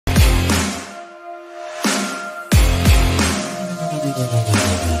What's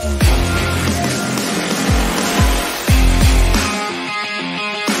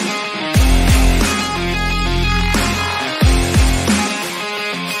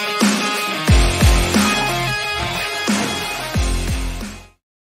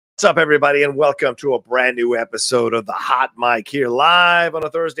up, everybody, and welcome to a brand new episode of the Hot Mic here live on a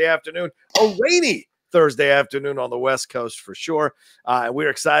Thursday afternoon, a rainy Thursday afternoon on the West Coast for sure. And we're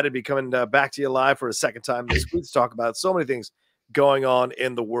excited to be coming back to you live for a second time this week to talk about so many things going on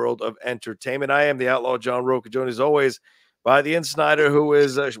in the world of entertainment. I am the Outlaw John Rocha, joined as always by the Sneider, who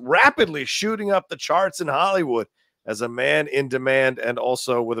is rapidly shooting up the charts in Hollywood as a man in demand and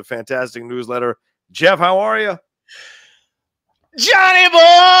also with a fantastic newsletter. Jeff, how are you? Johnny boy!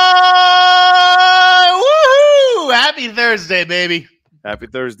 Woohoo! Happy Thursday, baby. Happy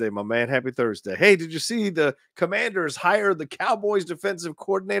Thursday, my man. Happy Thursday. Hey, did you see the Commanders hired the Cowboys defensive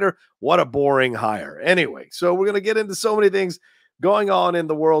coordinator? What a boring hire. Anyway, so we're going to get into so many things going on in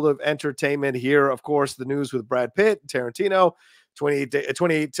the world of entertainment here. Of course, the news with Brad Pitt, Tarantino,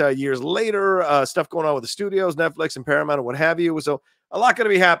 28 years later, stuff going on with the studios, Netflix and Paramount and what have you. So a lot going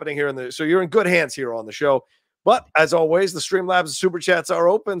to be happening here. So you're in good hands here on the show. But as always, the Streamlabs and Super Chats are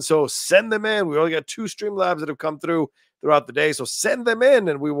open, so send them in. We only got 2 Streamlabs that have come throughout the day, so send them in,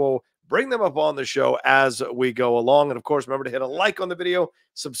 and we will bring them up on the show as we go along. And, of course, remember to hit a like on the video,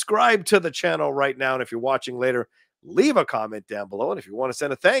 subscribe to the channel right now, and if you're watching later, leave a comment down below. And if you want to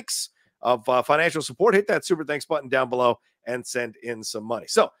send a thanks of financial support, hit that super thanks button down below and send in some money.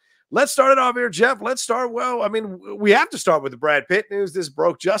 So let's start it off here, Jeff. Let's start, well, I mean, we have to start with the Brad Pitt news. This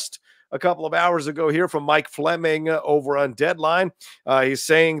broke just a couple of hours ago here from Mike Fleming over on Deadline. He's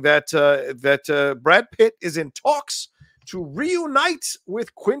saying that Brad Pitt is in talks to reunite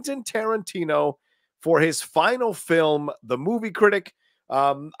with Quentin Tarantino for his final film, The Movie Critic.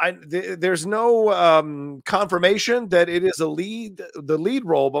 There's no confirmation that it is the lead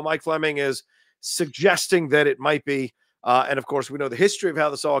role, but Mike Fleming is suggesting that it might be. And of course, we know the history of how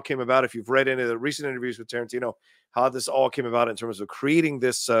this all came about. If you've read any of the recent interviews with Tarantino, how this all came about in terms of creating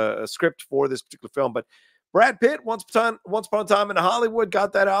this script for this particular film. But Brad Pitt, once upon a time in Hollywood,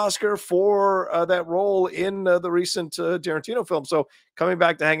 got that Oscar for that role in the recent Tarantino film. So coming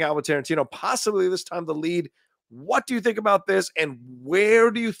back to hang out with Tarantino, possibly this time the lead. What do you think about this, and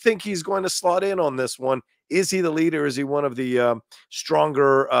where do you think he's going to slot in on this one? Is he the lead, or is he one of the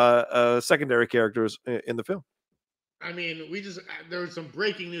stronger secondary characters in the film? I mean, there was some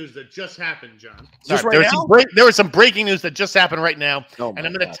breaking news that just happened, John. Just Sorry, right there was some breaking news that just happened right now, and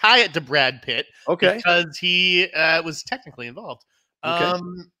I'm going to tie it to Brad Pitt, because he was technically involved.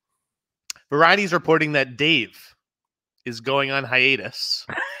 Variety's reporting that Dave is going on hiatus.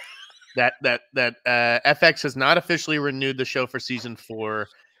 that FX has not officially renewed the show for season 4,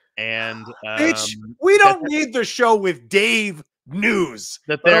 and we don't need the show with Dave news.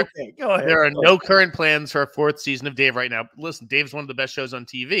 That there are no current plans for a 4th season of Dave right now. Listen, Dave's one of the best shows on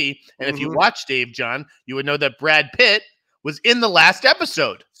TV, and if you watch Dave, John, you would know that Brad Pitt was in the last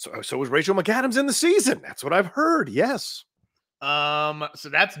episode. So was Rachel McAdams in the season. That's what I've heard. Yes. So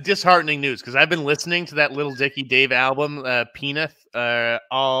that's disheartening news, because I've been listening to that Little Dicky Dave album, Peanut,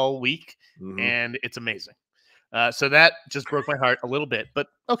 all week, and it's amazing. So that just broke my heart a little bit, but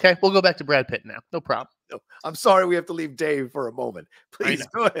okay, we'll go back to Brad Pitt now. No problem. No, I'm sorry we have to leave Dave for a moment. Please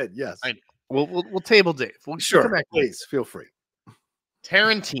go ahead. Yes. I know. We'll table Dave. Sure. Come back, please feel free.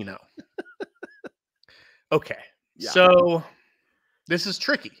 Tarantino. Okay. Yeah. So this is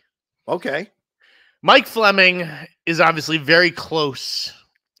tricky. Okay. Mike Fleming is obviously very close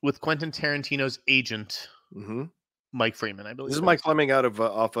with Quentin Tarantino's agent, Mike Freeman, I believe. This is Mike Fleming out of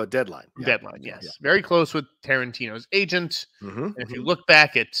off a Deadline. Deadline, yes. Yeah. Very close with Tarantino's agent. And if you look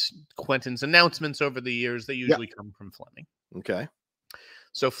back at Quentin's announcements over the years, they usually come from Fleming. Okay.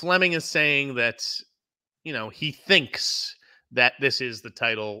 So Fleming is saying that, he thinks that this is the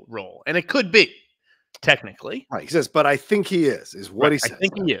title role. And it could be, technically. Right. He says, but I think he is what he says. I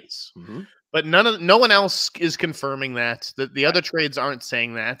think he is. But no one else is confirming that. The other trades aren't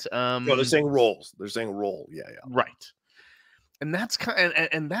saying that. No, they're saying roles. They're saying role. Yeah. Right. And that's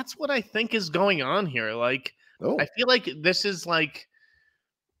and that's what I think is going on here. Like, I feel like this is like,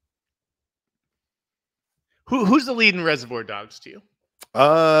 who's the lead in Reservoir Dogs to you?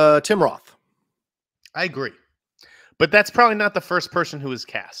 Tim Roth. I agree. But that's probably not the first person who was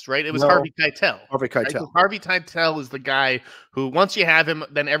cast, right? It was Harvey Keitel. Harvey Keitel. Right? Harvey Keitel is the guy who, once you have him,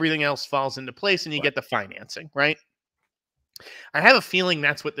 then everything else falls into place and you get the financing, right? I have a feeling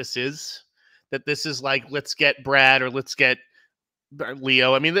that's what this is. That this is like, let's get Brad, or let's get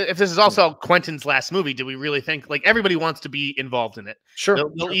Leo. I mean, if this is also Quentin's last movie, do we really think like everybody wants to be involved in it? Sure.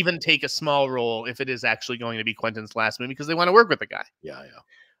 They'll even take a small role if it is actually going to be Quentin's last movie because they want to work with the guy. Yeah.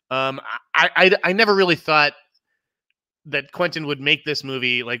 I never really thought that Quentin would make this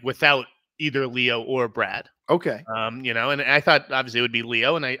movie like without either Leo or Brad. Okay. You know, and I thought obviously it would be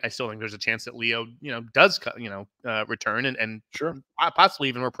Leo, and I still think there's a chance that Leo, does, return and Sure, possibly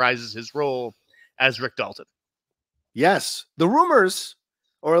even reprises his role as Rick Dalton. Yes, the rumors,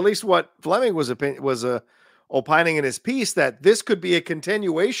 or at least what Fleming was opining in his piece, that this could be a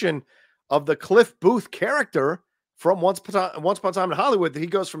continuation of the Cliff Booth character from Once Upon a Time in Hollywood. That he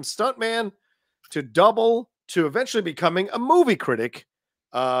goes from stuntman to double to eventually becoming a movie critic,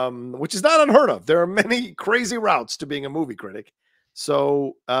 which is not unheard of. There are many crazy routes to being a movie critic.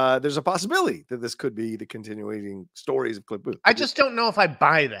 So there's a possibility that this could be the continuing stories of Cliff Booth. I just don't know if I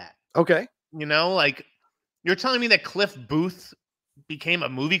buy that. Okay. Like you're telling me that Cliff Booth became a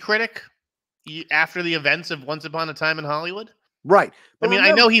movie critic after the events of Once Upon a Time in Hollywood? Right. But I mean,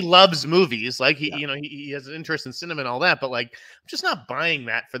 I know he loves movies. Like he has an interest in cinema and all that, but like, I'm just not buying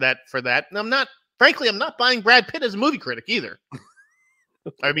that for that. And I'm not buying Brad Pitt as a movie critic either.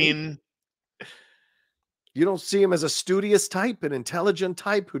 I mean, you don't see him as a studious type, an intelligent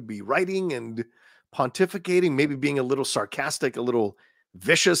type who'd be writing and pontificating, maybe being a little sarcastic, a little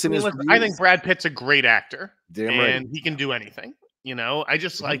vicious in his reviews. I think Brad Pitt's a great actor. Damn right. And he can do anything. I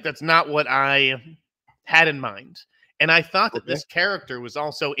just like that's not what I had in mind. And I thought that this character was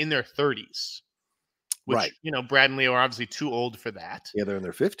also in their 30s. Which, right. Brad and Leo are obviously too old for that. Yeah, they're in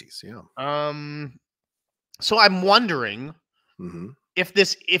their 50s. Yeah. So I'm wondering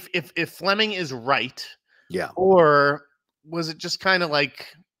if Fleming is right. Yeah. Or was it just kind of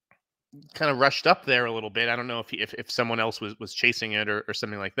rushed up there a little bit? I don't know if someone else was chasing it or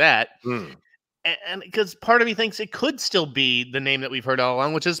something like that. And because part of me thinks it could still be the name that we've heard all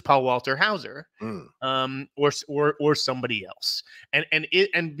along, which is Paul Walter Hauser, or somebody else.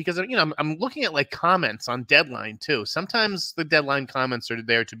 And because I'm looking at like comments on Deadline too. Sometimes the Deadline comments are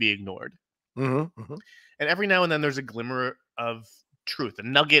there to be ignored, and every now and then there's a glimmer of truth, a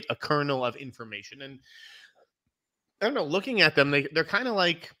nugget, a kernel of information. And I don't know, looking at them, they're kind of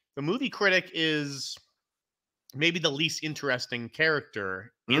like the movie critic is maybe the least interesting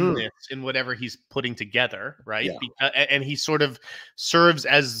character in this, in whatever he's putting together, right? Yeah. And he sort of serves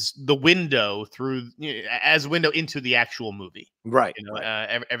as the window into the actual movie, right?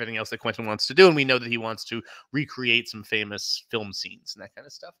 Everything else that Quentin wants to do, and we know that he wants to recreate some famous film scenes and that kind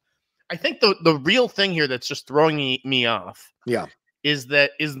of stuff. I think the real thing here that's just throwing me off, is the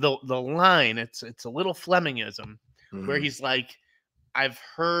line. It's a little Flemingism where he's like, I've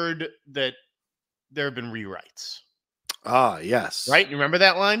heard that there have been rewrites. Ah, yes. Right? You remember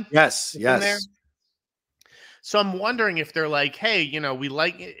that line? Yes, yes. There? So I'm wondering if they're like, hey, we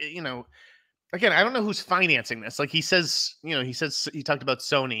like, again, I don't know who's financing this. Like he talked about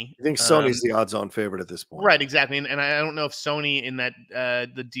Sony. I think Sony's the odds-on favorite at this point. Right, exactly. And I don't know if Sony in that,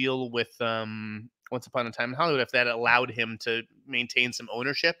 the deal with Once Upon a Time in Hollywood, if that allowed him to maintain some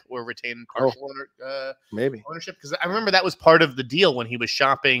ownership or retain partial maybe ownership. Because I remember that was part of the deal when he was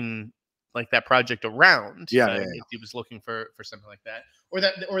shopping like that project around. If he was looking for something like that,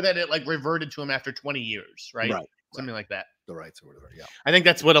 or that it like reverted to him after 20 years, right? Something like that. The rights or whatever. Yeah, I think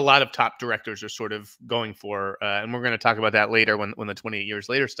that's what a lot of top directors are sort of going for, and we're going to talk about that later when the 28 years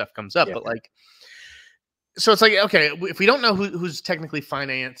later stuff comes up. But like, so it's like, okay, if we don't know who's technically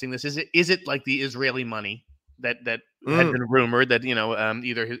financing this, is it like the Israeli money that had been rumored that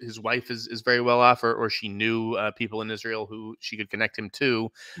either his wife is very well off or she knew people in Israel who she could connect him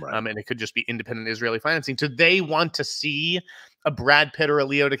to, and it could just be independent Israeli financing. Do they want to see a Brad Pitt or a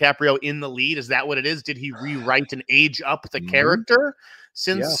Leo DiCaprio in the lead? Is that what it is? Did he rewrite and age up the character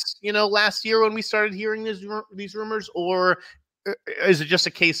since last year when we started hearing these rumors, or is it just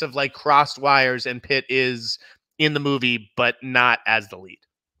a case of like crossed wires and Pitt is in the movie but not as the lead?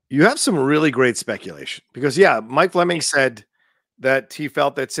 You have some really great speculation because, Mike Fleming said that he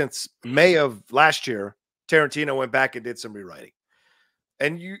felt that since May of last year, Tarantino went back and did some rewriting.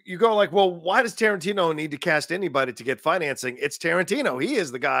 And you go like, well, why does Tarantino need to cast anybody to get financing? It's Tarantino. He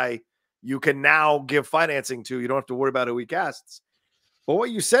is the guy you can now give financing to. You don't have to worry about who he casts. But what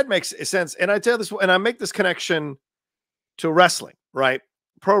you said makes sense. And I tell this, and I make this connection to wrestling, right?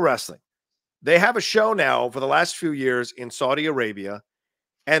 Pro wrestling. They have a show now for the last few years in Saudi Arabia.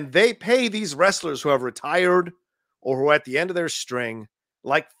 And they pay these wrestlers who have retired or who are at the end of their string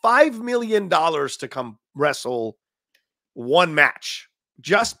like $5 million to come wrestle one match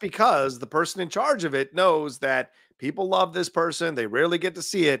just because the person in charge of it knows that people love this person. They rarely get to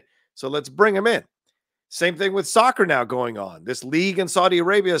see it. So let's bring them in. Same thing with soccer now going on. This league in Saudi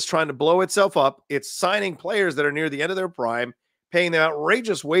Arabia is trying to blow itself up. It's signing players that are near the end of their prime, paying them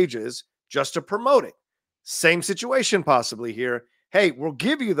outrageous wages just to promote it. Same situation possibly here. Hey, we'll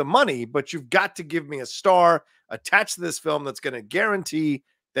give you the money, but you've got to give me a star attached to this film that's going to guarantee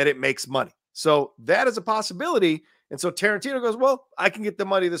that it makes money. So that is a possibility. And so Tarantino goes, well, I can get the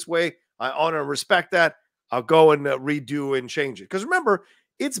money this way. I honor and respect that. I'll go and redo and change it. Because remember,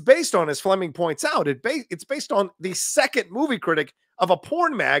 it's based on, as Fleming points out, it's based on the second movie critic of a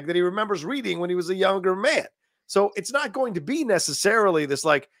porn mag that he remembers reading when he was a younger man. So it's not going to be necessarily this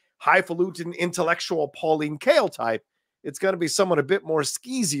like highfalutin intellectual Pauline Kael type. It's going to be someone a bit more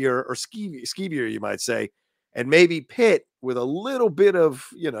skeezier or skeevier, you might say. And maybe Pitt with a little bit of,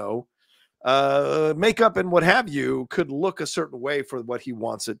 makeup and what have you could look a certain way for what he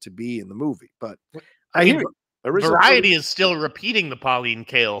wants it to be in the movie. But I hear you. Variety is still repeating the Pauline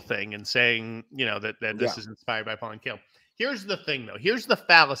Kael thing and saying, that this is inspired by Pauline Kael. Here's the thing, though. Here's the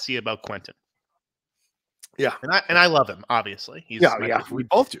fallacy about Quentin. Yeah. And I love him, obviously. We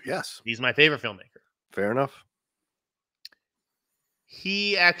both do, yes. He's my favorite filmmaker. Fair enough.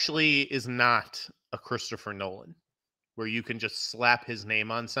 He actually is not a Christopher Nolan, where you can just slap his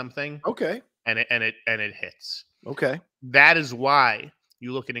name on something. Okay. And it hits. Okay. That is why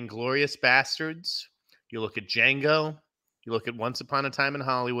you look at Inglourious Bastards, you look at Django, you look at Once Upon a Time in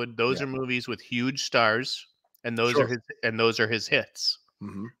Hollywood. Those are movies with huge stars, and those are his hits.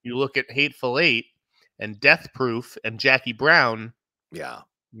 Mm-hmm. You look at Hateful Eight and Death Proof and Jackie Brown. Yeah.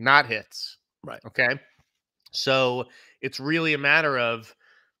 Not hits. Right. Okay. So it's really a matter of,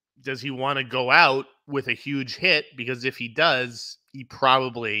 does he want to go out with a huge hit? Because if he does, he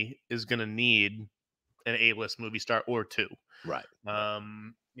probably is going to need an A-list movie star or two. Right.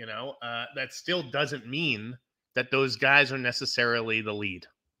 That still doesn't mean that those guys are necessarily the lead.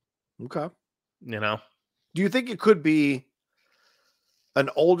 Okay. Do you think it could be an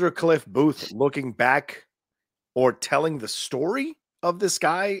older Cliff Booth looking back or telling the story of this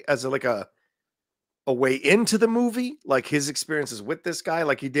guy as a way into the movie, like his experiences with this guy,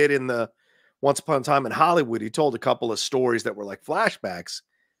 like he did in the Once Upon a Time in Hollywood? He told a couple of stories that were like flashbacks.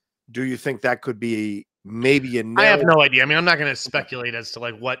 Do you think that could be maybe I have no idea. I mean, I'm not going to speculate as to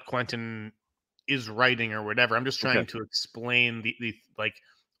like what Quentin is writing or whatever. I'm just trying to explain the like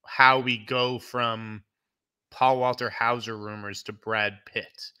how we go from Paul Walter Hauser rumors to Brad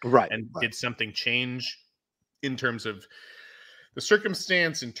Pitt. Right. And did something change in terms of the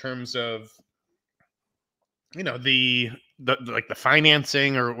circumstance, in terms of the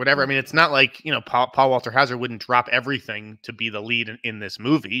financing or whatever. I mean, it's not like, Paul Walter Hauser wouldn't drop everything to be the lead in this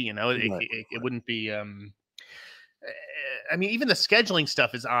movie. It wouldn't be, I mean, even the scheduling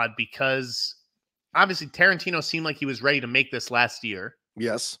stuff is odd because obviously Tarantino seemed like he was ready to make this last year.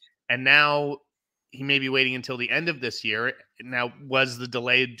 Yes. And now he may be waiting until the end of this year. Now, was the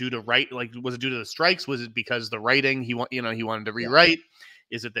delay due to was it due to the strikes? Was it because the writing he wanted to rewrite? Yeah.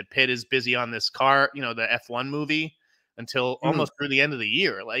 Is it that Pitt is busy on this car, the F1 movie until almost through the end of the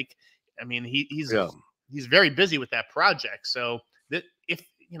year? Like, I mean, he's very busy with that project. So that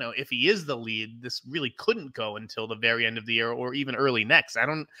if he is the lead, this really couldn't go until the very end of the year or even early next.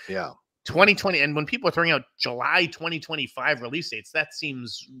 2020. And when people are throwing out July 2025 release dates, that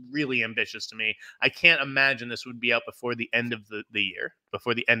seems really ambitious to me. I can't imagine this would be out before the end of the year,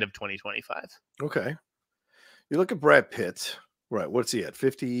 before the end of 2025. Okay. You look at Brad Pitt. Right. What's he at?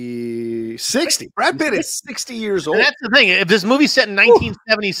 60? Brad Pitt is 60 years old. And that's the thing. If this movie's set in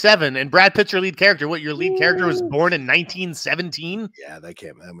 1977 and Brad Pitt's your lead character, your lead character was born in 1917? Yeah,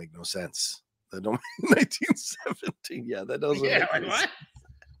 that make no sense. That don't 1917. Yeah, that doesn't. Yeah, like what?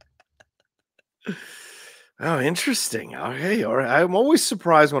 Oh, interesting. Okay, all right. I'm always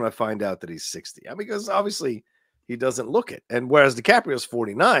surprised when I find out that he's 60. Because obviously he doesn't look it. And whereas DiCaprio's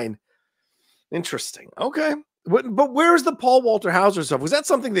 49, interesting. Okay. But where's the Paul Walter Hauser stuff? Was that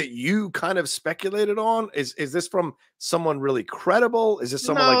something that you kind of speculated on? Is this from someone really credible? Is this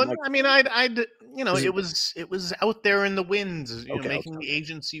someone I mean, it was out there in the winds, making the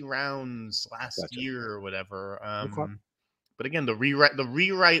agency rounds last year or whatever. But again, the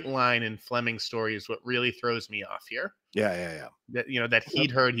rewrite line in Fleming's story is what really throws me off here. Yeah. That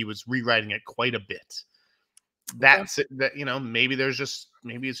he'd heard he was rewriting it quite a bit. That's it. That maybe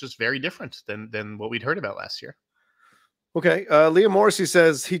it's just very different than what we'd heard about last year. Okay, Liam Morrissey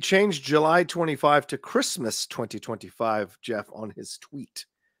says he changed July 25 to Christmas 2025. Jeff on his tweet.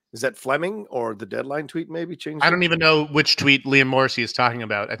 Is that Fleming or the Deadline tweet? Maybe changed. I don't even know which tweet Liam Morrissey is talking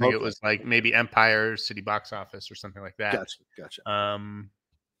about. I think it was like maybe Empire City Box Office or something like that. Gotcha.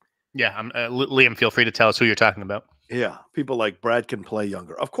 Yeah, Liam, feel free to tell us who you're talking about. Yeah, people like Brad can play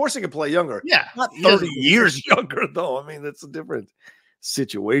younger. Of course, he can play younger. Yeah, Not he 30 doesn't- years younger, though. I mean, that's a different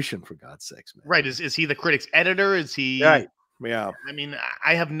situation, for God's sakes, man. Right? Is he the Critic's editor? Is he? Right. Yeah. I mean,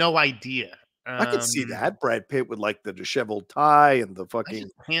 I have no idea. I could see that. Brad Pitt with like the disheveled tie and the I fucking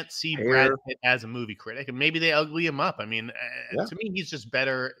just can't see hair. Brad Pitt as a movie critic, and maybe they ugly him up. I mean, Yeah. to me, he's just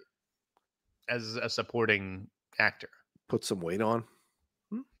better as a supporting actor. Put some weight on.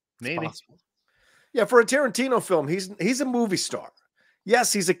 Maybe. Possible. Yeah, for a Tarantino film, he's a movie star.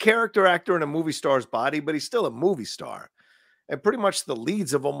 Yes, he's a character actor in a movie star's body, but he's still a movie star. And pretty much the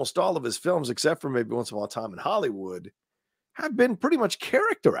leads of almost all of his films, except for maybe Once Upon a Time in Hollywood, have been pretty much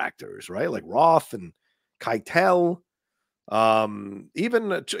character actors, right? Like Roth and Keitel, even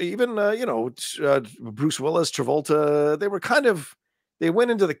Bruce Willis, Travolta. They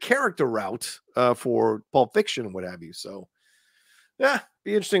went into the character route for Pulp Fiction and what have you. So, yeah,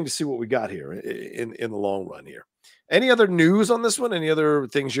 be interesting to see what we got here in the long run here. Any other news on this one? Any other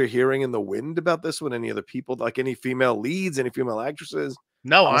things you're hearing in the wind about this one? Any other people, like any female leads, any female actresses?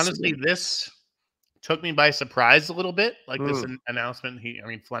 No, honestly, this took me by surprise a little bit. Like this announcement,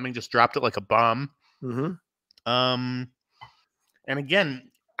 Fleming just dropped it like a bomb. And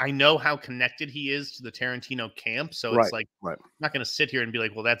again, I know how connected he is to the Tarantino camp, so it's like I'm not going to sit here and be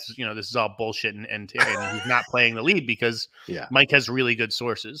like, well, that's this is all bullshit, and he's not playing the lead because Mike has really good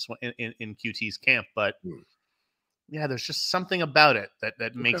sources in QT's camp, but. Yeah, there's just something about it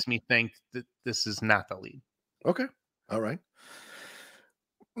that makes me think that this is not the lead. Okay. All right.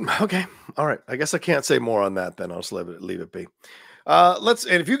 Okay. All right. I guess I can't say more on that then. I'll just leave it be.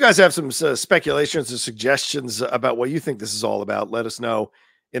 And if you guys have some speculations or suggestions about what you think this is all about, let us know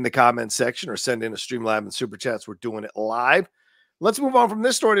in the comments section or send in a Streamlab and Super Chats. We're doing it live. Let's move on from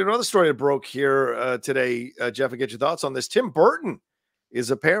this story to another story that broke here today. Jeff, and get your thoughts on this. Tim Burton is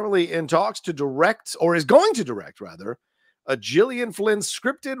apparently in talks to direct, or is going to direct rather, a Gillian Flynn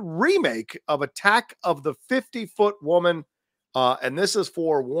scripted remake of Attack of the 50-Foot Woman. And this is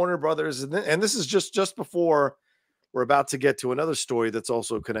for Warner Brothers. And this is just before we're about to get to another story that's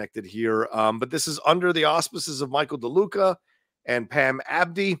also connected here. But this is under the auspices of Michael DeLuca and Pam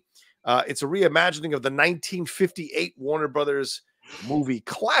Abdi. It's a reimagining of the 1958 Warner Brothers movie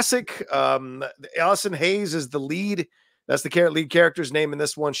classic. Allison Hayes is the lead. That's the lead character's name in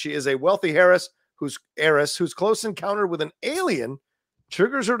this one. She is a wealthy heiress whose close encounter with an alien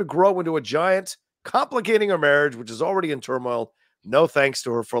triggers her to grow into a giant, complicating her marriage, which is already in turmoil. No thanks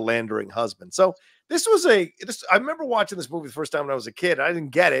to her philandering husband. So I remember watching this movie the first time when I was a kid. I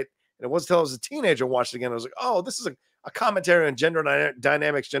didn't get it. And it wasn't until I was a teenager and watched it again. I was like, oh, this is a commentary on gender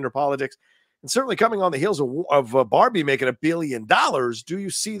dynamics, gender politics. And certainly coming on the heels of Barbie making $1 billion, do you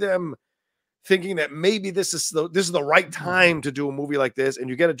see them thinking that maybe this is the right time to do a movie like this, and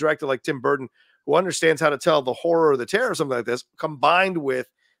you get a director like Tim Burton who understands how to tell the horror or the terror or something like this, combined with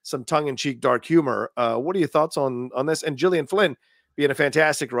some tongue-in-cheek dark humor. What are your thoughts on this? And Gillian Flynn being a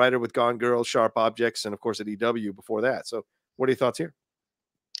fantastic writer with Gone Girl, Sharp Objects, and of course at EW before that. So what are your thoughts here?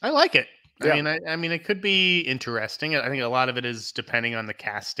 I like it. Yeah. I mean, it could be interesting. I think a lot of it is depending on the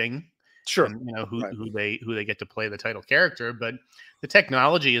casting. Sure. And, who they get to play the title character, but the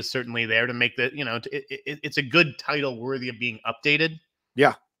technology is certainly there to make that, it's a good title worthy of being updated.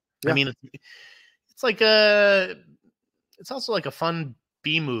 Yeah. I mean, it's like it's also like a fun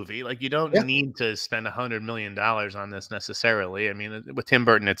B movie. Like you don't need to spend $100 million on this necessarily. I mean, with Tim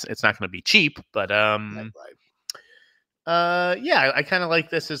Burton, it's not going to be cheap, but I kind of like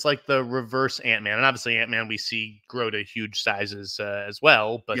this as like the reverse Ant-Man, and obviously Ant-Man we see grow to huge sizes as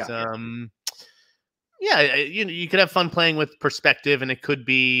well. But you could have fun playing with perspective, and it could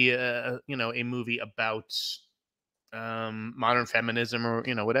be a movie about modern feminism or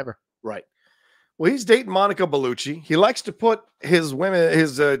whatever. Right. Well, he's dating Monica Bellucci. He likes to put his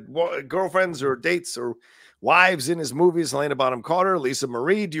girlfriends or dates or wives in his movies. Helena Bonham Carter, Lisa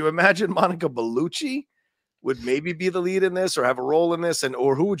Marie. Do you imagine Monica Bellucci would maybe be the lead in this or have a role in this?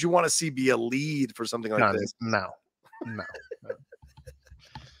 Or who would you want to see be a lead for something like this? No.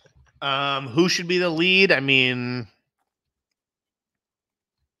 Who should be the lead? I mean,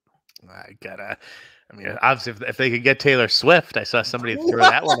 obviously if they could get Taylor Swift, I saw somebody throw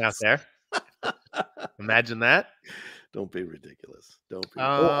that one out there. Imagine that. Don't be ridiculous. Don't be.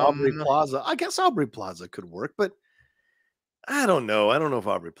 Aubrey Plaza. I guess Aubrey Plaza could work, but I don't know. I don't know if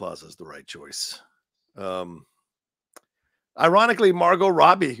Aubrey Plaza is the right choice. Ironically, Margot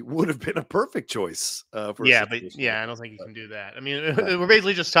Robbie would have been a perfect choice. I don't think you can do that. I mean, we're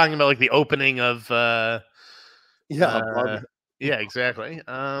basically just talking about like the opening of. Barbie. Yeah, exactly.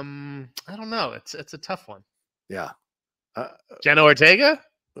 I don't know. It's a tough one. Yeah. Jenna Ortega.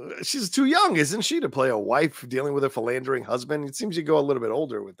 She's too young, isn't she, to play a wife dealing with a philandering husband? It seems you go a little bit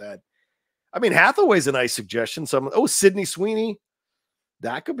older with that. I mean, Hathaway's a nice suggestion. Sydney Sweeney.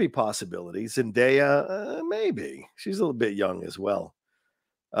 That could be possibilities. Zendaya, maybe. She's a little bit young as well.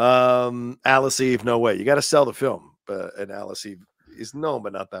 Alice Eve, no way. You got to sell the film. And Alice Eve is known,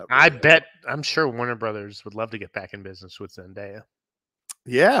 but not that. I'm sure Warner Brothers would love to get back in business with Zendaya.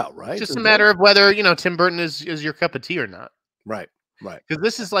 Yeah, right. It's just a matter of whether, Tim Burton is your cup of tea or not. Right. Because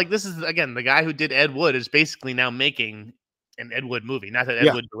this is again, the guy who did Ed Wood is basically now making an Ed Wood movie. Not that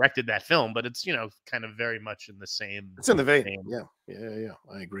Ed Wood directed that film, but it's, kind of very much in the same. It's in the vein. Yeah.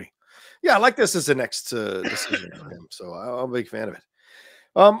 I agree. Yeah, I like this as the next decision for him. So I'm a big fan of it.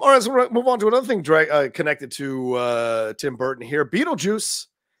 All right, so we'll move on to another thing connected to Tim Burton here. Beetlejuice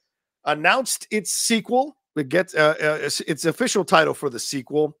announced its sequel. It gets its official title for the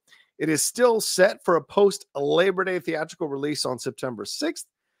sequel. It is still set for a post-Labor Day theatrical release on September 6th.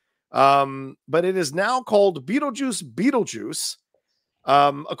 But it is now called Beetlejuice,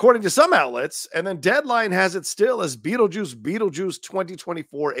 according to some outlets. And then Deadline has it still as Beetlejuice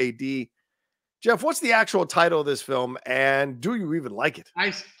 2024 AD. Jeff, what's the actual title of this film, and do you even like it?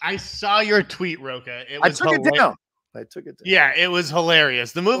 I saw your tweet, Rocha. I took it down. Yeah, it was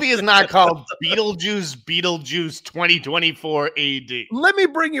hilarious. The movie is not called Beetlejuice 2024 AD. Let me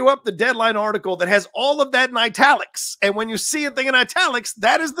bring you up the Deadline article that has all of that in italics. And when you see a thing in italics,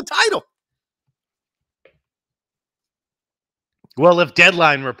 that is the title. Well, if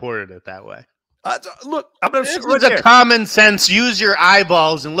Deadline reported it that way. Look, I'm going to show it. It's a common sense. Use your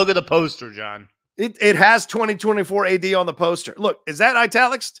eyeballs and look at the poster, John. It has 2024 AD on the poster. Look, is that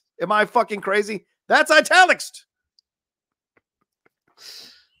italics? Am I fucking crazy? That's italics.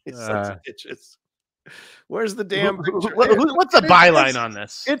 It's such bitches. Where's the damn picture? What's the byline on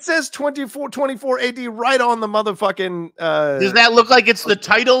this? It says 24 AD right on the motherfucking. Does that look like it's the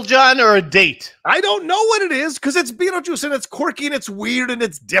title, John, or a date? I don't know what it is because it's Beetlejuice and it's quirky and it's weird and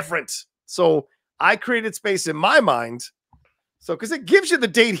it's different. So I created space in my mind. So because it gives you the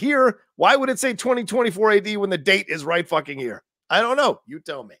date here, why would it say 2024 AD when the date is right fucking here? I don't know. You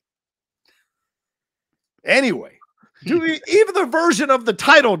tell me. Anyway. Even the version of the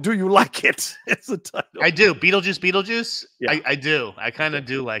title, do you like it? It's the title. I do. Beetlejuice. Yeah. I do. I kind of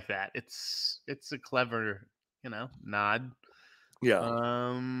do like that. It's a clever, nod.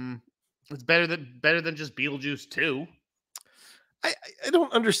 Yeah. It's better than just Beetlejuice 2. I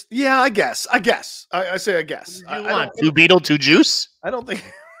don't understand. Yeah, I guess. I say I guess. You want two Beetle, two Juice? I don't think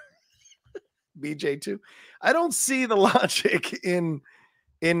BJ2. I don't see the logic in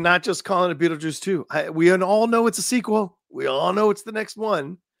not just calling it Beetlejuice 2. We all know it's a sequel. We all know it's the next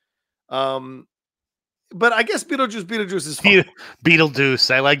one. But I guess Beetlejuice is fine.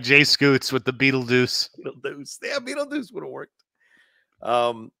 Beetlejuice. I like Jay Scoots with the Beetlejuice. Yeah, Beetlejuice would have worked.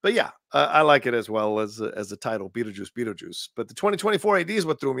 But yeah, I like it as well as the title, Beetlejuice. But the 2024 AD is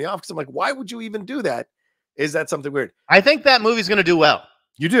what threw me off because I'm like, why would you even do that? Is that something weird? I think that movie's going to do well.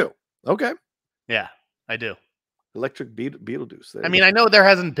 You do? Okay. Yeah, I do. Electric Beetlejuice. I mean, I know there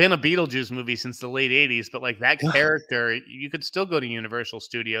hasn't been a Beetlejuice movie since the late 80s, but like that character, you could still go to Universal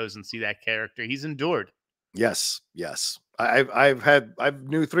Studios and see that character. He's endured. Yes. I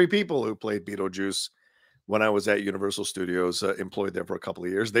knew 3 people who played Beetlejuice when I was at Universal Studios, employed there for a couple of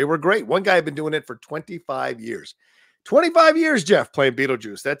years. They were great. One guy had been doing it for 25 years. 25 years, Jeff, playing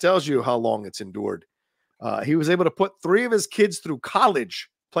Beetlejuice. That tells you how long it's endured. He was able to put 3 of his kids through college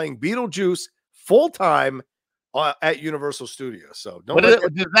playing Beetlejuice full-time at Universal Studios. So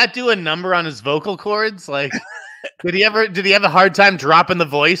did that do a number on his vocal cords? Like, did he have a hard time dropping the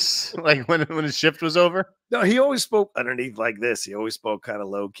voice? Like when his shift was over? No, he always spoke underneath like this. He always spoke kind of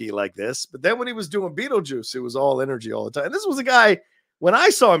low key like this. But then when he was doing Beetlejuice, it was all energy all the time. And this was a guy, when I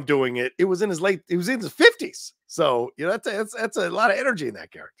saw him doing it, he was in his 50s. So, that's a lot of energy in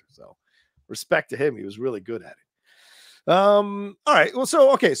that character. So respect to him. He was really good at it. All right. Well,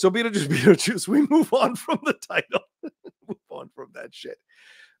 so Beetlejuice. We move on from the title. Move on from that shit.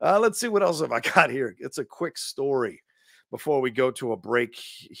 Let's see what else have I got here. It's a quick story before we go to a break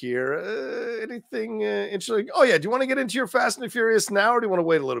here. Anything interesting? Oh yeah. Do you want to get into your Fast and Furious now, or do you want to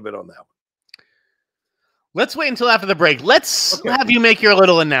wait a little bit on that one? Let's wait until after the break. Let's have you make your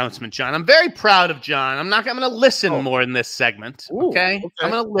little announcement, John. I'm very proud of John. I'm going to listen more in this segment. Okay?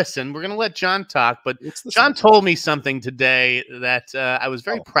 I'm going to listen. We're going to let John talk, but John told me something today that I was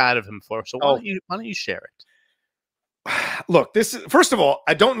very proud of him for. So why don't you share it? Look, first of all,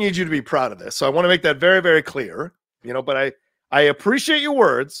 I don't need you to be proud of this. So I want to make that very, very clear, but I appreciate your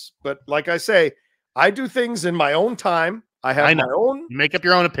words, but like I say, I do things in my own time. I have my own. You make up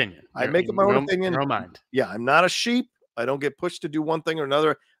your own opinion. I make up my own opinion. Your own mind. Yeah, I'm not a sheep. I don't get pushed to do one thing or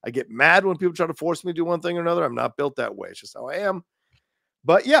another. I get mad when people try to force me to do one thing or another. I'm not built that way. It's just how I am.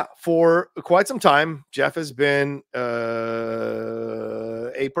 But yeah, for quite some time, Jeff has been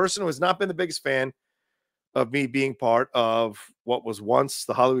a person who has not been the biggest fan of me being part of what was once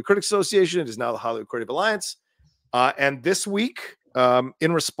the Hollywood Critics Association. It is now the Hollywood Creative Alliance. And this week,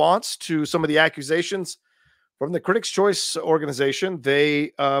 in response to some of the accusations from the Critics' Choice organization,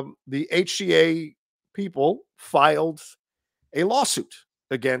 the HCA people filed a lawsuit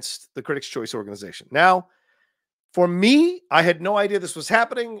against the Critics' Choice organization. Now, for me, I had no idea this was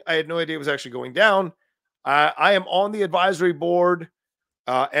happening. I had no idea it was actually going down. I am on the advisory board,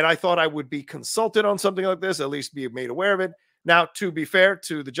 and I thought I would be consulted on something like this, at least be made aware of it. Now, to be fair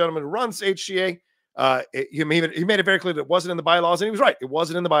to the gentleman who runs HCA, he made it very clear that it wasn't in the bylaws, and he was right. It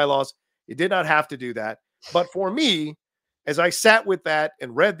wasn't in the bylaws. He did not have to do that. But for me, as I sat with that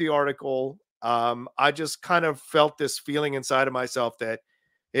and read the article, I just kind of felt this feeling inside of myself that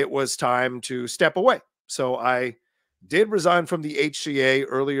it was time to step away. So I did resign from the HCA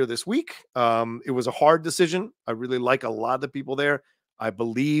earlier this week. It was a hard decision. I really like a lot of the people there. I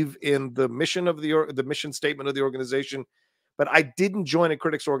believe in the mission of the mission statement of the organization, but I didn't join a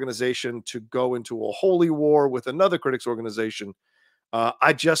critics organization to go into a holy war with another critics organization.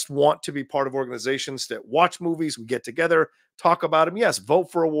 I just want to be part of organizations that watch movies. We get together, talk about them. Yes,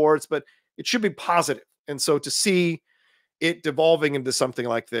 vote for awards, but it should be positive. And so to see it devolving into something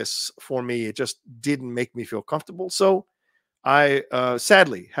like this, for me, it just didn't make me feel comfortable. So I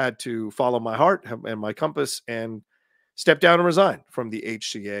sadly had to follow my heart and my compass and step down and resign from the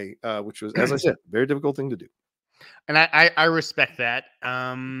HCA, which was, as I said, a very difficult thing to do. And I respect that.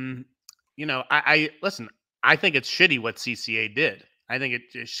 You know, I listen, I think it's shitty what CCA did. I think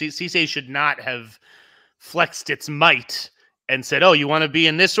CCA should not have flexed its might and said, oh, you want to be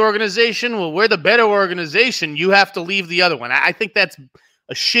in this organization? Well, we're the better organization. You have to leave the other one. I think that's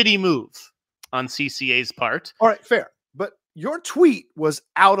a shitty move on CCA's part. All right, fair. But your tweet was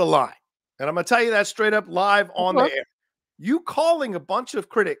out of line. And I'm going to tell you that straight up live on the air. You calling a bunch of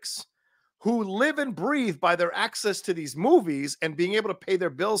critics who live and breathe by their access to these movies and being able to pay their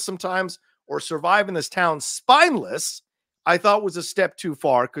bills sometimes or survive in this town spineless, I thought was a step too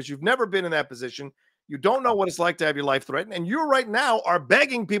far, because you've never been in that position. You don't know what it's like to have your life threatened. And you right now are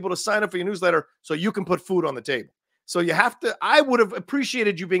begging people to sign up for your newsletter so you can put food on the table. So you have to, I would have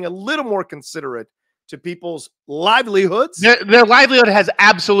appreciated you being a little more considerate to people's livelihoods. Their livelihood has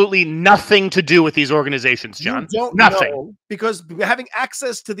absolutely nothing to do with these organizations, John. You don't nothing. know, because having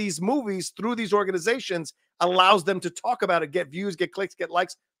access to these movies through these organizations allows them to talk about it, get views, get clicks, get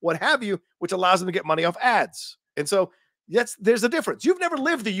likes, what have you, which allows them to get money off ads. And so yes, there's a difference. You've never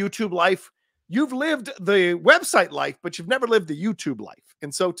lived the YouTube life. You've lived the website life, but you've never lived the YouTube life.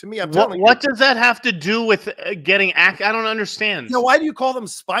 And so to me, I'm telling you. What does that have to do with getting I don't understand. You know, why do you call them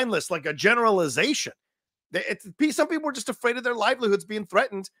spineless, like a generalization? Some people are just afraid of their livelihoods being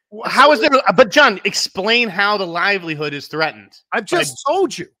threatened. How is there? But John, explain how the livelihood is threatened. I've just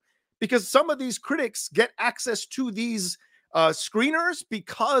told you, because some of these critics get access to these screeners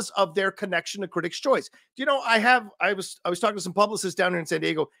because of their connection to Critics' Choice. You know, I was talking to some publicists down here in San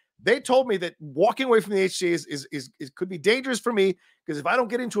Diego. They told me that walking away from the HCA is could be dangerous for me, because if I don't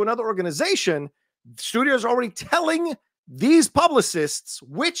get into another organization, studios are already telling these publicists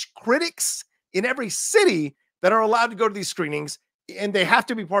which critics in every city that are allowed to go to these screenings, and they have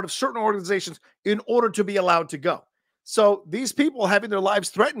to be part of certain organizations in order to be allowed to go. So these people having their lives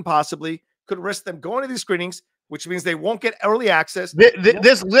threatened possibly could risk them going to these screenings, which means they won't get early access.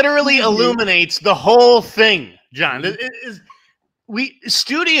 This literally illuminates the whole thing, John.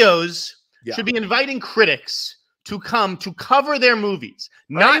 Studios should be inviting critics to come to cover their movies,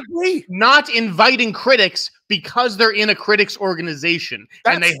 not inviting critics because they're in a critics organization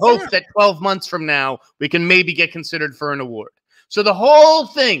and they hope that 12 months from now we can maybe get considered for an award. So the whole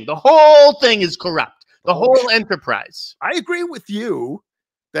thing is corrupt. The whole enterprise. I agree with you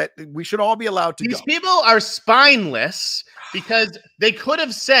that we should all be allowed to go. These people are spineless because they could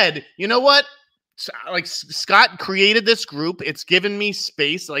have said, you know what? Like, Scott created this group. It's given me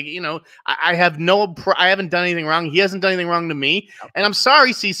space. Like, you know, I haven't done anything wrong. He hasn't done anything wrong to me. And I'm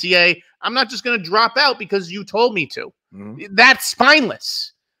sorry, CCA. I'm not just going to drop out because you told me to. That's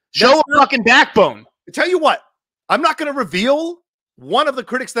spineless. Show a fucking backbone. I tell you what, I'm not going to reveal one of the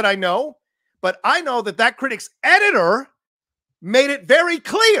critics that I know, but I know that critic's editor made it very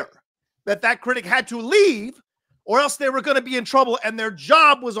clear that critic had to leave, or else they were going to be in trouble and their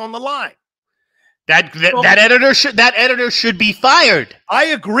job was on the line. That editor should be fired. I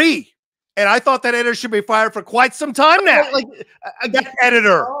agree, and I thought that editor should be fired for quite some time now. That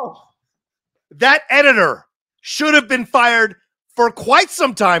editor should have been fired for quite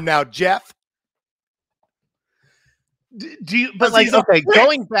some time now, Jeff. Do you, but like, okay,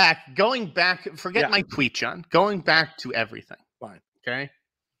 going back, forget my tweet, John. Going back to everything. Fine. Okay.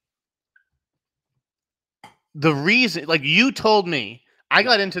 The reason, like you told me, I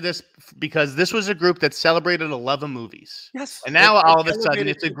got into this because this was a group that celebrated a love of movies. Yes. And now all of a sudden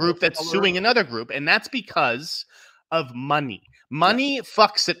it's a group that's suing another group. And that's because of money. Money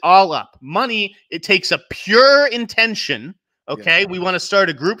fucks it all up. Money, it takes a pure intention. Okay, we want to start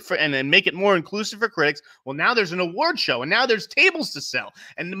a group for and make it more inclusive for critics. Well, now there's an award show and now there's tables to sell.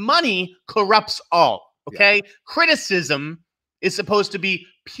 And the money corrupts all. Okay, criticism is supposed to be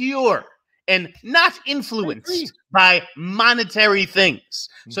pure and not influenced by monetary things.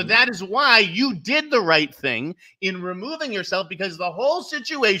 So that is why you did the right thing in removing yourself, because the whole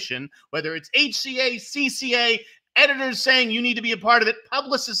situation, whether it's HCA, CCA, editors saying you need to be a part of it,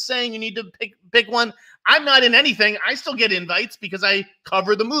 publicists saying you need to pick one. I'm not in anything. I still get invites because I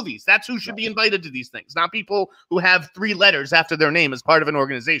cover the movies. That's who should be invited to these things, not people who have 3 letters after their name as part of an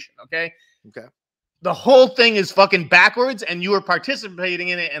organization, okay? Okay. The whole thing is fucking backwards, and you are participating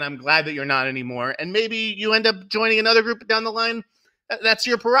in it, and I'm glad that you're not anymore. And maybe you end up joining another group down the line. That's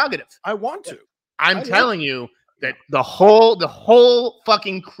your prerogative. I want to. I'm telling you that the whole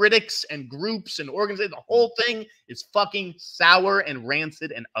fucking critics and groups and organizations, the whole thing is fucking sour and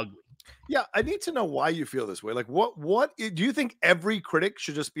rancid and ugly. Yeah, I need to know why you feel this way. Like, what do you think every critic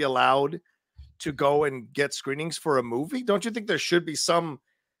should just be allowed to go and get screenings for a movie? Don't you think there should be some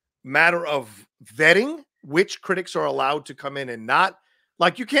matter of vetting which critics are allowed to come in and not?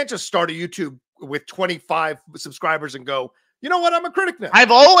 Like, you can't just start a YouTube with 25 subscribers and go, you know what, I'm a critic now.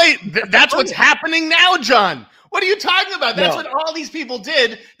 That's what's happening now, John. What are you talking about? That's what all these people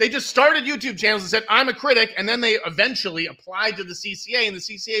did. They just started YouTube channels and said, I'm a critic. And then they eventually applied to the CCA, and the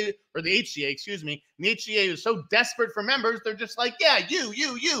CCA, or the HCA, excuse me. And the HCA is so desperate for members. They're just like, yeah,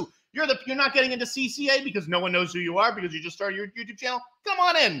 you're not getting into CCA because no one knows who you are because you just started your YouTube channel. Come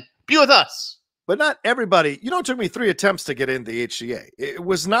on in, be with us. But not everybody. You know, it took me 3 attempts to get into the HCA. It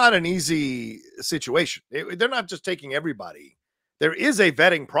was not an easy situation. They're not just taking everybody. There is a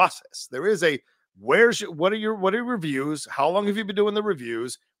vetting process. There is a what are your reviews? How long have you been doing the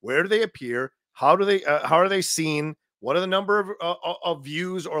reviews? Where do they appear? How are they seen? What are the number of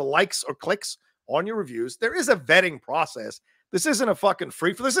views or likes or clicks on your reviews? There is a vetting process. This isn't a fucking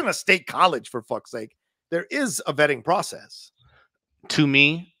this isn't a state college, for fuck's sake. There is a vetting process. To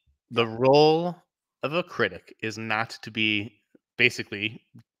me, the role of a critic is not to be basically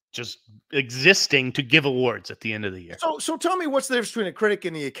just existing to give awards at the end of the year. So tell me, what's the difference between a critic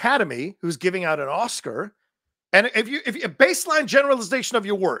in the Academy who's giving out an Oscar, and if you a baseline generalization of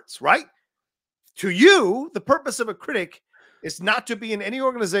your words, right? To you, the purpose of a critic is not to be in any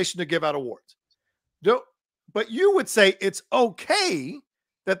organization to give out awards. But you would say it's okay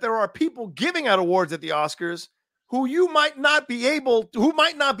that there are people giving out awards at the Oscars who might not be able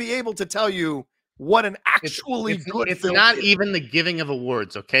to tell you what an actually good it's film not is. Even the giving of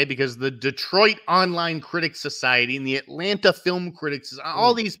awards, okay? Because the Detroit Online Critics Society and the Atlanta Film Critics,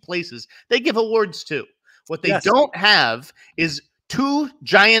 all these places, they give awards too. What they don't have is 2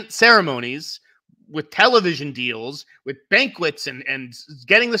 giant ceremonies with television deals, with banquets and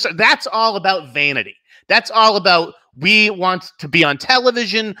getting this. That's all about vanity. That's all about, we want to be on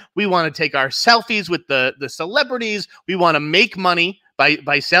television. We want to take our selfies with the celebrities. We want to make money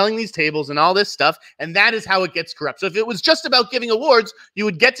by selling these tables and all this stuff. And that is how it gets corrupt. So if it was just about giving awards, you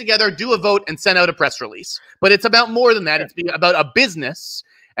would get together, do a vote, and send out a press release. But it's about more than that. It's about a business.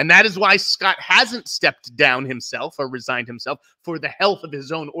 And that is why Scott hasn't stepped down himself or resigned himself for the health of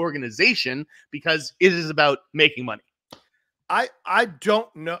his own organization, because it is about making money. I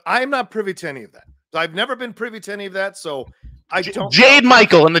don't know. I'm not privy to any of that. I've never been privy to any of that, so I don't. Jade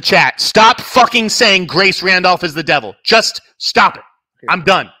Michael in the chat, stop fucking saying Grace Randolph is the devil. Just stop it. I'm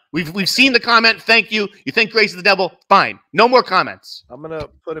done. We've seen the comment. Thank you. You think Grace is the devil? Fine. No more comments. I'm gonna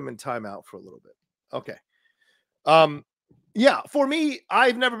put him in timeout for a little bit. Okay. Yeah, for me,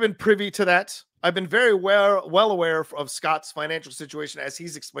 I've never been privy to that. I've been very well aware of Scott's financial situation as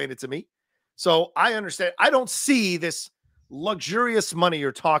he's explained it to me. So I understand. I don't see this luxurious money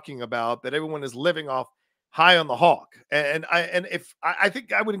you're talking about that everyone is living off high on the hog. And I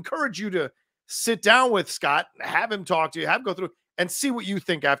think I would encourage you to sit down with Scott, have him talk to you, have him go through and see what you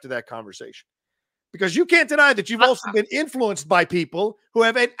think after that conversation. Because you can't deny that you've also been influenced by people who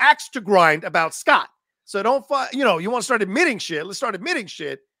have an axe to grind about Scott. So don't, you want to start admitting shit. Let's start admitting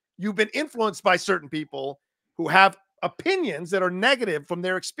shit. You've been influenced by certain people who have opinions that are negative from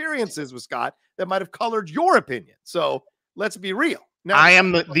their experiences with Scott that might have colored your opinion. So let's be real. Now, I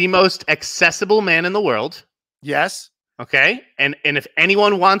am the most accessible man in the world. Yes. Okay. And if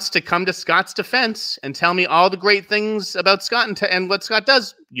anyone wants to come to Scott's defense and tell me all the great things about Scott and what Scott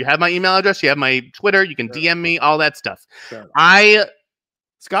does, you have my email address, you have my Twitter, you can DM me, all that stuff.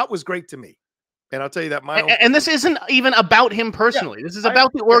 Scott was great to me. And I'll tell you that and this isn't even about him personally. This is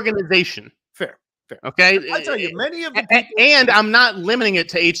about the organization. Fair. Okay. I tell you, many of the people, and I'm not limiting it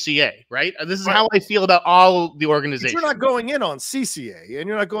to HCA, right? This is how I feel about all the organizations. You're not going in on CCA and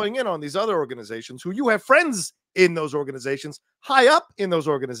you're not going in on these other organizations who you have friends in those organizations, high up in those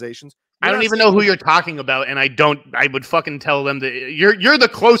organizations. I don't even know who you're talking about, and I would fucking tell them that you're the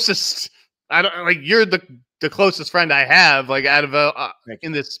closest. I don't like you're the closest friend I have, like out of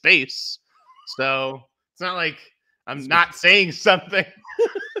in this space. So it's not like I'm not saying something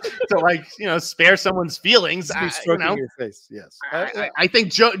to like spare someone's feelings. Stroking your face, yes. I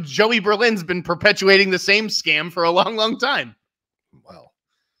think Joey Berlin's been perpetuating the same scam for a long time. Well,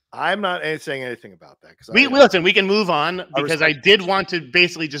 I'm not saying anything about that because listen. We can move on because I did want to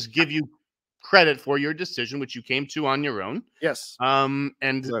basically just give you credit for your decision, which you came to on your own. Yes. And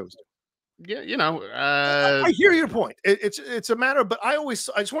yeah, I hear your point. It's a matter, but I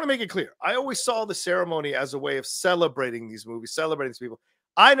just want to make it clear. I always saw the ceremony as a way of celebrating these movies, celebrating these people.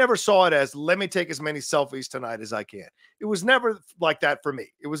 I never saw it as let me take as many selfies tonight as I can. It was never like that for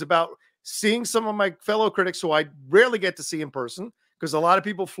me. It was about seeing some of my fellow critics who I rarely get to see in person because a lot of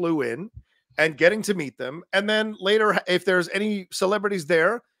people flew in and getting to meet them. And then later, if there's any celebrities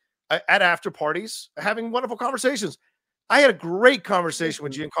there at after parties, having wonderful conversations. I had a great conversation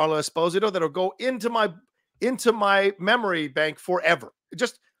with Giancarlo Esposito that'll go into my memory bank forever.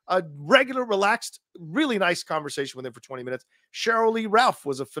 Just a regular, relaxed, really nice conversation with him for 20 minutes. Cheryl Lee Ralph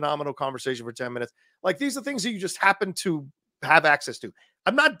was a phenomenal conversation for 10 minutes. Like, these are things that you just happen to have access to.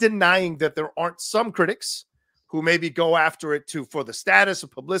 I'm not denying that there aren't some critics who maybe go after it for the status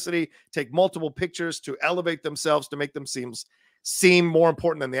of publicity, take multiple pictures to elevate themselves, to make them seem more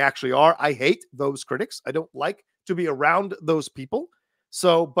important than they actually are. I hate those critics. I don't like to be around those people.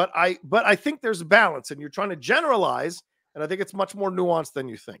 So, but I think there's a balance, and you're trying to generalize, and I think it's much more nuanced than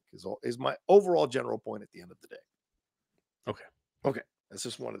you think is my overall general point at the end of the day. Okay. That's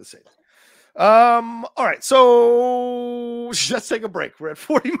just wanted to say that. All right. So let's take a break. We're at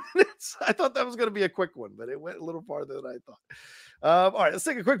 40 minutes. I thought that was going to be a quick one, but it went a little farther than I thought. All right, let's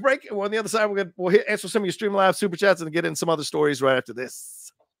take a quick break. And on the other side, we'll answer some of your Streamlabs super chats and get in some other stories right after this.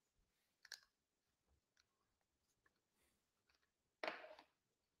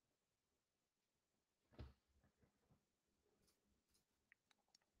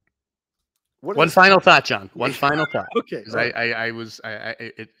 One final thought, John. One final thought. Okay.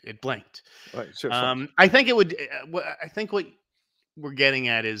 It blanked. All right, sure, I think it would. I think what we're getting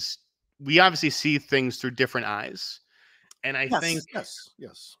at is we obviously see things through different eyes, and I think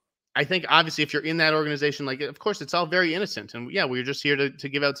yes. I think obviously if you're in that organization, like, of course it's all very innocent, and yeah, we're just here to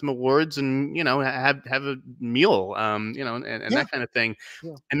give out some awards and have a meal, and that kind of thing,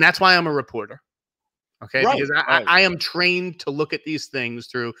 and that's why I'm a reporter. Okay, because I am trained to look at these things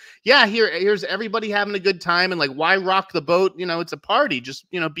through, here's everybody having a good time, and like, why rock the boat? It's a party, just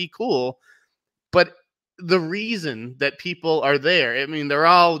be cool. But the reason that people are there, I mean, they're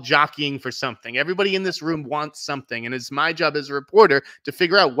all jockeying for something. Everybody in this room wants something, and it's my job as a reporter to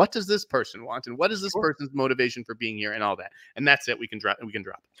figure out what does this person want and what is this person's motivation for being here and all that. And that's it. We can drop.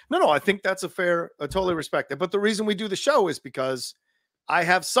 No, I think that's a fair. I totally respect it. But the reason we do the show is because I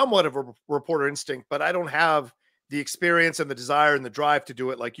have somewhat of a reporter instinct, but I don't have the experience and the desire and the drive to do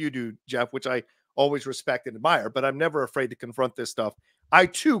it like you do, Jeff, which I always respect and admire, but I'm never afraid to confront this stuff. I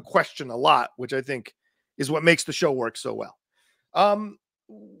too question a lot, which I think is what makes the show work so well. I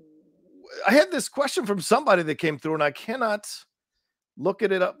had this question from somebody that came through and I cannot look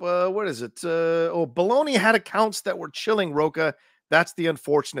it up. What is it? Baloney had accounts that were chilling Rocha. That's the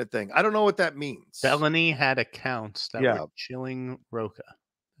unfortunate thing. I don't know what that means. Felony had accounts that were chilling Rocha.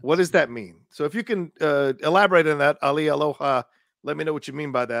 What does that mean? So if you can elaborate on that, Ali Aloha, let me know what you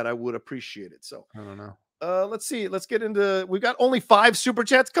mean by that. I would appreciate it. So I don't know. Let's see. Let's get into. We've got only 5 super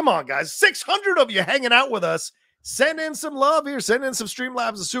chats. Come on, guys. 600 of you hanging out with us. Send in some love here. Send in some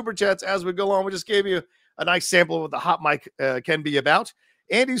Streamlabs and super chats as we go on. We just gave you a nice sample of what the hot mic can be about.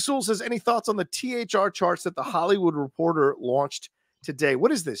 Andy Sewell says, any thoughts on the THR charts that the Hollywood Reporter launched today?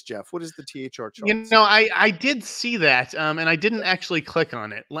 What is this, Jeff? What is the THR chart? I did see that, and I didn't actually click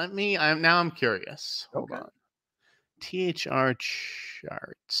on it. Now I'm curious. Hold on. THR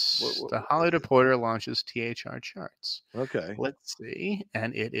charts. The Hollywood Reporter launches THR charts. Okay. Let's see.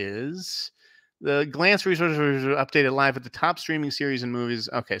 And it is the glance resources were updated live at the top streaming series and movies.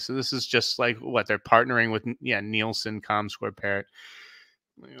 Okay, so this is just like what they're partnering with Nielsen, ComScore, Parrot.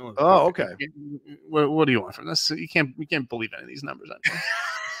 Oh, okay. What do you want from this? You can't believe any of these numbers.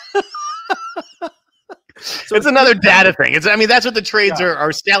 So it's another data thing. I mean, that's what the trades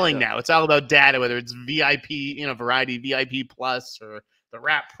are selling now. It's all about data, whether it's VIP, Variety, VIP Plus, or the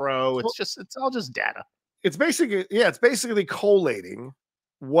Wrap Pro. It's all just data. It's basically collating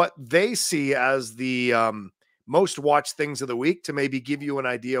what they see as the most watched things of the week to maybe give you an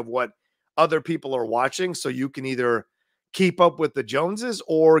idea of what other people are watching, so you can either keep up with the Joneses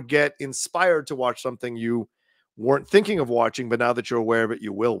or get inspired to watch something you weren't thinking of watching, but now that you're aware of it,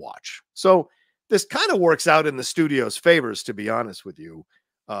 you will watch. So this kind of works out in the studio's favors, to be honest with you,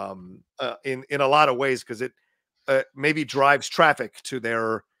 in a lot of ways, because it maybe drives traffic to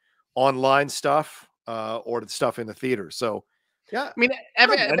their online stuff or the stuff in the theater. So, yeah, I mean,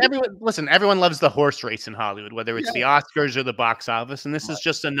 everyone loves the horse race in Hollywood, whether it's the Oscars or the box office, and this is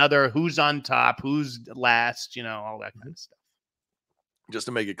just another who's on top, who's last, all that kind of stuff. Just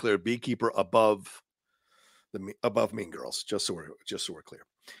to make it clear, Beekeeper above Mean Girls, just so we're clear.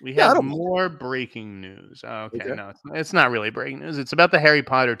 We have more breaking news. Okay, no, it's not really breaking news. It's about the Harry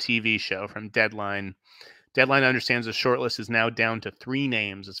Potter TV show from Deadline. Deadline understands the shortlist is now down to 3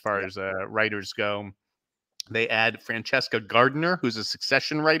 names as far as writers go. They add Francesca Gardner, who's a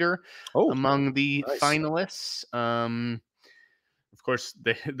Succession writer, among the finalists. Of course,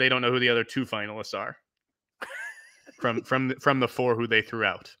 they don't know who the other 2 finalists are from the 4 who they threw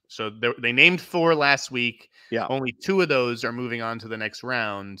out. So they named 4 last week. Yeah, only 2 of those are moving on to the next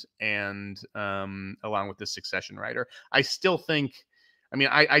round, and along with the Succession writer, I still think. I mean,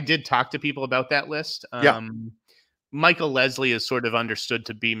 I did talk to people about that list. Michael Leslie is sort of understood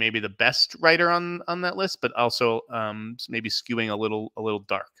to be maybe the best writer on that list, but also maybe skewing a little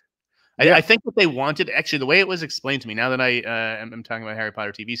dark. I think what they wanted, actually, the way it was explained to me, now that I am talking about Harry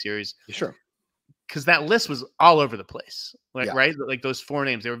Potter TV series, sure, because that list was all over the place, right? Like those 4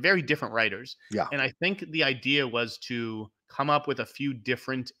 names, they were very different writers. Yeah, and I think the idea was to come up with a few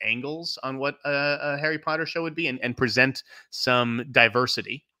different angles on what a Harry Potter show would be, and present some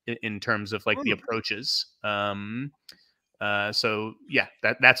diversity in terms of like the approaches. So yeah,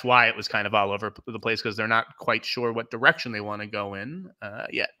 that's why it was kind of all over the place, because they're not quite sure what direction they want to go in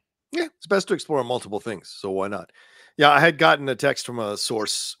yet. Yeah, it's best to explore multiple things, so why not? Yeah, I had gotten a text from a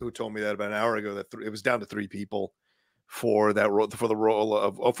source who told me that about an hour ago that it was down to 3 people for that role, for the role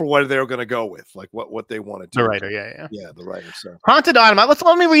of for what they were going to go with, like what they wanted to. The writer, the writer. So Haunted Autumn.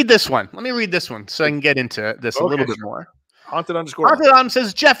 Let me read this one. So I can get into this a little bit more. Haunted Autumn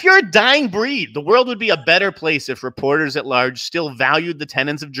says, Jeff, you're a dying breed. The world would be a better place if reporters at large still valued the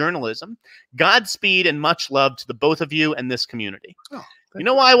tenets of journalism. Godspeed and much love to the both of you and this community. You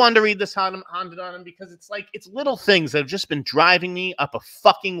know why I wanted to read this Haunted Autumn? Because it's little things that have just been driving me up a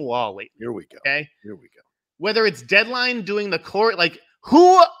fucking wall lately. Here we go. Okay? Here we go. Whether it's Deadline doing the core,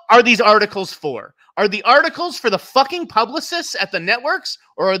 who are these articles for? Are the articles for the fucking publicists at the networks,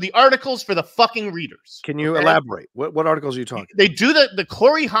 or are the articles for the fucking readers? Can you elaborate? What articles are you talking? They do the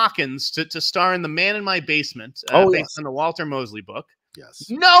Corey Hawkins to star in The Man in My Basement, based on the Walter Mosley book. Yes.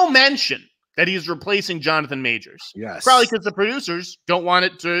 No mention that he's replacing Jonathan Majors. Yes. Probably because the producers don't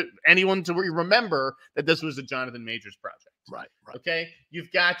want anyone to remember that this was a Jonathan Majors project. Right. Okay.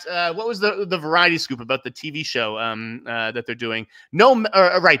 You've got what was the Variety scoop about the TV show that they're doing?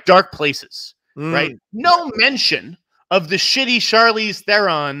 Dark Places. Right. No mention of the shitty Charlize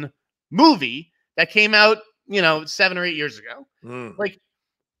Theron movie that came out, 7 or 8 years ago.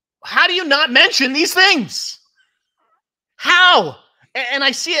 How do you not mention these things? How? And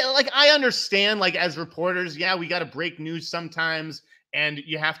I see it, I understand, as reporters, we got to break news sometimes, and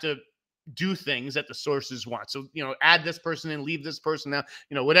you have to do things that the sources want. So, add this person in, leave this person out,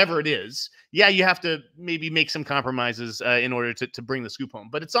 whatever it is. Yeah, you have to maybe make some compromises in order to bring the scoop home.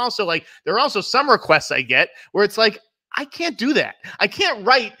 But it's also there are also some requests I get where it's I can't do that. I can't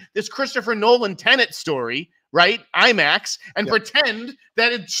write this Christopher Nolan Tenet story, right? IMAX, and pretend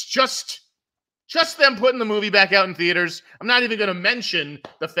that it's just them putting the movie back out in theaters. I'm not even going to mention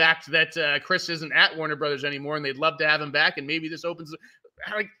the fact that Chris isn't at Warner Brothers anymore, and they'd love to have him back. And maybe this opens.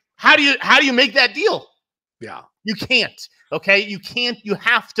 How do you make that deal? Yeah, you can't. Okay, you can't. You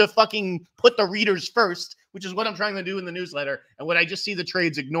have to fucking put the readers first, which is what I'm trying to do in the newsletter, and what I just see the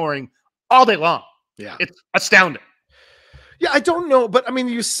trades ignoring all day long. Yeah, it's astounding. Yeah, I don't know, but I mean,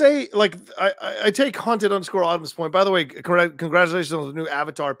 you say I take Haunted_Autumn's point. By the way, congratulations on the new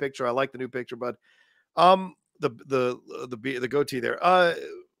Avatar picture. I like the new picture, but the goatee there.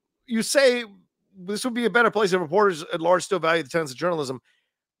 You say this would be a better place if reporters at large still value the tenets of journalism.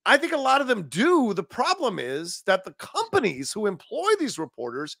 I think a lot of them do. The problem is that the companies who employ these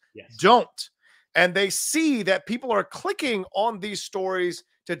reporters don't. and they see that people are clicking on these stories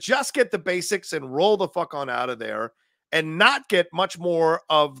to just get the basics and roll the fuck on out of there and not get much more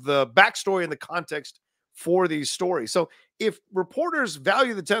of the backstory and the context for these stories. So if reporters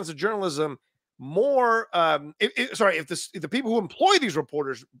value the tenets of journalism more, if the people who employ these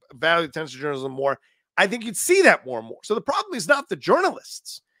reporters value the tenets of journalism more, I think you'd see that more and more. So the problem is not the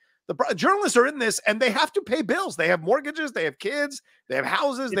journalists. The journalists are in this and they have to pay bills. They have mortgages, they have kids, they have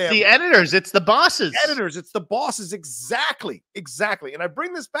houses. It's the editors, it's the bosses. Editors, it's the bosses. Exactly. And I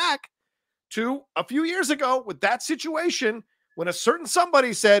bring this back to a few years ago with that situation when a certain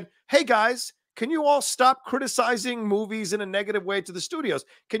somebody said, hey guys, can you all stop criticizing movies in a negative way to the studios?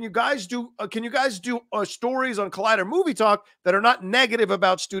 Can you guys do stories on Collider Movie Talk that are not negative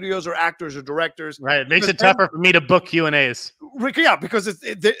about studios or actors or directors? Right. It makes it tougher for me to book Q&As. Yeah, because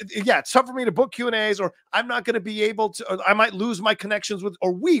it's tough for me to book Q&As, or I'm not going to be able to, or I might lose my connections with,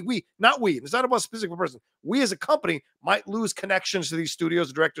 or not we, it's not about a specific person. We as a company might lose connections to these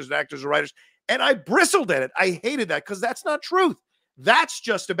studios, directors, and actors, or writers. And I bristled at it. I hated that because that's not truth. That's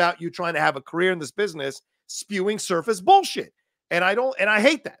just about you trying to have a career in this business, spewing surface bullshit. And I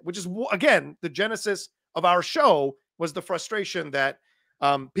hate that, which is, again, the genesis of our show was the frustration that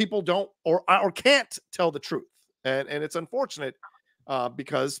people don't or can't tell the truth. And it's unfortunate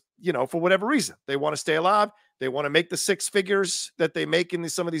because, for whatever reason, they want to stay alive. They want to make the six figures that they make in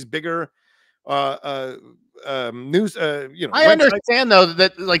some of these bigger news. I understand, though,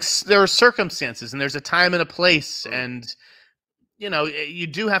 that like there are circumstances and there's a time and a place, and you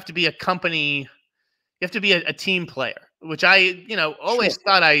do have to be a company. You have to be a team player, which I, always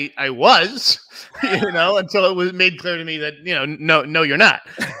thought I was, until it was made clear to me that, no, you're not.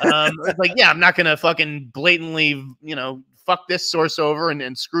 It's like, yeah, I'm not going to fucking blatantly, fuck this source over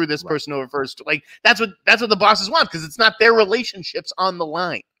and screw this person over first. Like that's what the bosses want, because it's not their relationships on the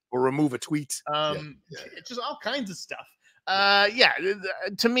line. Or remove a tweet. It's just all kinds of stuff.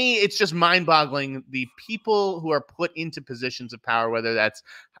 To me, it's just mind-boggling, the people who are put into positions of power, whether that's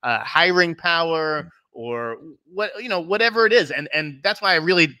hiring power or whatever it is, and that's why I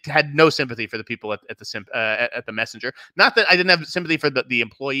really had no sympathy for the people at the Messenger. Not that I didn't have sympathy for the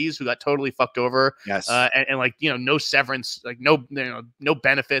employees who got totally fucked over. Yes, and like no severance, like no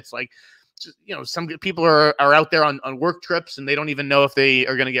benefits, like. Some people are out there on work trips and they don't even know if they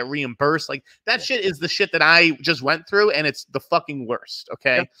are going to get reimbursed. Like that shit is the shit that I just went through, and it's the fucking worst.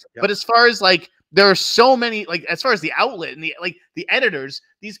 Okay. Yep. But as far as like, there are so many, like as far as the outlet and the editors,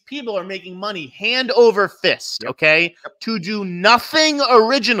 these people are making money hand over fist. Yep. Okay. Yep. To do nothing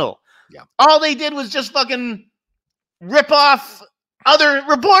original. Yeah. All they did was just fucking rip off other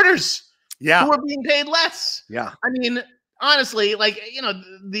reporters. Yeah. Who were being paid less. Yeah. I mean, honestly, like,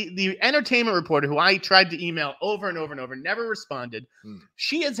 the entertainment reporter who I tried to email over and over and over, never responded.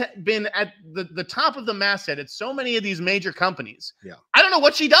 She has been at the top of the masthead at so many of these major companies. Yeah. I don't know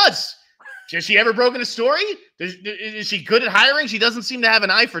what she does. Has she ever broken a story? Is she good at hiring? She doesn't seem to have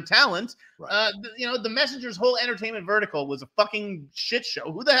an eye for talent. Right. The Messenger's whole entertainment vertical was a fucking shit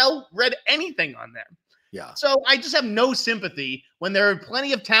show. Who the hell read anything on them? Yeah. So I just have no sympathy when there are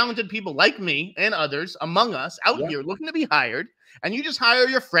plenty of talented people like me and others among us out here looking to be hired, and you just hire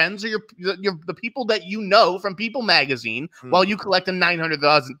your friends or the people that you know from People Magazine while you collect a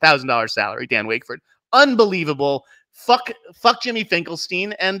 $900,000 salary. Dan Wakeford, unbelievable. Fuck Jimmy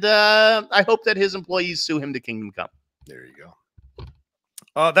Finkelstein, and I hope that his employees sue him to Kingdom Come. There you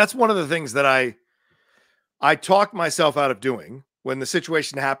go. That's one of the things that I talked myself out of doing when the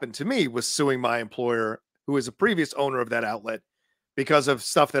situation happened to me, was suing my employer, who is a previous owner of that outlet, because of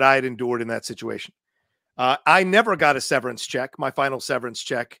stuff that I had endured in that situation. I never got a severance check, my final severance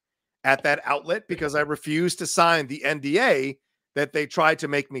check at that outlet, because I refused to sign the NDA that they tried to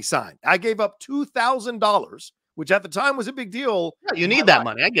make me sign. I gave up $2,000, which at the time was a big deal. Yeah, you need that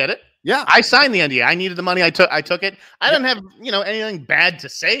money. I get it. Yeah. I signed the NDA. I needed the money. I took it. I don't have, anything bad to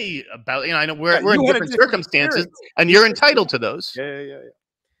say about, I know we're in different circumstances and you're entitled to those. Yeah.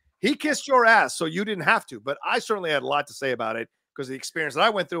 He kissed your ass, so you didn't have to, but I certainly had a lot to say about it because of the experience that I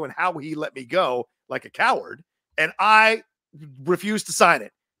went through and how he let me go like a coward. And I refused to sign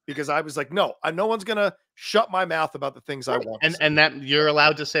it because I was like, no one's going to shut my mouth about the things I want. And that you're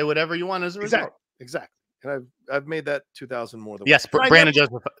allowed to say whatever you want as a result. Exactly. And I've made that 2,000 more than yes. Brandon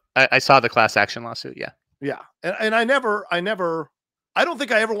Joseph. I saw the class action lawsuit. Yeah. Yeah. And I don't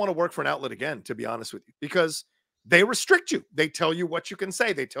think I ever want to work for an outlet again, to be honest with you, because they restrict you. They tell you what you can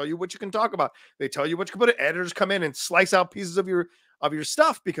say. They tell you what you can talk about. They tell you what you can put. Editors come in and slice out pieces of your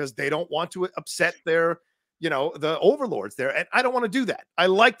stuff because they don't want to upset their, the overlords there. And I don't want to do that. I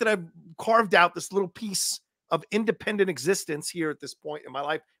like that I've carved out this little piece of independent existence here at this point in my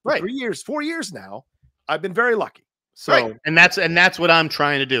life for Right. 3 years, 4 years now. I've been very lucky. So, right. And that's what I'm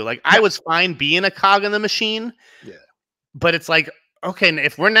trying to do. Like, I was fine being a cog in the machine. Yeah. But it's like, okay,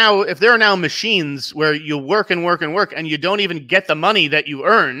 if there are now machines where you work and work and work and you don't even get the money that you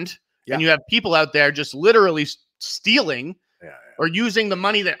earned, and you have people out there just literally stealing or using the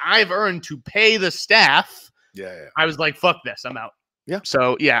money that I've earned to pay the staff. I was like, fuck this, I'm out.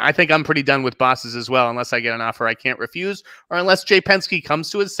 So yeah, I think I'm pretty done with bosses as well, unless I get an offer I can't refuse, or unless Jay Penske comes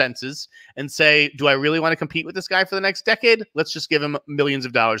to his senses and say, do I really want to compete with this guy for the next decade? Let's just give him millions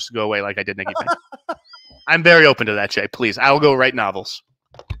of dollars to go away like I did Nicky Payne. I'm very open to that, Jay. Please, I'll go write novels.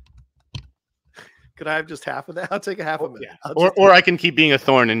 Could I have just half of that? I'll take a half of it. Yeah. Or I can keep being a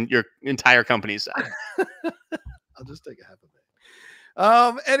thorn in your entire company's side. I'll just take a half of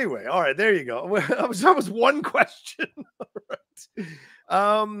it. Anyway, all right, there you go. That was one question. All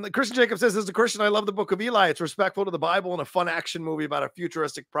right. Christian Jacob says, as a Christian, I love the Book of Eli. It's respectful to the Bible and a fun action movie about a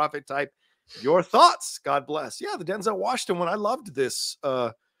futuristic prophet type. Your thoughts? God bless. Yeah, the Denzel Washington one. I loved this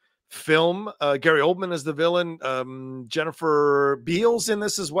film. Gary Oldman is the villain. Jennifer Beals in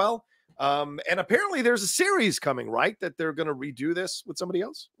this as well. And apparently there's a series coming, right? That they're going to redo this with somebody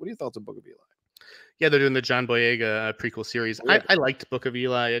else. What are your thoughts on Book of Eli? Yeah, they're doing the John Boyega prequel series. I liked Book of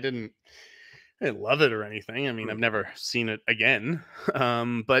Eli. I didn't love it or anything. I mean, I've never seen it again.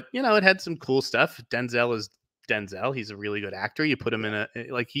 But you know, it had some cool stuff. Denzel is Denzel. He's a really good actor. You put him in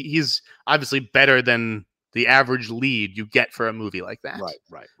he's obviously better than the average lead you get for a movie like that.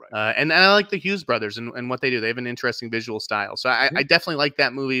 Right. And I like the Hughes brothers and what they do. They have an interesting visual style. So I definitely like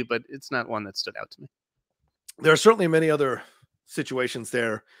that movie, but it's not one that stood out to me. There are certainly many other situations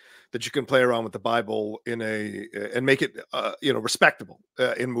there that you can play around with the Bible and make it, respectable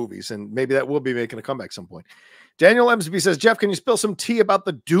in movies. And maybe that will be making a comeback at some point. Daniel Emsby says, Jeff, can you spill some tea about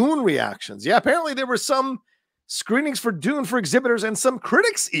the Dune reactions? Yeah, apparently there were some screenings for Dune for exhibitors and some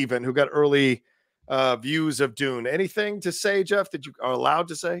critics even who got early views of Dune. Anything to say, Jeff, that you are allowed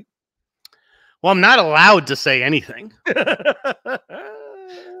to say? Well, I'm not allowed to say anything.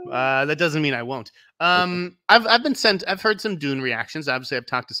 That doesn't mean I won't. I've heard some Dune reactions. Obviously, I've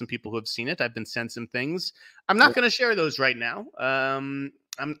talked to some people who have seen it. I've been sent some things. I'm not going to share those right now. I'm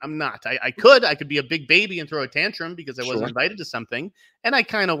not. I could be a big baby and throw a tantrum because I wasn't invited to something, and I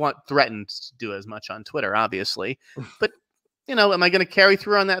kind of threatened to do as much on Twitter, obviously. But am I going to carry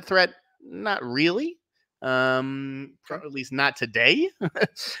through on that threat? Not really. At least not today.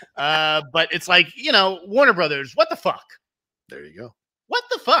 But it's like, Warner Brothers, what the fuck? There you go. What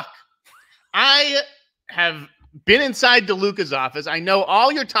the fuck? I have been inside DeLuca's office. I know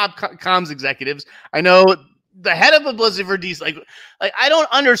all your top comms executives. I know the head of the Blizzard for DC. Like I don't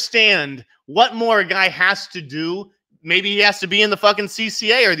understand what more a guy has to do. Maybe he has to be in the fucking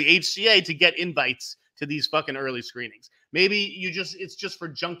CCA or the HCA to get invites to these fucking early screenings. Maybe it's just for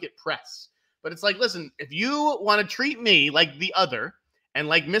junket press. But it's like, listen, if you want to treat me like the other and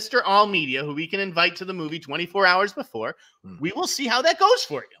like Mr. All Media, who we can invite to the movie 24 hours before, we will see how that goes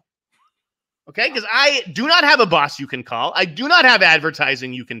for you. Okay? Because I do not have a boss you can call. I do not have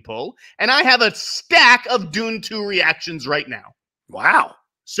advertising you can pull. And I have a stack of Dune 2 reactions right now. Wow.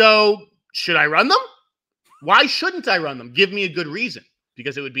 So should I run them? Why shouldn't I run them? Give me a good reason.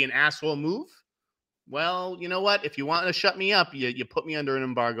 Because it would be an asshole move? Well, you know what? If you want to shut me up, you put me under an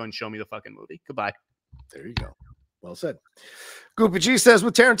embargo and show me the fucking movie. Goodbye. There you go. Well said. Goopy G says,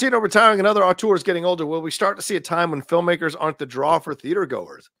 with Tarantino retiring and other auteurs getting older, will we start to see a time when filmmakers aren't the draw for theater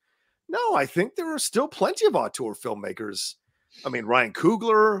goers? No, I think there are still plenty of auteur filmmakers. I mean, Ryan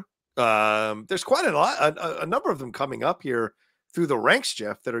Coogler. There's quite a number of them coming up here through the ranks,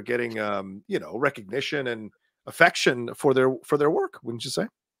 Jeff, that are getting recognition and affection for their work. Wouldn't you say?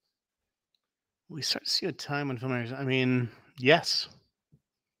 We start to see a time when filmmakers. I mean, yes,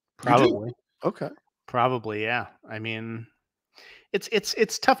 probably. Okay, probably, yeah. I mean,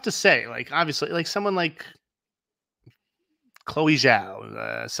 it's tough to say. Like, obviously, like someone like Chloe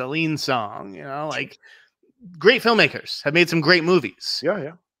Zhao, Celine Song, like great filmmakers have made some great movies.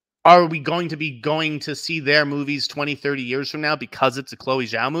 Yeah. Are we going to see their movies 20, 30 years from now because it's a Chloe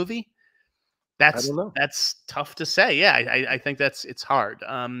Zhao movie? That's tough to say. Yeah, I think it's hard.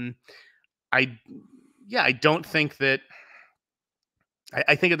 I don't think that.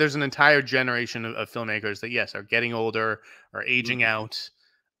 I think that there's an entire generation of filmmakers that, yes, are getting older or aging out.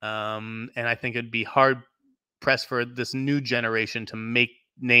 And I think it'd be hard pressed for this new generation to make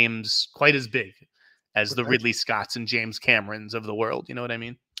names quite as big as the Ridley Scotts and James Camerons of the world. You know what I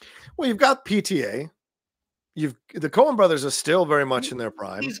mean? Well, you've got PTA. The Coen brothers are still very much in their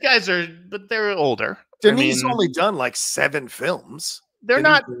prime. These guys but they're older. Denis only done like 7 films. They're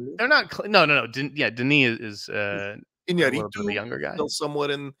not. They're not. No. Yeah, Denis is a little bit of a younger guy. Still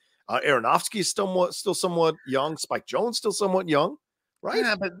somewhat in. Aronofsky is still somewhat young. Spike Jonze still somewhat young, right?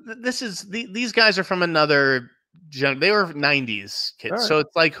 Yeah, but these guys are from another. They were 90s kids, right. So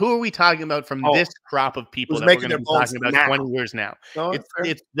it's like, who are we talking about from this crop of people that we're going to be talking about now? 20 years now? No,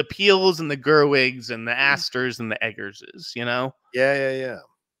 it's the Peels and the Gerwigs and the Astors and the Eggerses, you know? Yeah.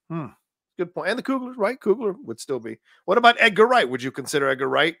 Good point. And the Kugler, right? Kugler would still be. What about Edgar Wright? Would you consider Edgar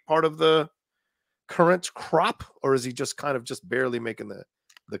Wright part of the current crop, or is he just kind of just barely making the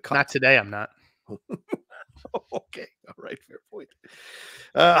cut? Not today, I'm not. Okay, all right, fair point.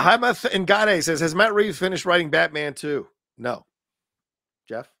 Hymath Ngade says, has Matt Reeves finished writing Batman 2? No.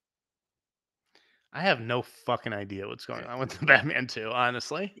 Jeff? I have no fucking idea what's going on with the Batman 2,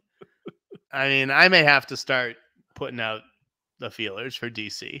 honestly. I mean, I may have to start putting out the feelers for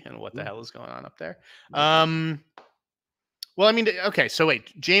DC and what the hell is going on up there. Well, I mean, okay, so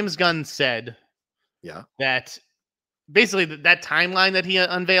wait. James Gunn said that basically that timeline that he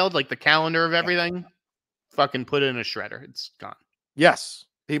unveiled, like the calendar of everything, fucking put it in a shredder. It's gone. Yes.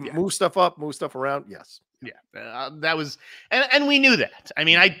 He moved stuff up, moved stuff around. Yes. Yeah. That was, and we knew that. I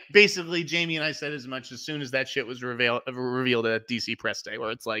mean, Jamie and I said as much as soon as that shit was revealed at DC press day,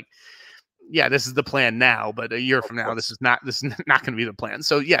 where it's like, yeah, this is the plan now, but a year from now, this is not going to be the plan.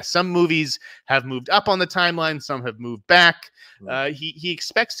 So yeah, some movies have moved up on the timeline. Some have moved back. He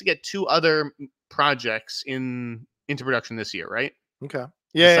expects to get 2 other projects into production this year, right? Okay.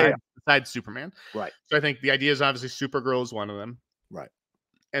 Besides Superman. Right. So I think the idea is obviously Supergirl is one of them. Right.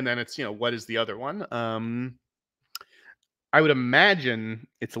 And then it's, what is the other one? I would imagine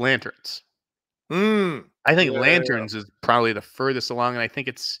it's Lanterns. I think Lanterns is probably the furthest along, and I think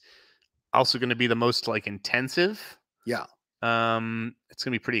it's also going to be the most intensive. Yeah. It's going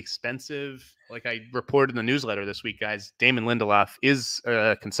to be pretty expensive. Like I reported in the newsletter this week, guys, Damon Lindelof is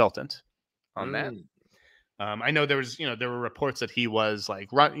a consultant on that. I know there were reports that he was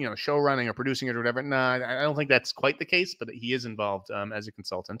show running or producing it or whatever. No, I don't think that's quite the case, but he is involved as a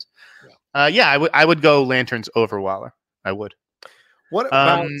consultant. I would go Lanterns over Waller. I would. What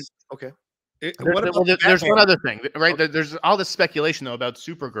about okay? There's one other thing, right? There's all this speculation though about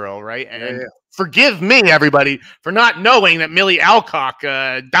Supergirl, right? And forgive me, everybody, for not knowing that Millie Alcock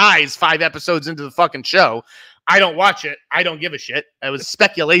dies 5 episodes into the fucking show. I don't watch it. I don't give a shit. It was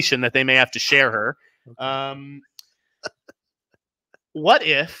speculation that they may have to share her. What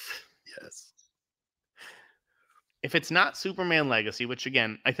if it's not Superman Legacy, which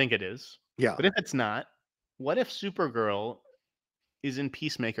again I think it is, but if it's not, what if Supergirl is in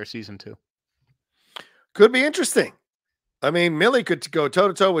Peacemaker season 2? Could be interesting. I mean, Millie could go toe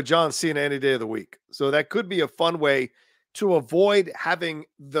to toe with John Cena any day of the week, so that could be a fun way to avoid having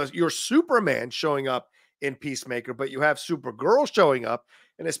your Superman showing up in Peacemaker, but you have Supergirl showing up.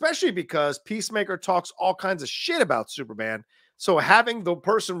 And especially because Peacemaker talks all kinds of shit about Superman. So having the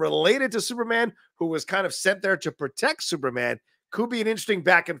person related to Superman who was kind of sent there to protect Superman could be an interesting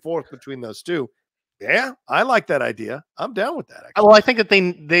back and forth between those two. Yeah, I like that idea. I'm down with that. Actually. Well, I think that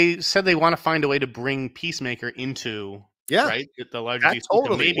they said they want to find a way to bring Peacemaker into right the larger DC.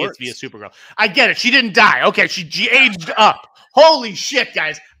 Totally maybe works. It's via Supergirl. I get it. She didn't die. Okay, she aged up. Holy shit,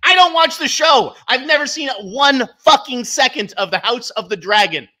 guys. I don't watch the show. I've never seen 1 fucking second of the House of the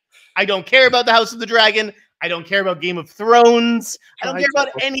Dragon. I don't care about the House of the Dragon. I don't care about Game of Thrones. I don't care about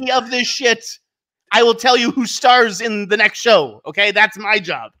any of this shit. I will tell you who stars in the next show. Okay, that's my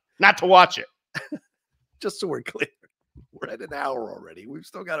job, not to watch it. Just so we're clear, we're at an hour already. We've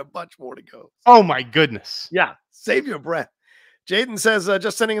still got a bunch more to go. Oh my goodness. Yeah, save your breath. Jaden says,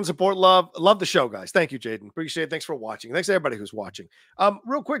 just sending in support. Love the show, guys. Thank you, Jaden. Appreciate it. Thanks for watching. Thanks to everybody who's watching.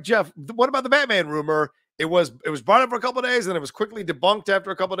 Real quick, Jeff, what about the Batman rumor? It was brought up for a couple of days and it was quickly debunked after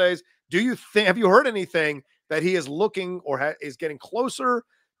a couple of days. Have you heard anything that he is looking or is getting closer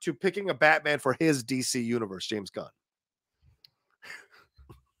to picking a Batman for his DC universe, James Gunn?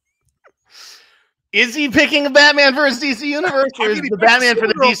 Is he picking a Batman for his DC universe, or is the Batman for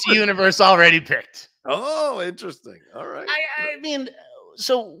the DC universe already picked? Oh, interesting. All right. I mean,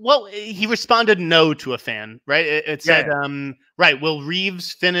 so he responded no to a fan, right? It said, right, will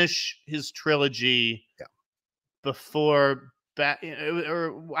Reeves finish his trilogy before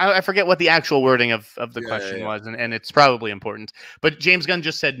or I forget what the actual wording of the question was, and it's probably important. But James Gunn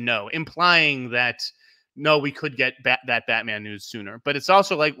just said no, implying that no, we could get that Batman news sooner. But it's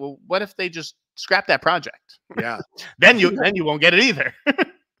also like, well, what if they just scrap that project? Yeah. then you won't get it either.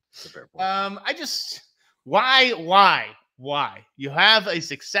 Why? You have a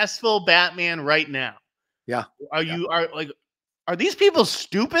successful Batman right now. Yeah. Are these people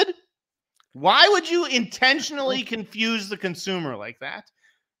stupid? Why would you intentionally confuse the consumer like that?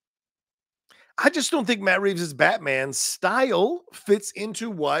 I just don't think Matt Reeves' Batman style fits into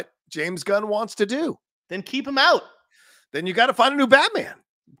what James Gunn wants to do. Then keep him out. Then you got to find a new Batman.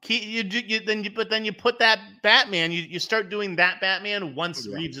 But then you put that Batman. You start doing that Batman once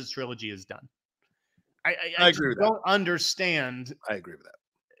Reeves' trilogy is done. I agree with don't that. Understand. I agree with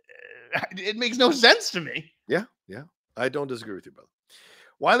that. It makes no sense to me. Yeah. I don't disagree with you, brother.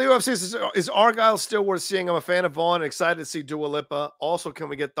 Wiley UFC says, is Argyle still worth seeing? I'm a fan of Vaughn and excited to see Dua Lipa. Also, can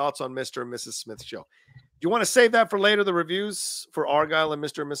we get thoughts on Mr. and Mrs. Smith's show? Do you want to save that for later, the reviews for Argyle and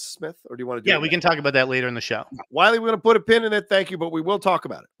Mr. and Mrs. Smith? Or do you want to do we can talk about that later in the show. Wiley, we're going to put a pin in it. Thank you, but we will talk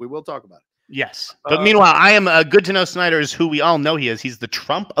about it. Yes. But meanwhile, I am good to know Sneider is who we all know he is. He's the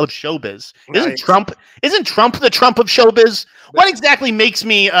Trump of showbiz. Isn't Trump the Trump of showbiz? What exactly makes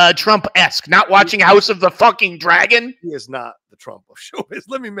me Trump-esque? Not watching House of the fucking Dragon? He is not the Trump of showbiz.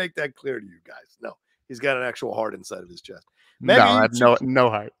 Let me make that clear to you guys. No, he's got an actual heart inside of his chest. Mega I have no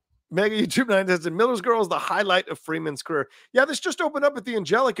heart. Mega YouTube 9 says that Miller's Girl is the highlight of Freeman's career. Yeah, this just opened up at the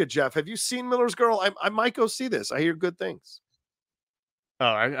Angelica, Jeff. Have you seen Miller's Girl? I might go see this. I hear good things. Oh,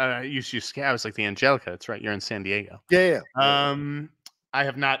 I used to. I was like the Angelica. That's right. You're in San Diego. Yeah. I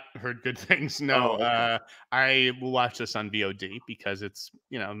have not heard good things. No. Okay. I will watch this on VOD because it's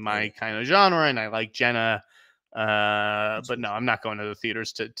my kind of genre, and I like Jenna. But no, I'm not going to the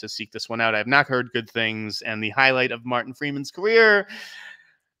theaters to seek this one out. I have not heard good things, and the highlight of Martin Freeman's career.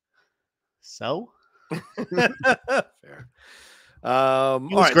 So, fair.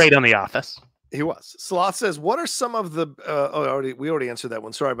 He was great on The Office. He was. Sloth says, what are some of the we already answered that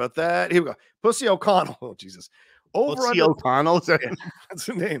one. Sorry about that. Here we go. Pussy O'Connell. Oh, Jesus. Pussy O'Connell? That's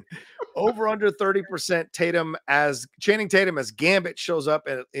the name. Over under 30% Channing Tatum as Gambit shows up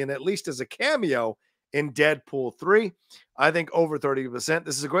in at least as a cameo in Deadpool 3. I think over 30%.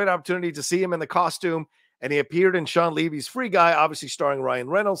 This is a great opportunity to see him in the costume, and he appeared in Sean Levy's Free Guy, obviously starring Ryan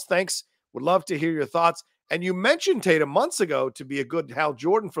Reynolds. Thanks. Would love to hear your thoughts. And you mentioned Tatum months ago to be a good Hal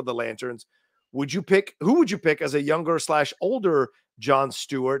Jordan for the Lanterns. Who would you pick as a younger / older Jon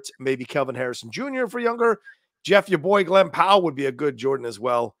Stewart? Maybe Kelvin Harrison Jr. for younger. Jeff, your boy Glenn Powell would be a good Jordan as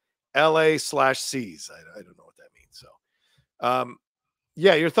well. LA/C's. I don't know what that means. So,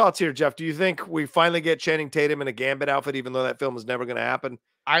 your thoughts here, Jeff. Do you think we finally get Channing Tatum in a Gambit outfit, even though that film is never going to happen?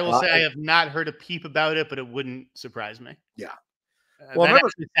 I will say I have not heard a peep about it, but it wouldn't surprise me. Yeah. Well, that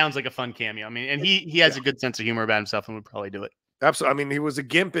actually sounds like a fun cameo. I mean, and he has a good sense of humor about himself and would probably do it. Absolutely. I mean, he was a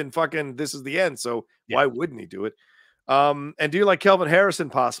gimp in fucking This Is the End, so why wouldn't he do it? And do you like Kelvin Harrison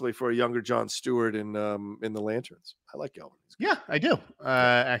possibly for a younger Jon Stewart in the Lanterns? I like Kelvin. Yeah, I do.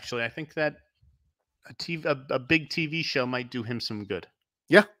 Actually, I think that a big TV show might do him some good.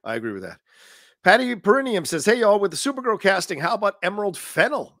 Yeah, I agree with that. Patty Perinium says, hey, y'all, with the Supergirl casting, how about Emerald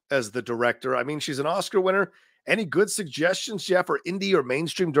Fennell as the director? I mean, she's an Oscar winner. Any good suggestions, Jeff, for indie or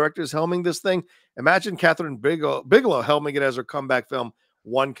mainstream directors helming this thing? Imagine Catherine Bigelow helming it as her comeback film,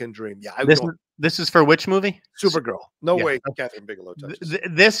 One Can Dream. Yeah, this is for which movie? Supergirl. No way Catherine Bigelow touches.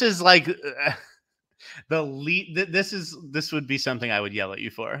 This is like the lead. This would be something I would yell at you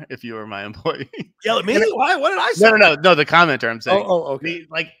for if you were my employee. Yell at me? Why? What did I say? No. The commenter. I'm saying. Oh, okay.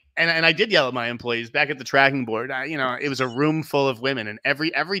 And I did yell at my employees back at the tracking board. It was a room full of women, and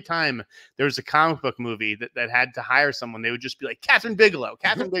every time there was a comic book movie that had to hire someone, they would just be like, Catherine Bigelow.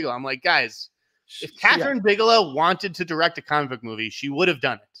 I'm like, guys, if Catherine Bigelow wanted to direct a comic book movie, she would have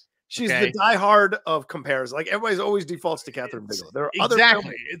done it. She's the diehard of comparison. Like, everybody's always defaults to Catherine Bigelow. There are other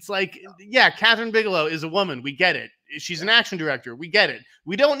films. It's like, Catherine Bigelow is a woman. We get it. She's an action director. We get it.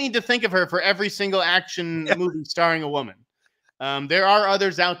 We don't need to think of her for every single action movie starring a woman. There are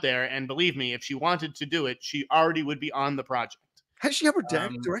others out there, and believe me, if she wanted to do it, she already would be on the project. Has she ever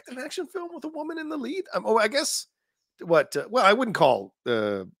directed an action film with a woman in the lead? I guess what? Well, I wouldn't call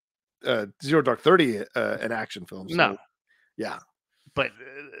Zero Dark 30 an action film. So, no, yeah, but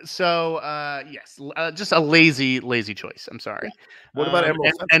yes, just a lazy choice. I'm sorry. What about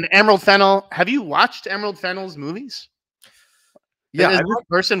Emerald and Emerald Fennell? Have you watched Emerald Fennell's movies? Yeah, has this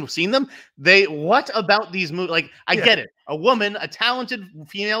person seen them? What about these movies? Like, I get it. A woman, a talented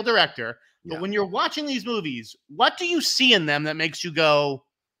female director. But when you're watching these movies, what do you see in them that makes you go,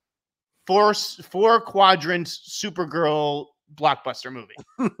 four quadrant Supergirl blockbuster movie?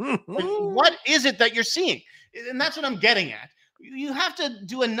 Like, what is it that you're seeing? And that's what I'm getting at. You have to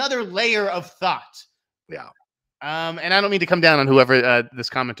do another layer of thought. Yeah. And I don't mean to come down on whoever this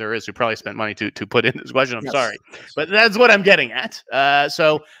commenter is who probably spent money to put in this question. I'm sorry, but that's what I'm getting at.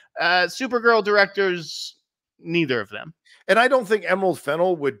 So Supergirl directors, neither of them. And I don't think Emerald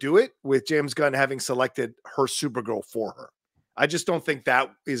Fennell would do it with James Gunn having selected her Supergirl for her. I just don't think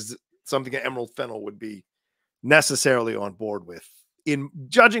that is something that Emerald Fennell would be necessarily on board with, in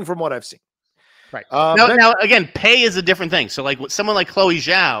judging from what I've seen. Right. Now, again, pay is a different thing. So, like someone like Chloe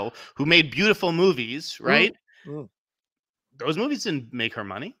Zhao, who made beautiful movies, right? Those movies didn't make her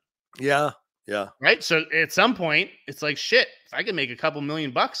money. Yeah. Right. So at some point, it's like, shit, if I can make a couple $1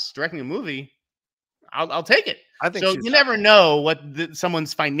 million directing a movie, I'll take it. I think so. You never know what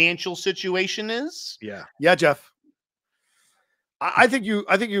someone's financial situation is. Yeah, Jeff. I think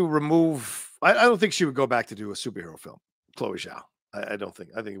you remove. I don't think she would go back to do a superhero film. Chloe Zhao. I don't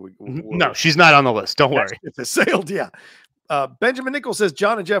think. I think no, she's not on the list. Don't worry. If it sailed, yeah. Benjamin Nichols says,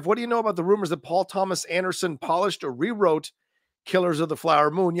 John and Jeff, what do you know about the rumors that Paul Thomas Anderson polished or rewrote Killers of the Flower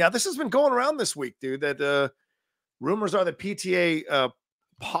Moon? Yeah, this has been going around this week, dude. That rumors are that PTA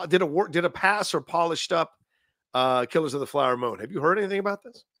did a pass or polished up Killers of the Flower Moon. Have you heard anything about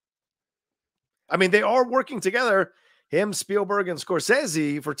this? I mean, they are working together, him, Spielberg, and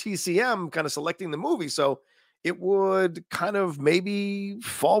Scorsese for TCM, kind of selecting the movie. So it would kind of maybe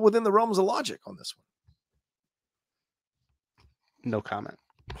fall within the realms of logic on this one. No comment.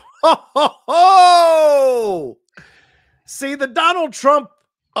 Oh! See, the Donald Trump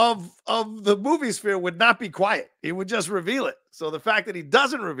of the movie sphere would not be quiet. He would just reveal it. So the fact that he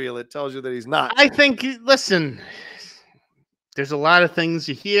doesn't reveal it tells you that he's not. I think, listen, there's a lot of things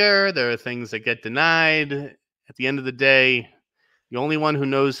you hear. There are things that get denied. At the end of the day, the only one who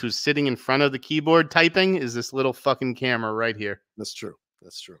knows who's sitting in front of the keyboard typing is this little fucking camera right here. That's true.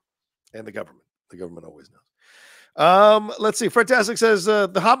 That's true. And the government. The government always knows. Let's see. Fantastic says,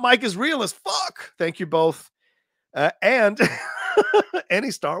 the hot mic is real as fuck. Thank you both. And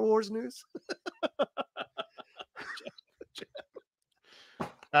any Star Wars news?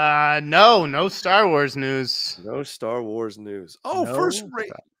 No Star Wars news. No Star Wars news. Oh, no.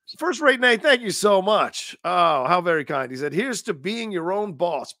 First rate Nate, thank you so much. Oh, how very kind. He said, here's to being your own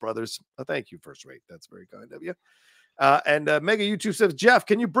boss, brothers. Thank you, First Rate. That's very kind of you. And Mega YouTube says, Jeff,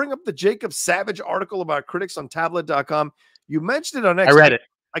 can you bring up the Jacob Savage article about critics on tablet.com? You mentioned it on X. I read it.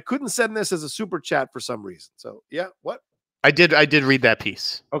 I couldn't send this as a super chat for some reason. So yeah, what? I did read that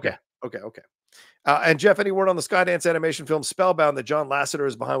piece. Okay. And Jeff, any word on the Skydance animation film Spellbound that John Lasseter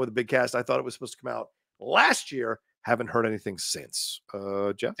is behind with a big cast? I thought it was supposed to come out last year. Haven't heard anything since.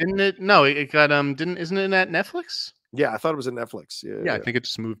 Jeff? Didn't it? No, it got isn't it at Netflix? Yeah, I thought it was at Netflix. Yeah, I think it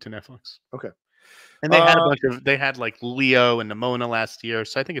just moved to Netflix. Okay. And they had a bunch of like Leo and Nimona last year,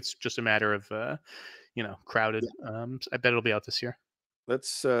 so I think it's just a matter of crowded. Yeah. I bet it'll be out this year.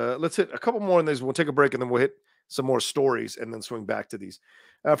 Let's hit a couple more on these. We'll take a break and then we'll hit some more stories and then swing back to these.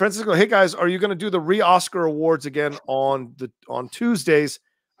 Francisco, hey guys, are you going to do the re-Oscar awards again on Tuesdays?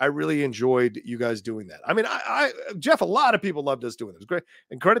 I really enjoyed you guys doing that. I mean, Jeff, a lot of people loved us doing it. It was great.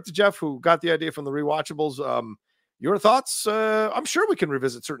 And credit to Jeff who got the idea from the rewatchables. Your thoughts? I'm sure we can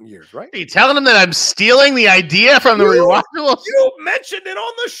revisit certain years, right? Are you telling them that I'm stealing the idea from the rewatchables? You mentioned it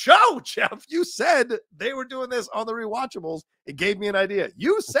on the show, Jeff. You said they were doing this on the rewatchables. It gave me an idea.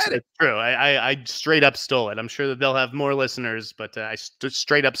 You said it. It's true. I straight up stole it. I'm sure that they'll have more listeners, but I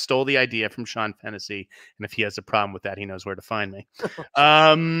straight up stole the idea from Sean Fennessy. And if he has a problem with that, he knows where to find me.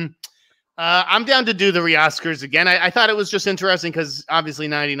 I'm down to do the re-Oscars again. I thought it was just interesting because obviously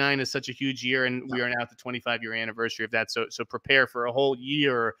 99 is such a huge year, and we are now at the 25-year anniversary of that. So prepare for a whole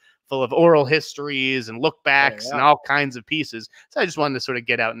year full of oral histories and look backs and all kinds of pieces. So I just wanted to sort of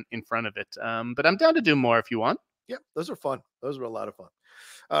get out in front of it. But I'm down to do more if you want. Yeah, those are fun. Those were a lot of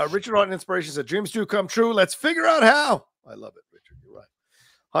fun. Richard Rotten Inspiration said, dreams do come true. Let's figure out how. I love it, Richard. You're right.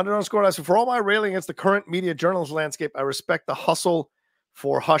 100 _. For all my railing against the current media journalism landscape, I respect the hustle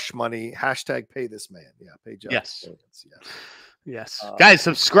for hush money. # pay this man. Yeah, pay Jeff. Yes. Yes. Guys,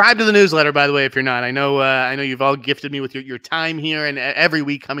 subscribe to the newsletter, by the way, if you're not. I know you've all gifted me with your time here and every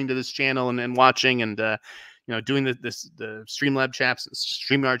week coming to this channel and watching and doing the Streamlab chats,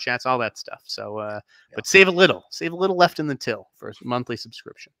 StreamYard chats, all that stuff. So but save a little left in the till for a monthly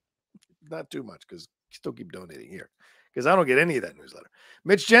subscription. Not too much, because you still keep donating here. Because I don't get any of that newsletter.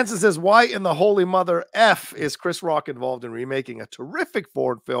 Mitch Jensen says, why in the holy mother F is Chris Rock involved in remaking a terrific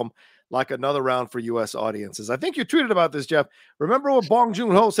foreign film like Another Round for U.S. audiences? I think you tweeted about this, Jeff. Remember what Bong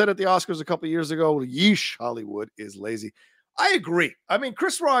Joon-ho said at the Oscars a couple of years ago? Yeesh, Hollywood is lazy. I agree. I mean,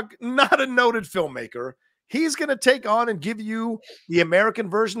 Chris Rock, not a noted filmmaker. He's going to take on and give you the American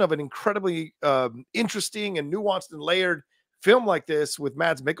version of an incredibly interesting and nuanced and layered film like this with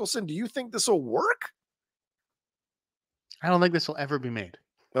Mads Mikkelsen. Do you think this will work? I don't think this will ever be made.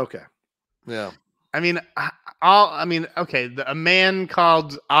 Okay. Yeah. I mean, okay. A man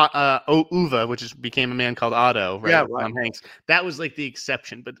called Uwe, which became a man called Otto, right? Yeah, right. Tom Hanks. That was like the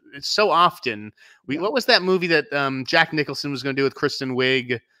exception, but it's so often. What was that movie that Jack Nicholson was going to do with Kristen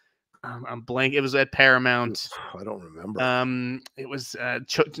Wiig? I'm blank. It was at Paramount. I don't remember. It was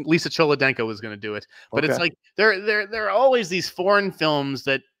Lisa Cholodenko was going to do it, but it's Okay. like there are always these foreign films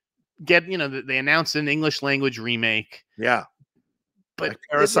that get, you know, they announce an English language remake. Yeah. But Like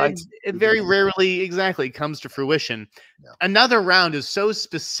Parasites. it very rarely exactly comes to fruition. Yeah. Another Round is so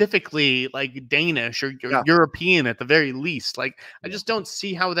specifically like Danish or Yeah. European at the very least. Like, I just don't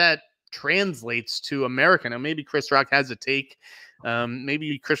see how that translates to American. And maybe Chris Rock has a take.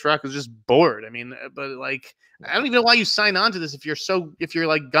 Maybe Chris Rock is just bored. I mean, but like, I don't even know why you sign on to this if you're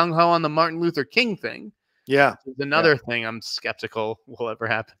like gung ho on the Martin Luther King thing. Yeah. It's another thing I'm skeptical will ever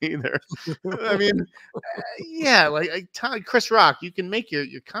happen either. I mean, yeah, like Chris Rock, you can make your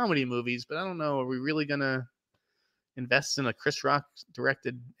comedy movies, but I don't know, are we really gonna invest in a Chris Rock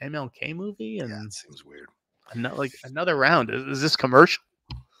directed MLK movie? And Yeah, it seems weird. Another round. Is this commercial?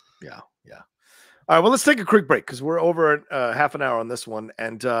 Yeah. All right, well, let's take a quick break because we're over half an hour on this one,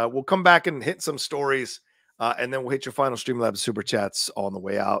 and we'll come back and hit some stories, and then we'll hit your final Streamlabs super chats on the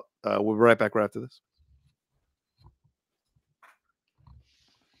way out. We'll be right back right after this.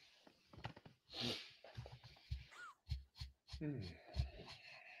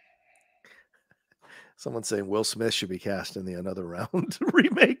 Someone saying Will Smith should be cast in the Another Round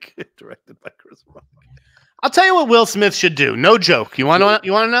remake directed by Chris Rock. I'll tell you what Will Smith should do. No joke. You want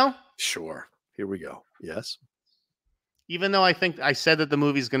to know? Sure. Here we go. Yes. Even though I think I said that the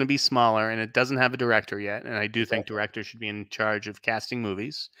movie's going to be smaller and it doesn't have a director yet, and I do think directors should be in charge of casting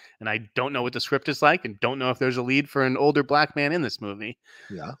movies, and I don't know what the script is like and don't know if there's a lead for an older black man in this movie.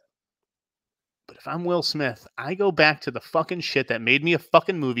 Yeah. But if I'm Will Smith, I go back to the fucking shit that made me a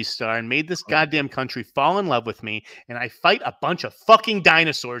fucking movie star and made this goddamn country fall in love with me, and I fight a bunch of fucking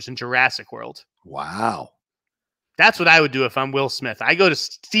dinosaurs in Jurassic World. Wow. That's what I would do if I'm Will Smith. I go to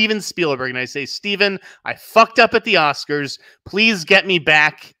Steven Spielberg and I say, Steven, I fucked up at the Oscars. Please get me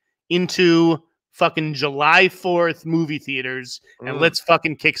back into fucking July 4th movie theaters and let's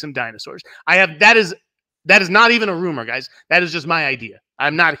fucking kick some dinosaurs. That is not even a rumor, guys. That is just my idea.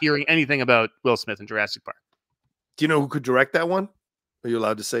 I'm not hearing anything about Will Smith in Jurassic Park. Do you know who could direct that one? Are you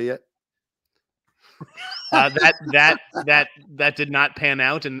allowed to say yet? That did not pan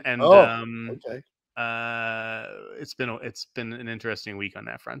out, and okay. It's been an interesting week on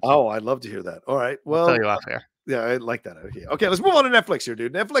that front. Oh, I'd love to hear that. All right. Well, I'll tell you off air. Yeah, I like that. Okay, let's move on to Netflix here,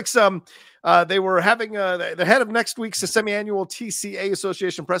 dude. Netflix, they were having the head of next week's semi-annual TCA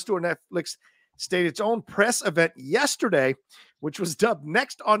Association press tour. Netflix staged its own press event yesterday, which was dubbed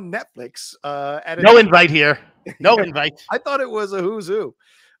Next on Netflix. No invite here. No invite. I thought it was a who's who.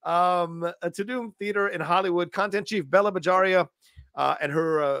 To do theater in Hollywood, content chief Bella Bajaria and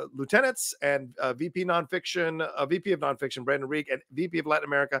her lieutenants and VP of nonfiction Brandon Reed and VP of Latin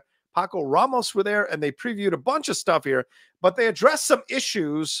America Paco Ramos were there, and they previewed a bunch of stuff here, but they addressed some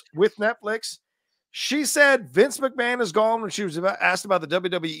issues with Netflix. She said Vince McMahon is gone when she was asked about the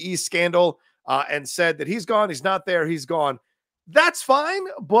WWE scandal, and said that he's gone, he's not there, he's gone. That's fine,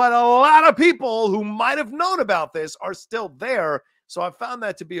 but a lot of people who might have known about this are still there, so I found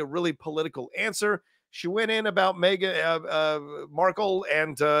that to be a really political answer. She went in about Meghan Markle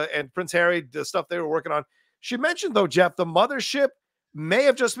and Prince Harry, the stuff they were working on. She mentioned, though, Jeff, the mothership may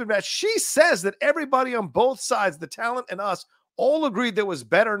have just been bad. She says that everybody on both sides, the talent and us, all agreed that it was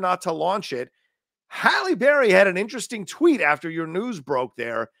better not to launch it. Halle Berry had an interesting tweet after your news broke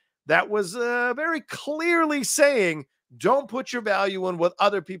there that was very clearly saying, don't put your value in what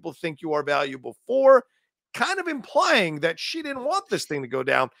other people think you are valuable for, kind of implying that she didn't want this thing to go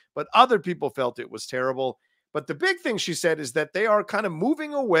down, but other people felt it was terrible. But the big thing she said is that they are kind of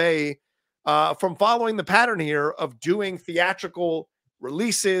moving away from following the pattern here of doing theatrical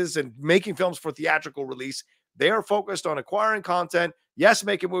releases and making films for theatrical release. They are focused on acquiring content, yes,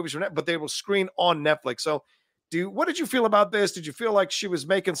 making movies for Netflix, but they will screen on Netflix. So what did you feel about this? Did you feel like she was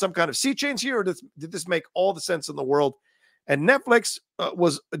making some kind of sea change here, or did this make all the sense in the world? And Netflix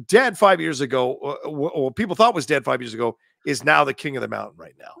was dead 5 years ago, or people thought was dead 5 years ago, is now the king of the mountain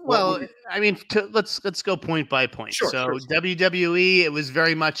right now. Well, I mean, let's go point by point. Sure. WWE, it was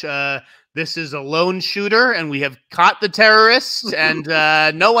very much this is a lone shooter, and we have caught the terrorist, and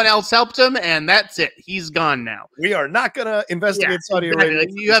no one else helped him, and that's it. He's gone now. We are not going to investigate Saudi Arabia.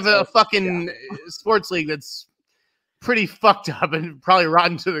 You have a fucking sports league that's pretty fucked up and probably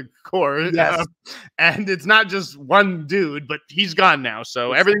rotten to the core. Yes. And it's not just one dude, but he's gone now,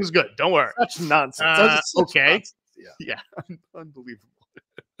 so everything's good. Don't worry. Such nonsense. Okay. Nonsense. Yeah. Unbelievable.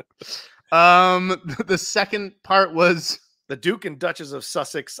 The second part was the Duke and Duchess of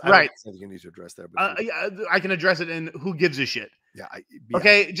Sussex. Right. I think you need to address that. I can address it in who gives a shit. Yeah.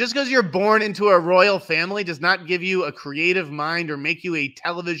 Okay, just because you're born into a royal family does not give you a creative mind or make you a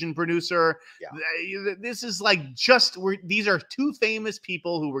television producer. Yeah. This is like these are two famous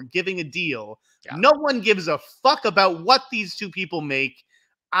people who were giving a deal. Yeah. No one gives a fuck about what these two people make.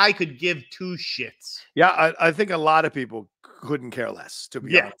 I could give two shits. Yeah, I think a lot of people couldn't care less, to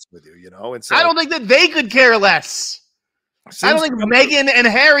be honest with you, and so I don't think that they could care less. I don't think Meghan and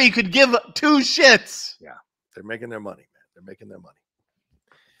Harry could give two shits. Yeah, they're making their money, man. They're making their money.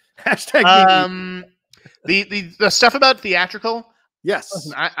 Hashtag the stuff about theatrical. Yes.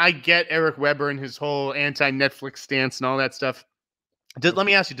 Listen, I get Eric Weber and his whole anti-Netflix stance and all that stuff. Let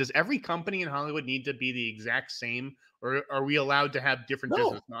me ask you, does every company in Hollywood need to be the exact same, or are we allowed to have different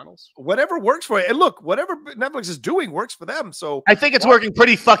business models? Whatever works for you. And look, whatever Netflix is doing works for them. So I think it's working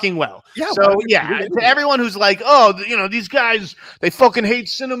pretty fucking well. Yeah. So yeah, to everyone who's like, oh, these guys, they fucking hate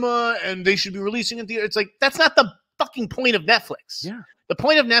cinema and they should be releasing in theater. It's like, that's not the fucking point of Netflix. Yeah. The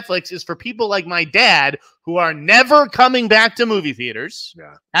point of Netflix is for people like my dad who are never coming back to movie theaters.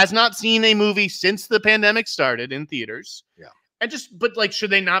 Yeah. Has not seen a movie since the pandemic started in theaters. Yeah. And but like, should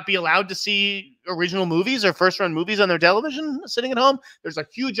they not be allowed to see original movies or first run movies on their television sitting at home? There's a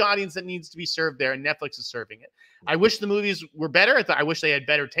huge audience that needs to be served there, and Netflix is serving it. I wish the movies were better. I wish they had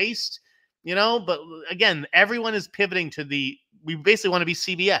better taste, but again, everyone is pivoting to we basically want to be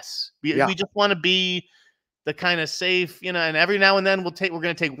CBS. We just want to be the kind of safe, and every now and then we're going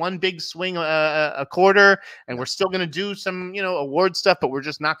to take one big swing a quarter, and we're still going to do some, award stuff, but we're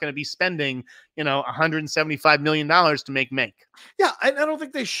just not going to be spending, $175 million to make. Yeah. I don't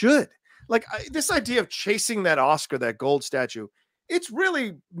think they should. Like this idea of chasing that Oscar, that gold statue, it's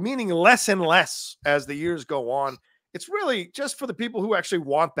really meaning less and less as the years go on. It's really just for the people who actually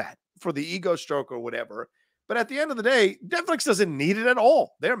want that, for the ego stroke or whatever. But at the end of the day, Netflix doesn't need it at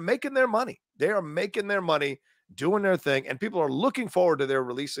all. They're making their money. They are making their money, doing their thing, and people are looking forward to their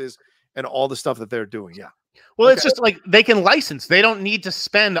releases and all the stuff that they're doing. Yeah. Well, it's just like they can license. They don't need to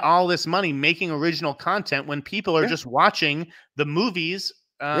spend all this money making original content when people are just watching the movies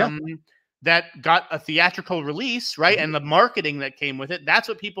that got a theatrical release, right? And the marketing that came with it. That's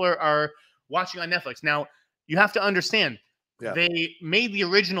what people are watching on Netflix. Now, you have to understand, they made the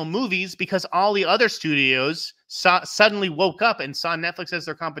original movies because all the other studios suddenly woke up and saw Netflix as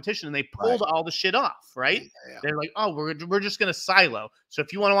their competition, and they pulled all the shit off, right? Yeah. They're like, oh, we're just going to silo. So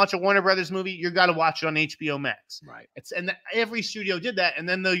if you want to watch a Warner Brothers movie, you got to watch it on HBO Max. Right. Every studio did that, and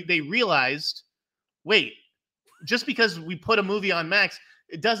then they realized, wait, just because we put a movie on Max,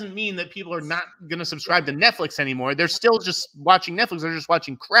 it doesn't mean that people are not going to subscribe to Netflix anymore. They're still just watching Netflix. They're just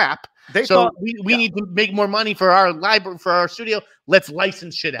watching crap. We need to make more money for our library, for our studio. Let's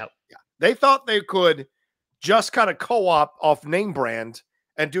license shit out. Yeah. They thought they could just kind of co-op off name brand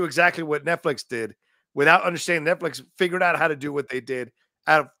and do exactly what Netflix did without understanding Netflix figured out how to do what they did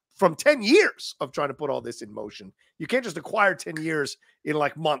from 10 years of trying to put all this in motion. You can't just acquire 10 years in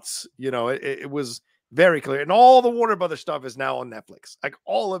like months. It was very clear. And all the Warner Brothers stuff is now on Netflix. Like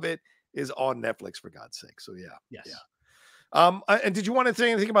all of it is on Netflix, for God's sake. So yeah. Yes. Yeah. And did you want to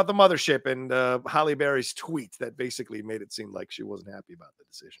say anything about the mothership and Halle Berry's tweet that basically made it seem like she wasn't happy about the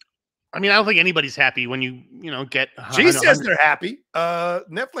decision? I mean, I don't think anybody's happy when you get. She says they're happy.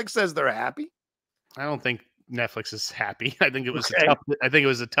 Netflix says they're happy. I don't think Netflix is happy. I think it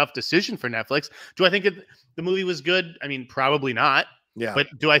was a tough decision for Netflix. Do I think the movie was good? I mean, probably not. Yeah. But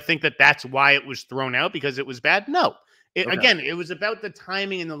do I think that that's why it was thrown out, because it was bad? No. Again, it was about the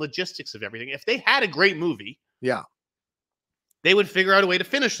timing and the logistics of everything. If they had a great movie, they would figure out a way to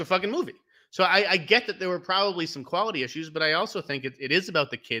finish the fucking movie. So I get that there were probably some quality issues, but I also think it is about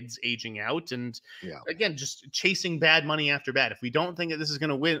the kids aging out and, again, just chasing bad money after bad. If we don't think that this is going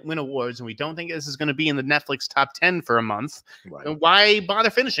to win awards, and we don't think this is going to be in the Netflix top 10 for a month, then why bother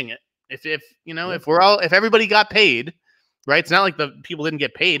finishing it? If everybody got paid, right? It's not like the people didn't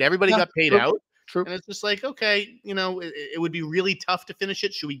get paid. Everybody got paid out. True. And it's just like, okay, it would be really tough to finish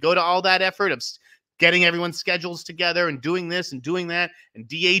it. Should we go to all that effort of getting everyone's schedules together and doing this and doing that and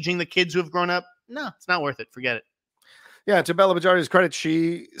de-aging the kids who have grown up? No, it's not worth it. Forget it. Yeah, to Bella Bajari's credit,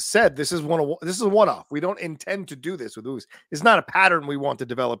 she said this is a one-off. We don't intend to do this with movies. It's not a pattern we want to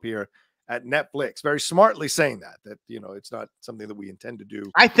develop here at Netflix. Very smartly saying that it's not something that we intend to do.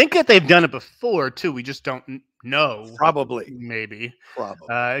 I think that they've done it before too. We just don't know. Probably. Maybe.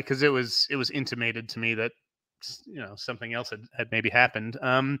 Probably. Because it was intimated to me that something else had maybe happened.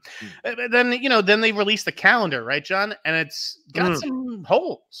 But then then they released the calendar, right, John? And it's got some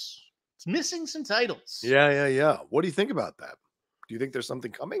holes. It's missing some titles. Yeah. What do you think about that? Do you think there's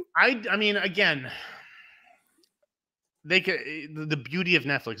something coming? I mean, again, they could. The beauty of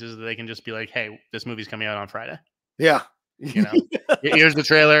Netflix is that they can just be like, "Hey, this movie's coming out on Friday." Yeah. You know, here's the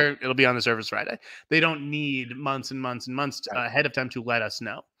trailer. It'll be on the service Friday. They don't need months and months and months ahead of time to let us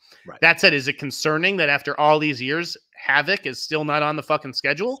know. Right. That said, is it concerning that after all these years, Havoc is still not on the fucking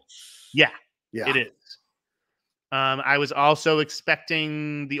schedule? Yeah, it is. I was also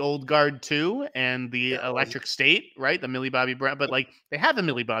expecting the Old Guard 2 and the Electric State, right? The Millie Bobby Brown, but like they have a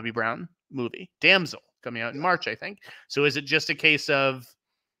Millie Bobby Brown movie, Damsel, coming out in March, I think. So is it just a case of,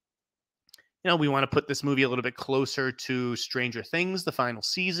 you know, we want to put this movie a little bit closer to Stranger Things, the final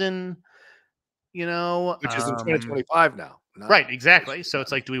season, you know, which is in 2025 now. Right, exactly. So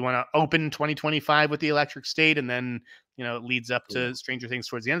it's like, do we want to open 2025 with the Electric State, and then, you know, it leads up to Stranger Things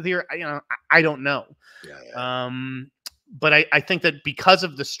towards the end of the year? I don't know. But I think that because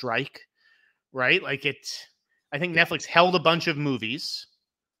of the strike, right? Like I think Netflix held a bunch of movies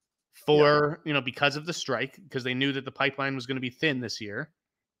for, you know, because of the strike, because they knew that the pipeline was going to be thin this year.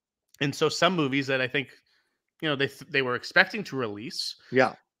 And so some movies that I think, you know, they were expecting to release.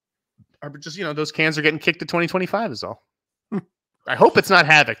 Are just, you know, those cans are getting kicked to 2025 is all. I hope it's not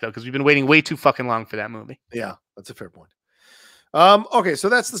Havoc, though, because we've been waiting way too fucking long for that movie. Yeah, that's a fair point. Okay, so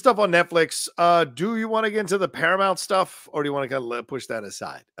that's the stuff on Netflix. Do you want to get into the Paramount stuff, or do you want to kind of push that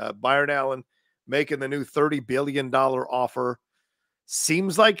aside? Byron Allen making the new $30 billion offer.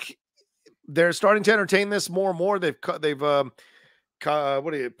 Seems like they're starting to entertain this more and more. They've put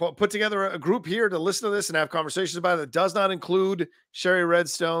together a group here to listen to this and have conversations about it. That does not include Sherry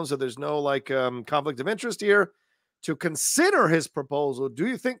Redstone, so there's no like conflict of interest here. To consider his proposal, do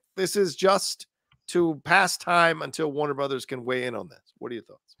you think this is just to pass time until Warner Brothers can weigh in on this? What are your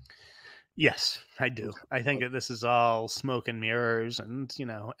thoughts? Yes, I do. I think that this is all smoke and mirrors, and, you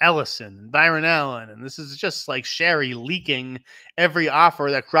know, Ellison and Byron Allen, and this is just like Sherry leaking every offer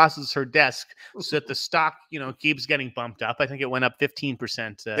that crosses her desk so that the stock, you know, keeps getting bumped up. I think it went up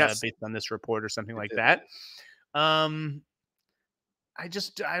 15% based on this report or something like that. I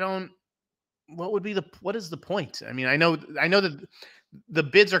don't. What is the point? I mean, I know that the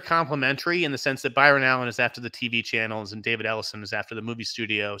bids are complementary in the sense that Byron Allen is after the TV channels and David Ellison is after the movie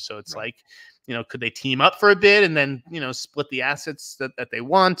studio. So it's like, you know, could they team up for a bid and then, you know, split the assets that they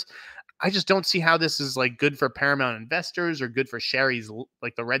want? I just don't see how this is like good for Paramount investors or good for Sherry's,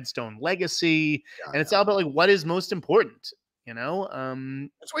 like, the Redstone legacy. And it's all about like what is most important, you know?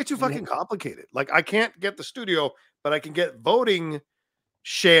 It's way too fucking complicated. Like, I can't get the studio, but I can get voting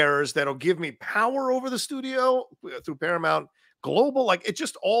shares that'll give me power over the studio through Paramount Global. Like, it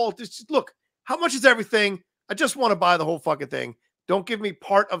just all just look, how much is everything? I just want to buy the whole fucking thing. Don't give me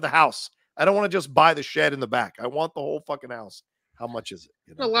part of the house. I don't want to just buy the shed in the back. I want the whole fucking house. How much is it?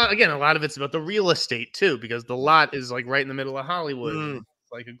 You know? A lot of it's about the real estate too, because the lot is like right in the middle of Hollywood.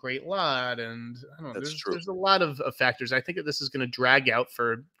 It's like a great lot, and I don't know. There's a lot of factors. I think that this is going to drag out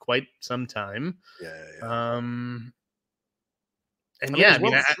for quite some time.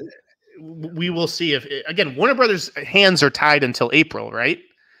 We will see if, again, Warner Brothers' hands are tied until April, right?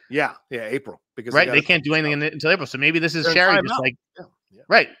 Yeah, April, because they can't do anything until April. So maybe this is Sherry just like,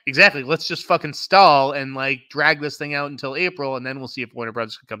 right, exactly. Let's just fucking stall and like drag this thing out until April, and then we'll see if Warner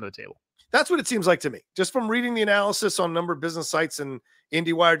Brothers can come to the table. That's what it seems like to me, just from reading the analysis on a number of business sites, and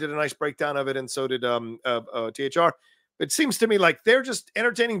IndieWire did a nice breakdown of it, and so did THR. It seems to me like they're just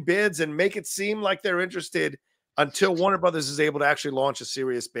entertaining bids and make it seem like they're interested until Warner Brothers is able to actually launch a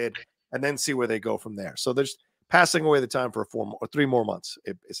serious bid and then see where they go from there. So there's passing away the time for 3 more months,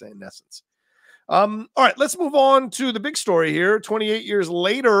 in essence. All right, let's move on to the big story here. 28 years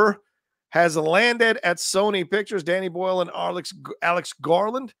later has landed at Sony Pictures. Danny Boyle and Alex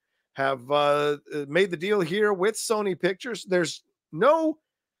Garland have made the deal here with Sony Pictures. There's no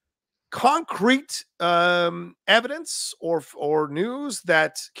concrete evidence or news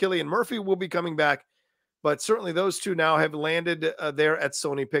that Cillian Murphy will be coming back, but certainly those two now have landed there at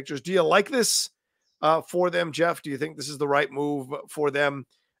Sony Pictures. Do you like this for them, Jeff? Do you think this is the right move for them?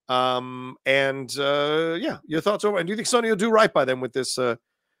 Your thoughts over. And do you think Sony will do right by them with this,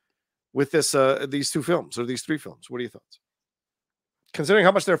 these 2 films or these 3 films? What are your thoughts? Considering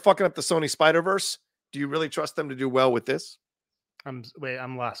how much they're fucking up the Sony Spider-Verse, do you really trust them to do well with this? I'm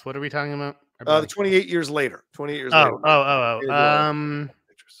lost. What are we talking about? The 28 years later. 28 years later.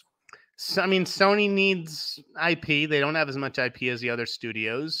 So, I mean, Sony needs IP. They don't have as much IP as the other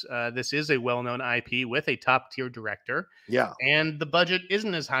studios. This is a well-known IP with a top-tier director. Yeah. And the budget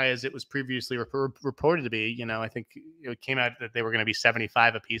isn't as high as it was previously reported to be. You know, I think it came out that they were going to be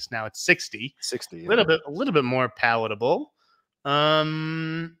 75 apiece. Now it's 60. 60. A little bit more palatable.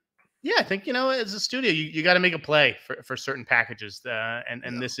 I think, you know, as a studio, you got to make a play for certain packages.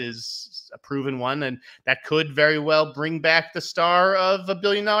 And this is a proven one, and that could very well bring back the star of $1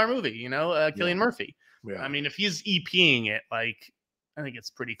 billion movie, you know, Cillian Murphy. Yeah. I mean, if he's EPing it, like, I think it's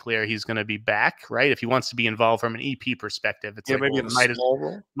pretty clear he's going to be back, right? If he wants to be involved from an EP perspective, it's like, maybe well, in a small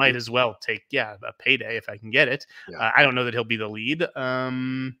role. might as well take a payday if I can get it. Yeah. I don't know that he'll be the lead,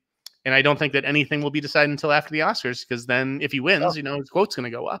 and I don't think that anything will be decided until after the Oscars, because then if he wins, his quote's going to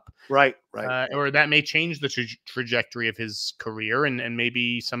go up, right. Or that may change the trajectory of his career, and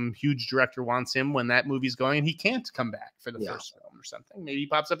maybe some huge director wants him when that movie's going, and he can't come back for the first film or something. Maybe he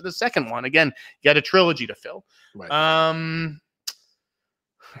pops up for the second one. Again, you got a trilogy to fill. Right.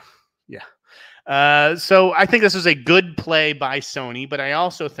 So I think this is a good play by Sony, but I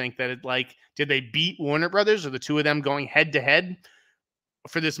also think that did they beat Warner Brothers? Or the two of them going head to head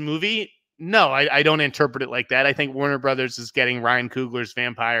for this movie? No, I don't interpret it like that. I think Warner Brothers is getting Ryan Coogler's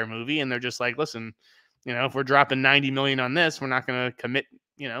vampire movie, and they're just like, listen, if we're dropping 90 million on this, we're not going to commit,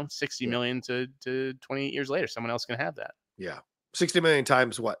 60 million to 28 years later. Someone else can have that. Yeah. 60 million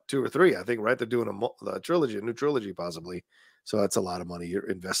times what? 2 or 3, I think, right? They're doing a trilogy, a new trilogy, possibly. So that's a lot of money you're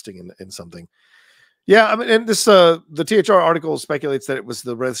investing in something. Yeah, I mean, and this the THR article speculates that it was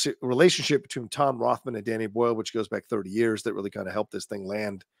the relationship between Tom Rothman and Danny Boyle, which goes back 30 years, that really kind of helped this thing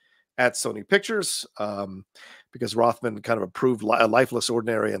land at Sony Pictures, because Rothman kind of approved Lifeless,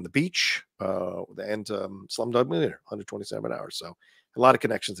 Ordinary, and The Beach, and Slumdog Millionaire, 127 hours. So a lot of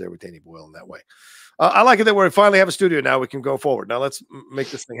connections there with Danny Boyle in that way. I like it that we finally have a studio now. We can go forward. Now let's make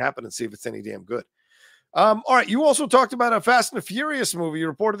this thing happen and see if it's any damn good. All right. You also talked about a Fast and the Furious movie. You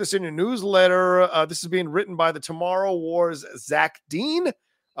reported this in your newsletter. This is being written by the Tomorrow War's Zach Dean.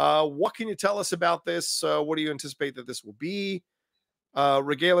 What can you tell us about this? What do you anticipate that this will be?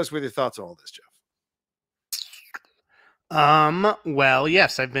 Regale us with your thoughts on all this, Jeff. Well,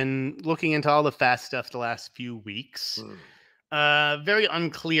 yes, I've been looking into all the Fast stuff the last few weeks. Very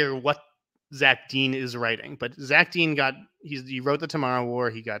unclear what Zach Dean is writing, but Zach Dean he wrote the Tomorrow War.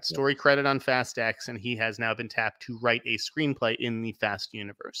 He got story credit on Fast X, and he has now been tapped to write a screenplay in the Fast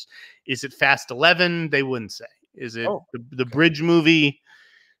universe. Is it Fast 11? They wouldn't say. Is it the Bridge movie?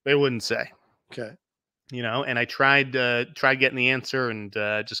 They wouldn't say. Okay. And I tried getting the answer, and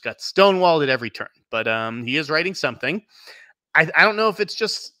just got stonewalled at every turn. But he is writing something. I don't know if it's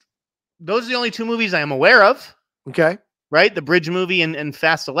just those are the only two movies I am aware of. Okay. Right? The Bridge movie and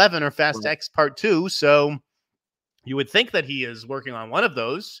Fast 11 or Fast X Part 2. So you would think that he is working on one of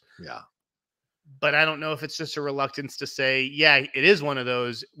those. Yeah. But I don't know if it's just a reluctance to say, yeah, it is one of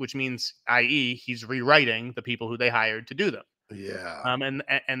those, which means, i.e., he's rewriting the people who they hired to do them. Yeah.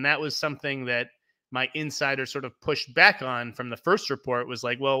 And that was something that my insider sort of pushed back on from the first report, was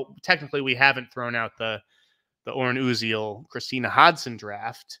like, well, technically we haven't thrown out the Oren Uziel, Christina Hodson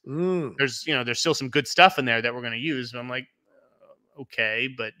draft. There's still some good stuff in there that we're going to use. But I'm like, okay,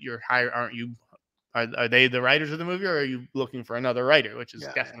 but aren't you? Are they the writers of the movie, or are you looking for another writer? Which is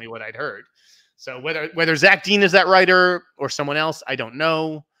definitely what I'd heard. So whether Zach Dean is that writer or someone else, I don't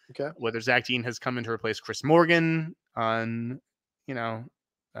know. Okay. Whether Zach Dean has come in to replace Chris Morgan on,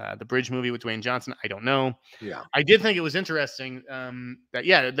 the Bridge movie with Dwayne Johnson, I don't know. Yeah. I did think it was interesting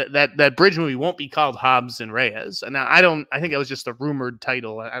that Bridge movie won't be called Hobbs and Reyes. And now I think that was just a rumored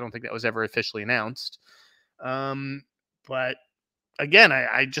title. I don't think that was ever officially announced. But again,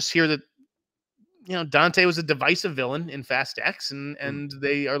 I just hear that, Dante was a divisive villain in Fast X, and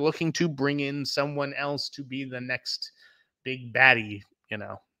they are looking to bring in someone else to be the next big baddie,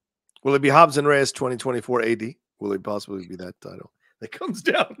 Will it be Hobbs and Reyes 2024 AD? Will it possibly be that title that comes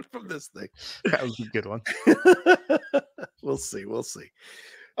down from this thing? That was a good one. We'll see.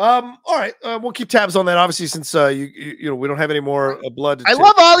 All right, we'll keep tabs on that. Obviously, since we don't have any more blood. I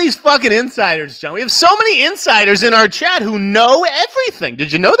love all these fucking insiders, John. We have so many insiders in our chat who know everything.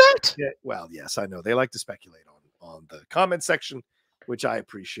 Did you know that? Yeah, well, yes, I know. They like to speculate on the comment section, which I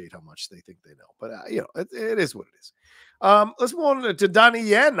appreciate how much they think they know. But it is what it is. Let's move on to Donnie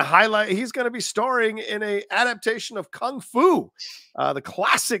Yen. He's going to be starring in a adaptation of Kung Fu, the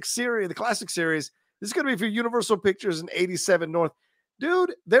classic series. This is going to be for Universal Pictures in 87 North.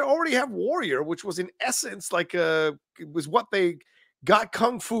 Dude, they already have Warrior, which was in essence it was what they got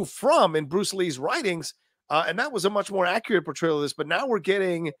Kung Fu from in Bruce Lee's writings, and that was a much more accurate portrayal of this. But now we're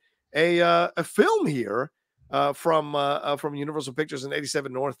getting a film here from Universal Pictures in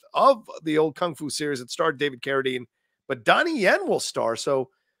 87 North of the old Kung Fu series that starred David Carradine, but Donnie Yen will star.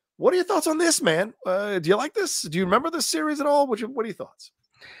 So, what are your thoughts on this, man? Do you like this? Do you remember this series at all? What are your thoughts?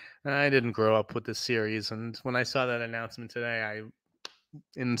 I didn't grow up with this series, and when I saw that announcement today,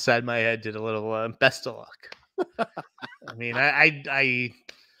 inside my head did a little best of luck. I mean, I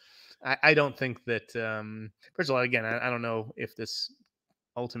don't think that first of all, again, I don't know if this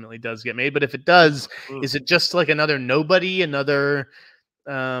ultimately does get made, but if it does, is it just like another nobody director,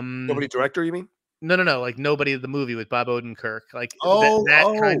 you mean? No. Like Nobody the movie with Bob Odenkirk. Like Oh, that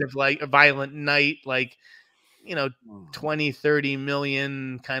kind of like a Violent Night, like, 20, 30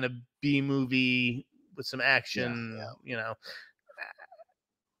 million kind of B movie with some action,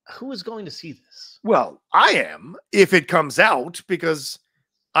 Who is going to see this? Well, I am, if it comes out, because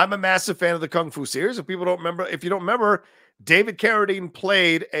I'm a massive fan of the Kung Fu series. If you don't remember, David Carradine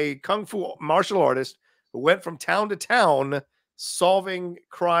played a Kung Fu martial artist who went from town to town solving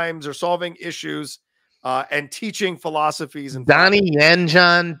crimes or solving issues and teaching philosophies. And Donnie Yen,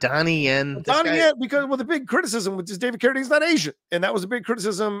 John. Donnie Yen. Donnie Yen, because the big criticism, which is David Carradine's not Asian. And that was a big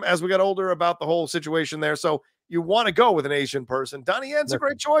criticism as we got older about the whole situation there. So you want to go with an Asian person. Donnie Yen's a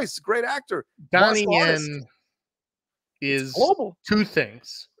great choice. Great actor. Donnie Yen is global. Two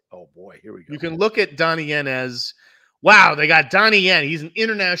things. Oh boy, here we go. You can look at Donnie Yen as, wow, they got Donnie Yen. He's an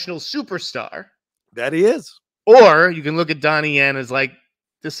international superstar. That he is. Or you can look at Donnie Yen as like,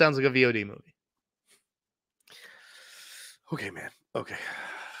 this sounds like a VOD movie. Okay, man. Okay.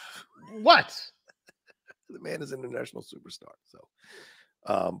 What? The man is an international superstar.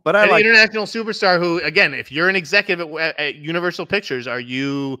 So, but I like international superstar who, again, if you're an executive at Universal Pictures, are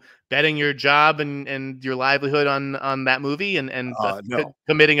you betting your job and your livelihood on that movie and no.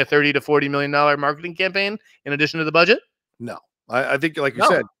 committing a $30 to $40 million marketing campaign in addition to the budget? No, I think, like you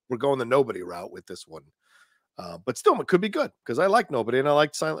said, we're going the Nobody route with this one. But still, it could be good because I like Nobody and I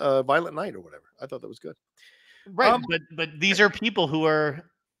liked Violent Night or whatever. I thought that was good. Right, but these are people who are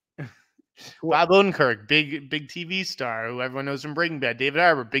Bob Odenkirk, big TV star who everyone knows from Breaking Bad. David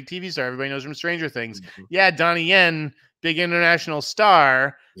Harbour, big TV star, everybody knows from Stranger Things. Yeah, Donnie Yen, big international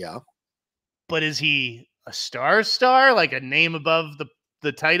star. Yeah, but is he a star? Like a name above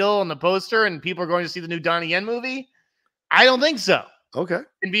the title on the poster, and people are going to see the new Donnie Yen movie? I don't think so. Okay, you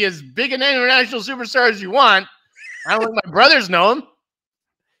can be as big an international superstar as you want. I don't think my brothers know him.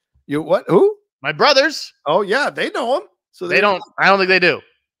 You what? Who? My brothers. Oh, yeah, they know him. So they don't. I don't think they do.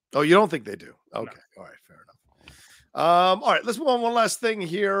 Oh, you don't think they do? Okay. No. All right. Fair enough. All right. Let's move on. One last thing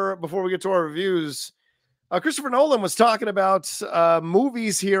here before we get to our reviews. Christopher Nolan was talking about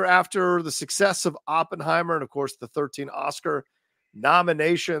movies here after the success of Oppenheimer and, of course, the 13 Oscar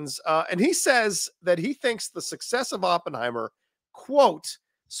nominations. And he says that he thinks the success of Oppenheimer, quote,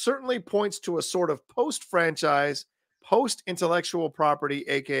 certainly points to a sort of post-franchise, post-intellectual property,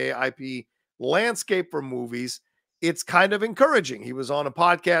 aka IP, landscape for movies. It's kind of encouraging. He was on a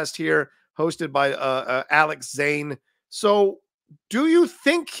podcast here hosted by Alex Zane. So do you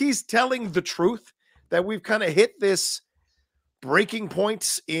think he's telling the truth that we've kind of hit this breaking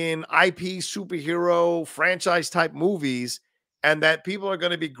point in IP superhero franchise type movies and that people are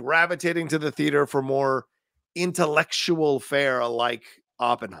going to be gravitating to the theater for more intellectual fare like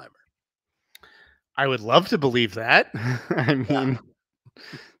Oppenheimer? I would love to believe that. I mean,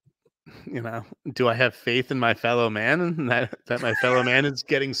 do I have faith in my fellow man and that my fellow man is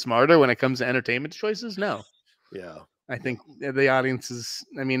getting smarter when it comes to entertainment choices? No. Yeah. I think the audience is,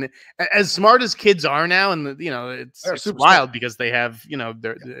 I mean, as smart as kids are now, and it's wild because they have,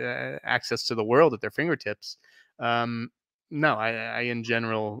 their access to the world at their fingertips. No, I in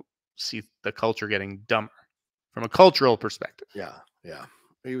general see the culture getting dumber from a cultural perspective. Yeah. Yeah.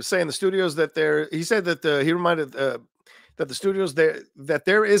 He was saying the studios that he said that he reminded that the studios that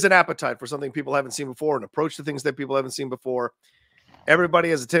there is an appetite for something people haven't seen before, an approach to things that people haven't seen before. Everybody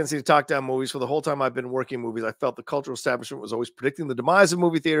has a tendency to talk down movies. For the whole time I've been working movies, I felt the cultural establishment was always predicting the demise of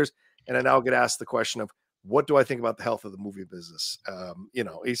movie theaters. And I now get asked the question of, what do I think about the health of the movie business?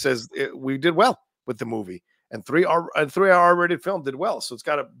 He says we did well with the movie, and 3-hour R-rated film did well. So it's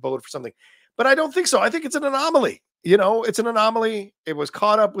got to bode for something. But I don't think so. I think it's an anomaly. It's an anomaly. It was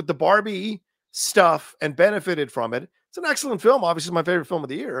caught up with the Barbie stuff and benefited from it. It's an excellent film. Obviously, my favorite film of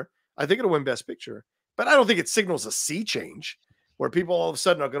the year. I think it'll win Best Picture. But I don't think it signals a sea change where people all of a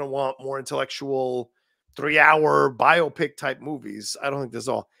sudden are going to want more intellectual 3-hour biopic type movies. I don't think there's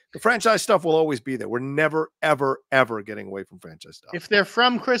all. The franchise stuff will always be there. We're never, ever, ever getting away from franchise stuff. If they're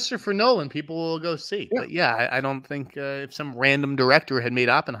from Christopher Nolan, people will go see. Yeah. But yeah, I don't think if some random director had made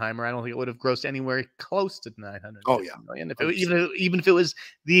Oppenheimer, I don't think it would have grossed anywhere close to 900 million. Even if it was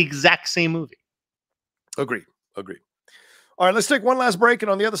the exact same movie. Agreed. All right, let's take one last break,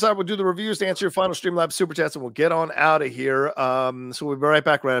 and on the other side, we'll do the reviews to answer your final Streamlabs Super Chats, and we'll get on out of here. So we'll be right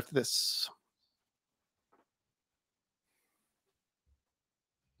back right after this.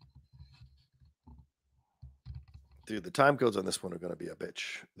 Dude, the time codes on this one are going to be a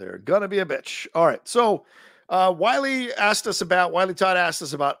bitch. They're going to be a bitch. All right, so Wiley Todd asked us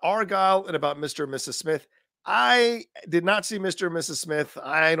about Argyle and about Mr. and Mrs. Smith. I did not see Mr. and Mrs. Smith.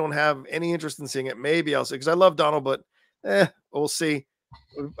 I don't have any interest in seeing it. Maybe I'll see, because I love Donald, but we'll see.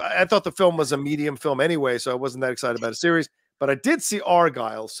 I thought the film was a medium film anyway, so I wasn't that excited about a series. But I did see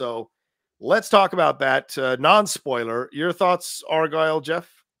Argyle, so let's talk about that. Non-spoiler. Your thoughts, Argyle, Jeff?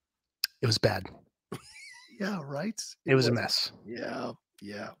 It was bad. Yeah, right. It was a mess. Yeah,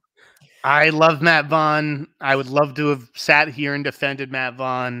 yeah. I love Matt Vaughn. I would love to have sat here and defended Matt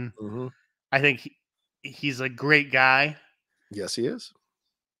Vaughn. Mm-hmm. I think he's a great guy. Yes, he is.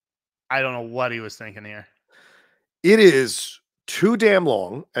 I don't know what he was thinking here. It is too damn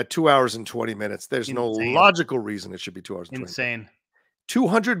long at 2 hours and 20 minutes. There's no logical reason it should be 2 hours and 20 Insane.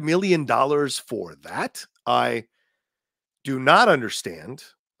 $200 million for that? I do not understand.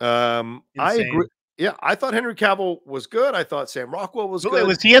 I agree. Yeah, I thought Henry Cavill was good. I thought Sam Rockwell was good.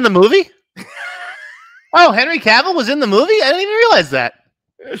 Was he in the movie? Oh, Henry Cavill was in the movie? I didn't even realize that.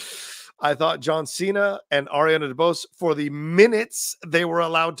 I thought John Cena and Ariana DeBose, for the minutes they were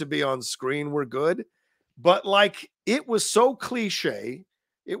allowed to be on screen, were good. But like, it was so cliche.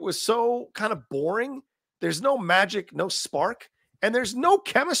 It was so kind of boring. There's no magic, no spark, and there's no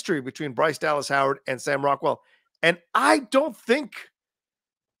chemistry between Bryce Dallas Howard and Sam Rockwell. And I don't think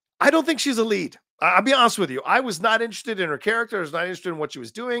she's a lead. I'll be honest with you. I was not interested in her character. I was not interested in what she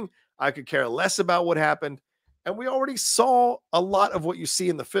was doing. I could care less about what happened. And we already saw a lot of what you see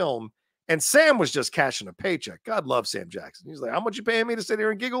in the film. And Sam was just cashing a paycheck. God love Sam Jackson. He's like, how much you paying me to sit here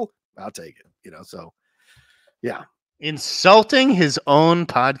and giggle? I'll take it. You know, so yeah. Insulting his own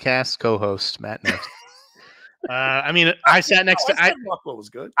podcast co-host, Matt Ness. I mean, I sat next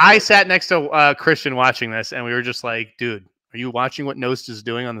to Christian watching this, and we were just like, dude, are you watching what Nost is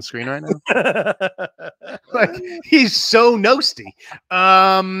doing on the screen right now? Like, he's so Nosty.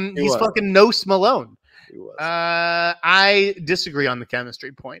 He's fucking Nost Malone. I disagree on the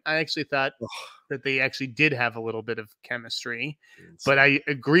chemistry point. I actually thought that they actually did have a little bit of chemistry, but I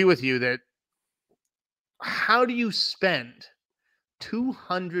agree with you that how do you spend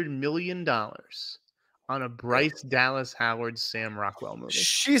 $200 million on a Bryce Dallas Howard Sam Rockwell movie?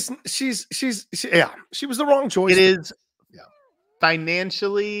 She was the wrong choice. It is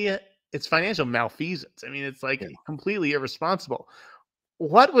financially, it's financial malfeasance. I mean, it's like completely irresponsible.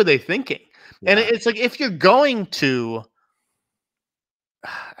 What were they thinking? Yeah. And it's like, if you're going to,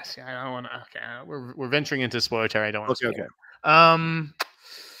 see, I don't want to. Okay, we're venturing into spoiler territory. I don't want to. Okay.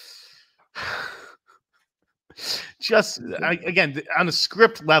 Just again, on a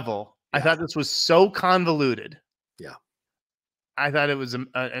script level, I thought this was so convoluted. Yeah, I thought it was an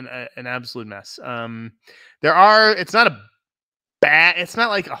absolute mess. It's not a bad. It's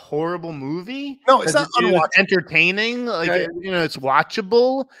not like a horrible movie. No, it's not unwatchable. It's entertaining. Like it's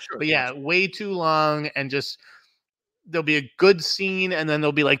watchable. Sure, but yeah, way too long, and just there'll be a good scene, and then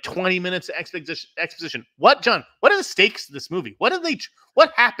there'll be like 20 minutes of exposition. What, John? What are the stakes of this movie? What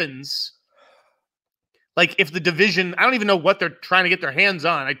happens? Like, if the Division, I don't even know what they're trying to get their hands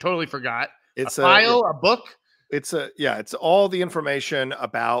on. I totally forgot. It's a file, a book. It's all the information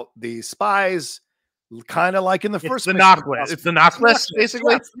about the spies, kind of like in the first. The knock list. It's the knock list,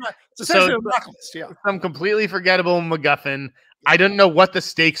 basically. It's essentially a knock list. Yeah, some completely forgettable MacGuffin. I don't know what the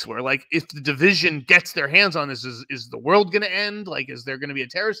stakes were. Like, if the Division gets their hands on this, is the world going to end? Like, is there going to be a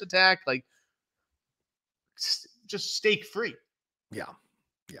terrorist attack? Like, just stake free. Yeah.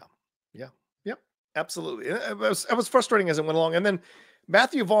 Absolutely. It was frustrating as it went along. And then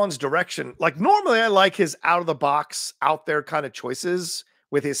Matthew Vaughn's direction, like, normally I like his out of the box, out there kind of choices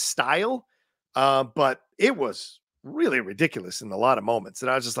with his style. But it was really ridiculous in a lot of moments.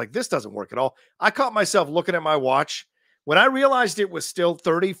 And I was just like, this doesn't work at all. I caught myself looking at my watch when I realized it was still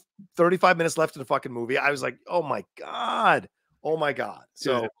 35 minutes left in the fucking movie. I was like, oh my God.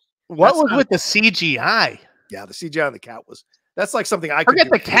 So what was with the CGI? Yeah, the CGI on the cat that's like something I forget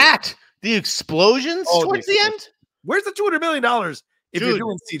the cat. The explosions towards the end? Where's the $200 million if you're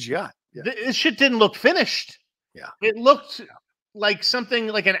doing CGI? Yeah. This shit didn't look finished. Yeah. It looked like something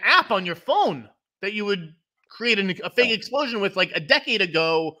like an app on your phone that you would create a fake explosion with like a decade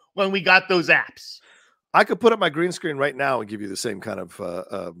ago when we got those apps. I could put up my green screen right now and give you the same kind of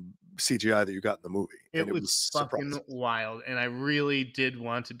CGI that you got in the movie. It was fucking wild. And I really did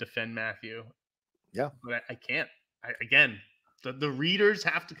want to defend Matthew. Yeah. But I can't. Again, the readers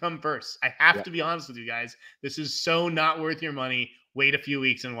have to come first. I have to be honest with you guys. This is so not worth your money. Wait a few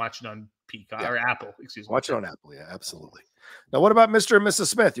weeks and watch it on Peacock or Apple. Excuse me. Watch it on Apple. Yeah, absolutely. Now, what about Mr. and Mrs.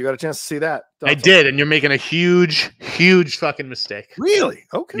 Smith? You got a chance to see that? I did, and you're making a huge fucking mistake. Really?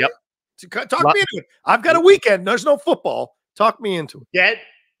 Okay. Yep. Talk me into it. I've got a weekend. There's no football. Talk me into it.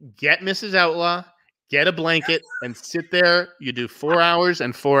 Get Mrs. Outlaw. Get a blanket and sit there. You do 4 hours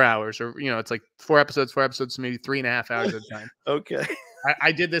and 4 hours, or it's like 4 episodes, maybe 3.5 hours at a time. Okay.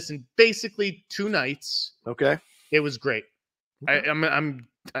 I did this in basically 2 nights. Okay. It was great. Okay.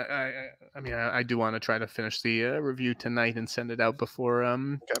 I mean, I do want to try to finish the review tonight and send it out before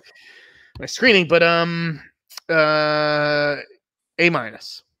my screening, but A-.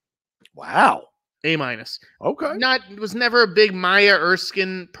 Wow. A-. Okay. Was never a big Maya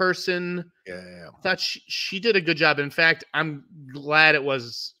Erskine person. Yeah. Thought she did a good job. In fact, I'm glad it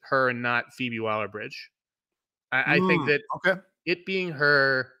was her and not Phoebe Waller-Bridge. I think that it being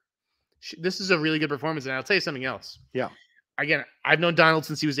her, this is a really good performance. And I'll tell you something else. Yeah. Again, I've known Donald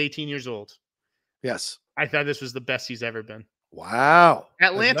since he was 18 years old. Yes. I thought this was the best he's ever been. Wow.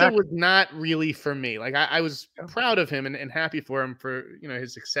 Atlanta was not really for me. Like I was proud of him and happy for him for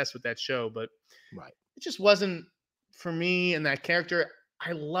his success with that show, but it just wasn't for me and that character.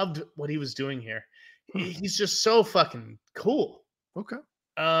 I loved what he was doing here. He's just so fucking cool. Okay.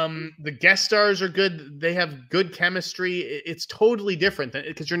 The guest stars are good. They have good chemistry. It's totally different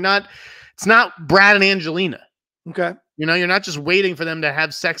because it's not Brad and Angelina. Okay. You're not just waiting for them to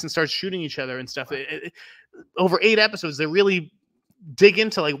have sex and start shooting each other and stuff. Over 8 episodes, they really dig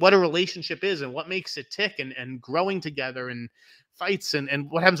into like what a relationship is and what makes it tick and growing together and fights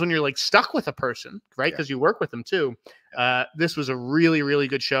and what happens when you're like stuck with a person, right? Because you work with them too. This was a really, really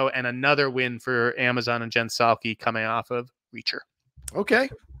good show and another win for Amazon and Jen Psaki coming off of Reacher. Okay.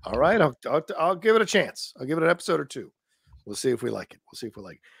 All right. I'll give it a chance. I'll give it an episode or 2. We'll see if we like it.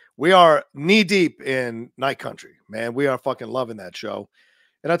 We are knee deep in Night Country, man. We are fucking loving that show.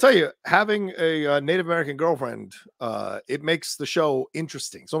 And I'll tell you, having a Native American girlfriend, it makes the show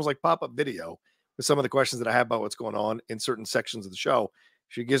interesting. It's almost like pop-up video with some of the questions that I have about what's going on in certain sections of the show.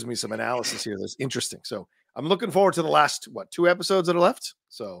 She gives me some analysis here that's interesting. So I'm looking forward to the last, 2 episodes that are left.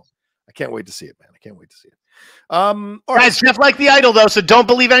 So I can't wait to see it, man. I can't wait to see it. All right. Guys, Jeff liked the Idol, though, so don't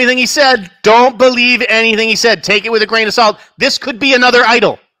believe anything he said. Don't believe anything he said. Take it with a grain of salt. This could be another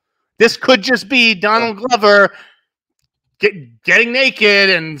Idol. This could just be Donald Glover getting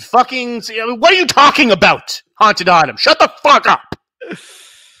naked and fucking. What are you talking about, Haunted Autumn? Shut the fuck up.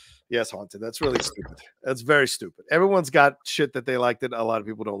 Yes, Haunted. That's really stupid. That's very stupid. Everyone's got shit that they like that a lot of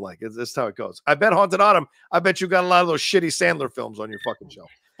people don't like. That's how it goes. I bet Haunted Autumn. I bet you got a lot of those shitty Sandler films on your fucking show.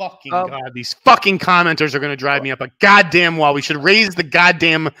 Fucking God, these fucking commenters are going to drive me up a goddamn wall. We should raise the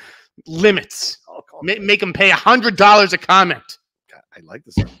goddamn limits. Make them pay $100 a comment. God, I like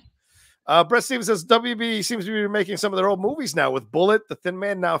this. Brett Stevens says WB seems to be making some of their old movies now with Bullet, The Thin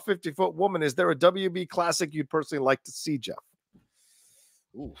Man, now 50-Foot Woman. Is there a WB classic you'd personally like to see, Jeff?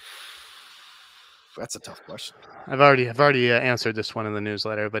 Ooh, that's a tough question. I've already answered this one in the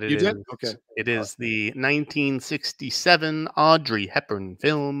newsletter, but it is the 1967 Audrey Hepburn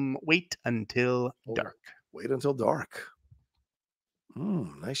film Wait Until Dark. Wait Until Dark.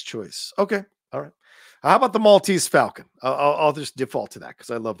 Nice choice. Okay, all right. How about the Maltese Falcon? I'll just default to that because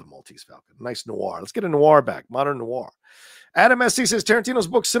I love the Maltese Falcon. Nice noir. Let's get a noir back. Modern noir. Adam SC says Tarantino's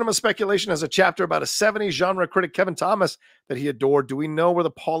book Cinema Speculation has a chapter about a 70s genre critic Kevin Thomas that he adored. Do we know where the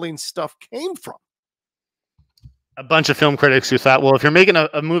Pauline stuff came from? A bunch of film critics who thought, well, if you're making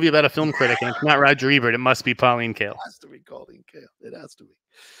a movie about a film critic and it's not Roger Ebert, it must be Pauline Kael. It has to be Pauline Kael. It has to be.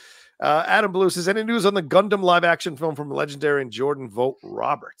 Adam Blue says, any news on the Gundam live action film from legendary and Jordan Vogt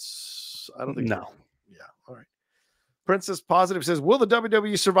Roberts? I don't think no. Yeah. All right. Princess Positive says, will the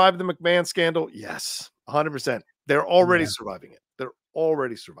WWE survive the McMahon scandal? Yes. 100%. They're already surviving it. They're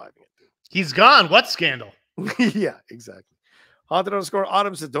already surviving it. Dude. He's gone. What scandal? Yeah, exactly. Haunted _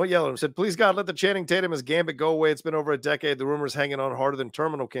 Autumn said, don't yell at him. Said, please God, let the Channing Tatum as Gambit go away. It's been over a decade. The rumor's hanging on harder than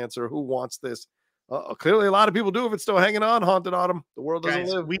terminal cancer. Who wants this? Clearly a lot of people do if it's still hanging on, Haunted Autumn. The world doesn't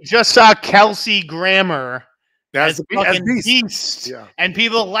live. We just saw Kelsey Grammer as fucking Beast. Yeah. And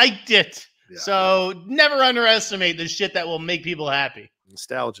people liked it. Yeah. So never underestimate the shit that will make people happy.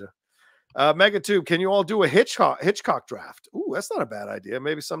 Nostalgia. Megatube, can you all do a Hitchcock draft? Ooh, that's not a bad idea.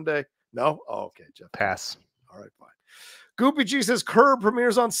 Maybe someday. No? Oh, okay, Jeff. Pass. All right, fine. Goopy G says Curb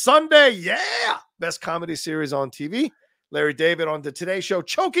premieres on Sunday. Yeah. Best comedy series on TV. Larry David on the Today Show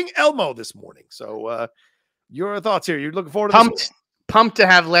choking Elmo this morning. So your thoughts here. You're looking forward to this? Pumped to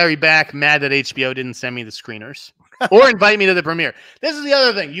have Larry back. Mad that HBO didn't send me the screeners or invite me to the premiere. This is the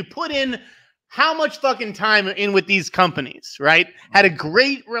other thing. You put in how much fucking time in with these companies, right? Had a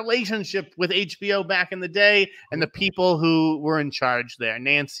great relationship with HBO back in the day and the people who were in charge there,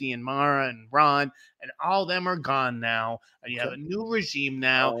 Nancy and Mara and Ron, and all of them are gone now. And you have a new regime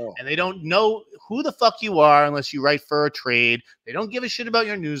now, and they don't know who the fuck you are unless you write for a trade. They don't give a shit about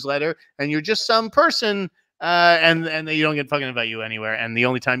your newsletter, and you're just some person, and they don't get fucking invite you anywhere. And the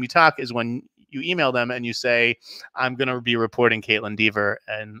only time you talk is when you email them and you say, I'm going to be reporting Caitlin Dever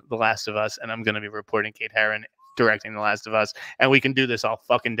and The Last of Us, and I'm going to be reporting Kate Herron directing The Last of Us, and we can do this all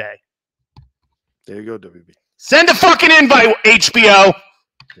fucking day. There you go, WB. Send a fucking invite, HBO.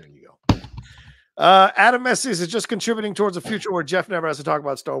 There you go. Adam Messies is just contributing towards a future where Jeff never has to talk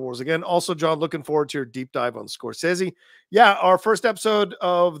about Star Wars again. Also, John, looking forward to your deep dive on Scorsese. Yeah, our first episode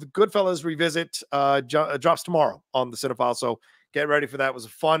of the Goodfellas Revisit drops tomorrow on the Cinephile, so get ready for that. It was a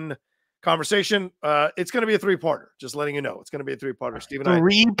fun conversation. It's going to be a three-parter, just letting you know. It's going to be a three-parter. Steve and I.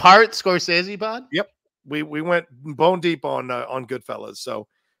 Three-part Scorsese pod? Yep. We went bone deep on Goodfellas, so,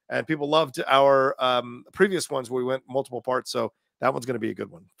 and people loved our previous ones where we went multiple parts, so that one's going to be a good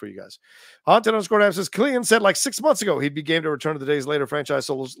one for you guys. Haunted_Dam says, Cillian said like 6 months ago he'd be game to return to the Days Later franchise.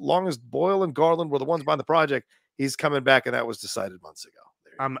 So as long as Boyle and Garland were the ones behind the project, he's coming back, and that was decided months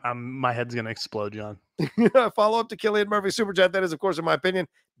ago. My head's going to explode, John. Follow up to Cillian Murphy Super Chat. That is, of course, in my opinion,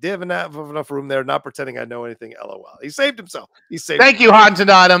 Div and have enough room there, not pretending I know anything. LOL. He saved himself. Thank you, Haunted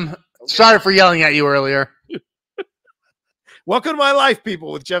Adam. Okay. Sorry for yelling at you earlier. Welcome to my life,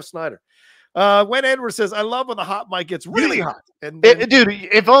 people, with Jeff Sneider. Wayne Edwards says, I love when the hot mic gets really hot. And then... dude,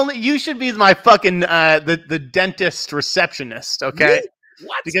 if only you should be my fucking the dentist receptionist, okay?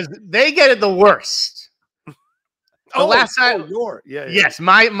 What? Because they get it the worst. Last time, yes,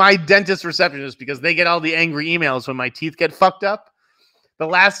 my dentist receptionist, because they get all the angry emails when my teeth get fucked up. The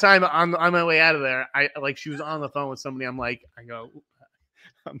last time on my way out of there, she was on the phone with somebody. I'm like,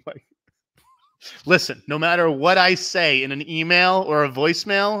 listen, no matter what I say in an email or a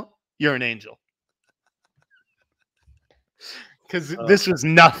voicemail, you're an angel. Because this was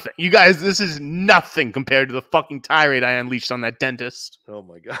nothing. You guys, this is nothing compared to the fucking tirade I unleashed on that dentist. Oh,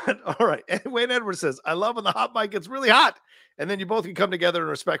 my God. All right. And Wayne Edwards says, I love when the hot mic gets really hot. And then you both can come together and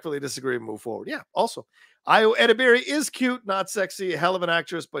respectfully disagree and move forward. Yeah, also. Io Edibiri is cute, not sexy, a hell of an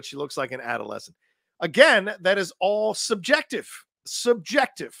actress, but she looks like an adolescent. Again, that is all subjective.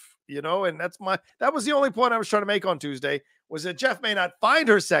 Subjective, you know, and that was the only point I was trying to make on Tuesday, was that Jeff may not find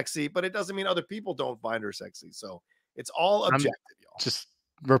her sexy, but it doesn't mean other people don't find her sexy. So it's all objective, y'all. Just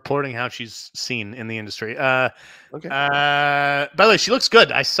reporting how she's seen in the industry. Okay. By the way, she looks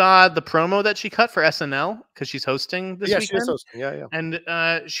good. I saw the promo that she cut for SNL because she's hosting this weekend. She is hosting. Yeah. And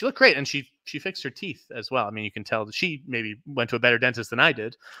she looked great, and she fixed her teeth as well. I mean, you can tell that she maybe went to a better dentist than I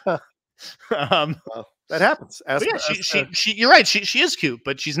did. Well, that happens. You're right. She is cute,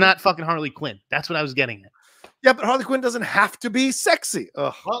 but she's not fucking Harley Quinn. That's what I was getting at. Yeah, but Harley Quinn doesn't have to be sexy.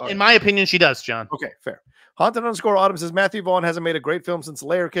 Well, in my opinion, she does, John. Okay, fair. Haunted_Autumn says, Matthew Vaughn hasn't made a great film since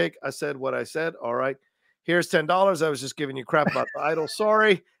Layer Cake. I said what I said. All right. Here's $10. I was just giving you crap about the Idol.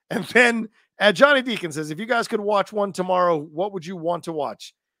 Sorry. And then Johnny Deacon says, if you guys could watch one tomorrow, what would you want to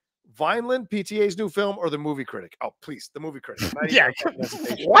watch? Vineland, PTA's new film, or the Movie Critic? Oh, please, the Movie Critic. Yeah.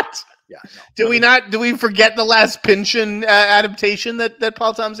 What? Yeah. No. Do we forget the last Pynchon adaptation that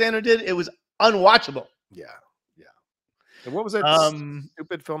Paul Thomas Anderson did? It was unwatchable. Yeah. And what was that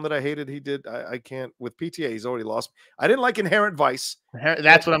stupid film that I hated? He did. I can't with PTA. He's already lost. I didn't like Inherent Vice.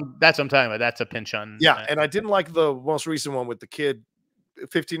 That's what I'm talking about. That's a Pynchon. Yeah, and I didn't like the most recent one with the kid,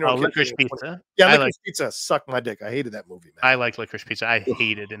 15-year-old. Licorice Pizza. Yeah, Licorice Pizza sucked my dick. I hated that movie, man. I like Licorice Pizza. I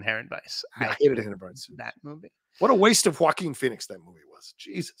hated Inherent Vice. I hated Inherent Vice. That movie. What a waste of Joaquin Phoenix that movie was.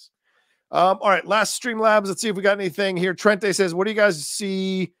 Jesus. All right, last Streamlabs. Let's see if we got anything here. Trente says, what do you guys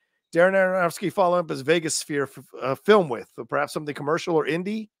see Darren Aronofsky following up his Vegas Sphere film with? Perhaps something commercial or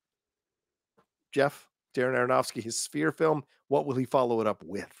indie? Jeff, Darren Aronofsky, his Sphere film, what will he follow it up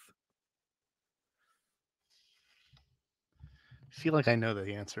with? I feel like I know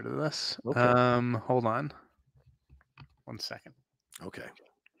the answer to this. Okay. Hold on. 1 second. Okay.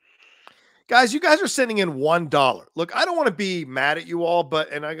 Guys, you guys are sending in $1. Look, I don't want to be mad at you all,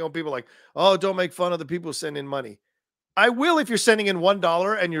 and I know people like, oh, don't make fun of the people who send in money. I will if you're sending in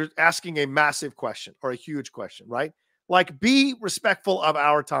 $1 and you're asking a massive question or a huge question, right? Like, be respectful of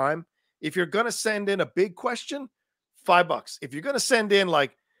our time. If you're going to send in a big question, $5. If you're going to send in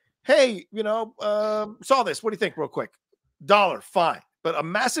like, hey, saw this. What do you think real quick? $1, fine. But a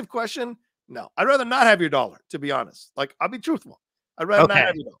massive question, no. I'd rather not have your $1, to be honest. Like, I'll be truthful. I'd rather not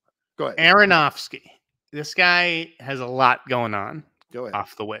have your $1. Go ahead. Aronofsky. This guy has a lot going on. Go ahead.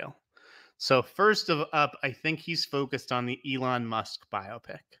 Off the whale. So first up, I think he's focused on the Elon Musk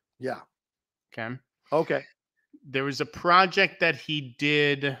biopic. Yeah. Okay. There was a project that he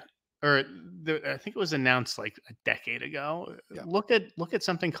did, I think it was announced like a decade ago. Yeah. Look at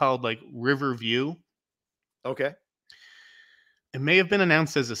something called like Riverview. Okay. It may have been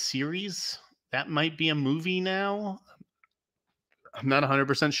announced as a series. That might be a movie now. I'm not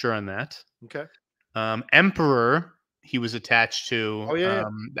 100% sure on that. Okay. Emperor, he was attached to. Oh, yeah.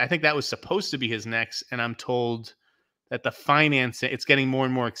 I think that was supposed to be his next, and I'm told that the financing, it's getting more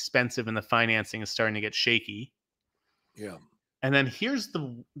and more expensive, and the financing is starting to get shaky. Yeah. And then here's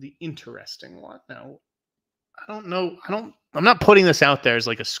the interesting one. Now, don't know. I'm not putting this out there as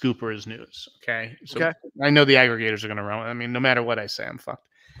like a scoop or as news. Okay. So Okay. I know the aggregators are going to run. I mean, no matter what I say, I'm fucked.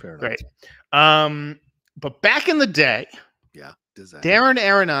 Fair enough. Great. But back in the day, yeah, Darren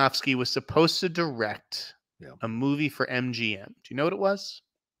Aronofsky was supposed to direct a movie for MGM. Do you know what it was?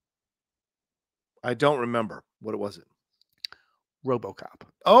 I don't remember. What was it? RoboCop.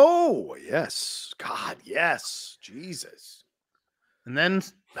 Oh, yes. God, yes. Jesus. And then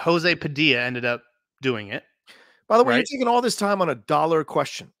Jose Padilla ended up doing it. By the way, you're taking all this time on a $1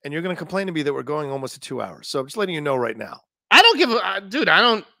 question, and you're going to complain to me that we're going almost to 2 hours. So I'm just letting you know right now. I don't give a dude. I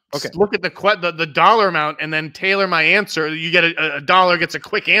don't look at the dollar amount and then tailor my answer. You get a dollar gets a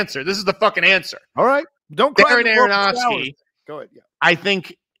quick answer. This is the fucking answer. All right. Don't cry. Darren Aronofsky. Go ahead. Yeah. I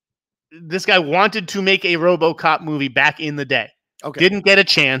think this guy wanted to make a RoboCop movie back in the day. Okay. Didn't get a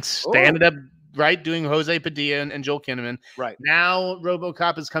chance. They ended up doing Jose Padilla and Joel Kinnaman. Right. Now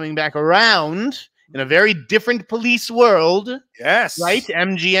RoboCop is coming back around in a very different police world. Yes. Right?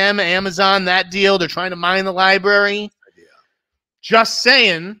 MGM, Amazon, that deal. They're trying to mine the library. Just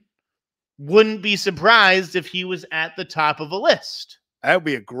saying, wouldn't be surprised if he was at the top of a list. That would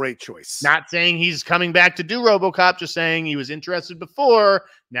be a great choice. Not saying he's coming back to do RoboCop, just saying he was interested before.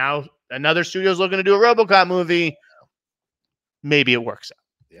 Now another studio's looking to do a RoboCop movie. Maybe it works out.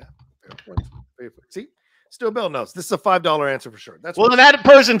 Yeah. See, still Bill knows. This is a $5 answer for sure. That's well, that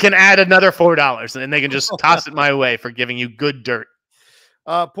person can add another $4 and then they can just toss it my way for giving you good dirt.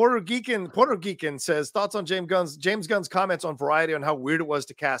 Porter Geekin says thoughts on James Gunn's comments on Variety on how weird it was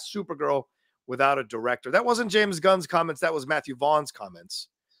to cast Supergirl without a director. That wasn't James Gunn's comments. That was Matthew Vaughn's comments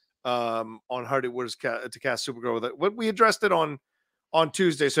on how it was to cast Supergirl. We addressed it on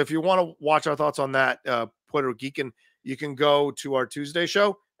Tuesday. So if you want to watch our thoughts on that, Porter Geekin, you can go to our Tuesday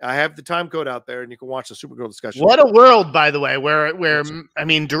show. I have the time code out there, and you can watch the Supergirl discussion. What a world, by the way, where I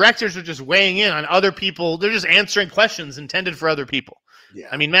mean, directors are just weighing in on other people. They're just answering questions intended for other people. Yeah.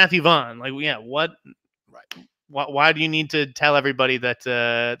 I mean, Matthew Vaughn, what? Right. Why do you need to tell everybody that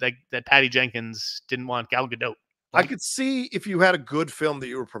that Patty Jenkins didn't want Gal Gadot? I could see if you had a good film that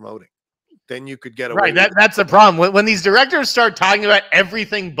you were promoting, then you could get away. Right. That's the problem. When these directors start talking about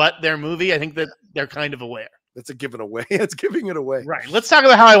everything but their movie, I think that they're kind of aware. That's a giving away. It's giving it away. Right. Let's talk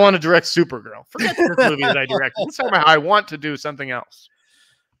about how I want to direct Supergirl. Forget this movie that I directed. Let's talk about how I want to do something else.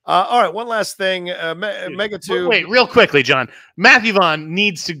 All right. One last thing. Mega 2. Wait, real quickly, John. Matthew Vaughn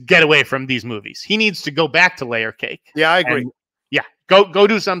needs to get away from these movies. He needs to go back to Layer Cake. Yeah, I agree. Go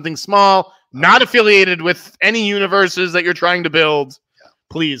do something small, not affiliated with any universes that you're trying to build.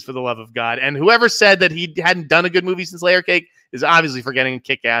 Please, for the love of God. And whoever said that he hadn't done a good movie since Layer Cake is obviously forgetting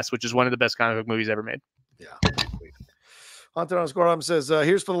Kick-Ass, which is one of the best comic book movies ever made. Yeah. Haunted on Squirrel says,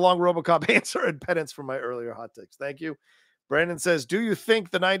 here's for the long RoboCop answer and penance for my earlier hot takes. Thank you. Brandon says, do you think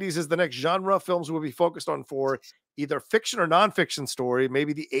the 90s is the next genre films will be focused on for either fiction or nonfiction story?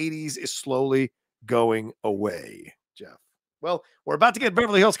 Maybe the 80s is slowly going away, Jeff. Well, we're about to get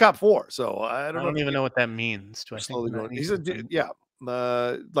Beverly Hills Cop 4, so I don't even know what that means. Do I slowly think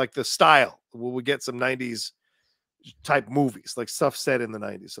going? Like the style. Will we get some 90s type movies, like stuff set in the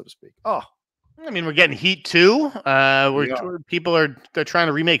 90s, so to speak? Oh, I mean, we're getting Heat 2. They're trying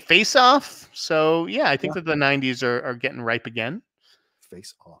to remake Face Off. So yeah, I think that the 90s are getting ripe again.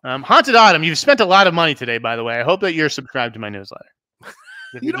 Face Off. Haunted Autumn, you've spent a lot of money today, by the way. I hope that you're subscribed to my newsletter.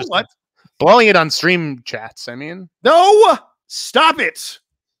 You know what? Blowing it on stream chats. I mean, no, stop it.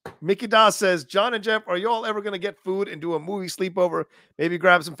 Mickey Doss says, John and Jeff, are you all ever going to get food and do a movie sleepover? Maybe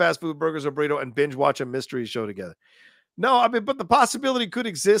grab some fast food burgers or burrito and binge watch a mystery show together. No, I mean, but the possibility could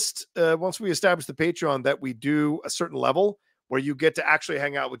exist once we establish the Patreon that we do a certain level where you get to actually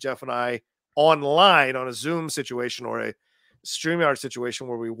hang out with Jeff and I online on a Zoom situation or a StreamYard situation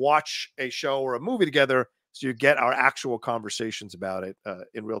where we watch a show or a movie together. So you get our actual conversations about it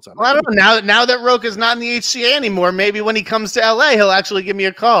in real time. Well, I don't know. Now that Rocha's not in the HCA anymore, maybe when he comes to LA, he'll actually give me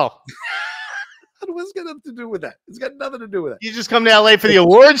a call. What's got nothing to do with that? It's got nothing to do with that. You just come to LA for the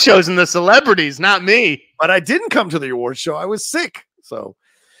award shows and the celebrities, not me. But I didn't come to the award show. I was sick. So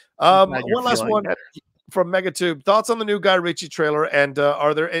one last one from Megatube. Thoughts on the new Guy Ritchie trailer? And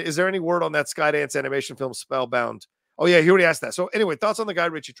is there any word on that Skydance animation film Spellbound? Oh, yeah, he already asked that. So anyway, thoughts on the Guy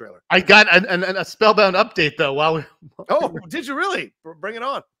Ritchie trailer? I got a Spellbound update, though. Oh, did you really? Bring it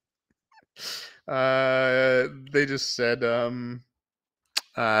on. They just said the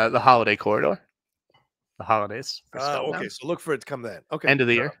holiday corridor. The holidays. Okay, so look for it to come then. Okay. End of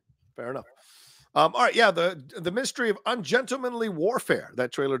the year. Fair enough. All right, yeah, the mystery of ungentlemanly warfare.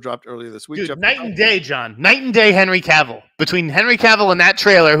 That trailer dropped earlier this week. Dude, night and day, John. Night and day Henry Cavill. Between Henry Cavill and that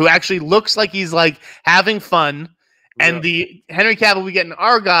trailer, who actually looks like he's like having fun, and the Henry Cavill we get in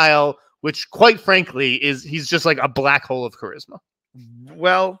Argyle, which quite frankly he's just like a black hole of charisma.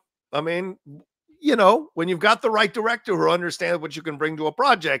 Well, I mean, you know, when you've got the right director who understands what you can bring to a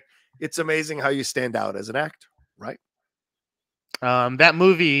project, it's amazing how you stand out as an actor, right? That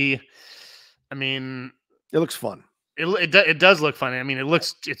movie, I mean, it looks fun. It does look funny. I mean,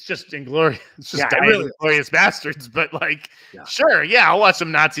 it's just inglorious. It's just Inglorious Bastards. But like, sure, I'll watch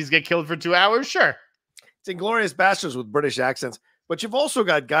some Nazis get killed for 2 hours. Sure, it's Inglorious Bastards with British accents. But you've also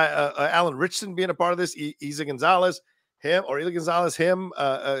got Alan Ritchson being a part of this. Isa Gonzalez, Henry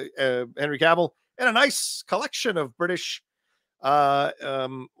Cavill, and a nice collection of British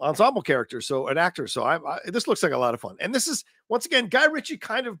ensemble characters. So an actor. So this looks like a lot of fun. And this is once again Guy Ritchie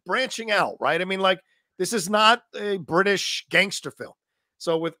kind of branching out, right? I mean, like. This is not a British gangster film.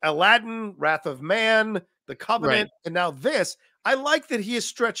 So with Aladdin, Wrath of Man, The Covenant, and now this, I like that he is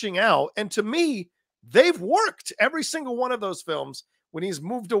stretching out. And to me, they've worked. Every single one of those films, when he's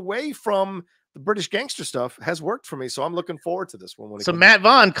moved away from the British gangster stuff, has worked for me. So I'm looking forward to this one. So Matt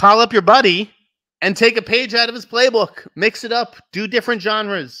Vaughn, call up your buddy and take a page out of his playbook. Mix it up. Do different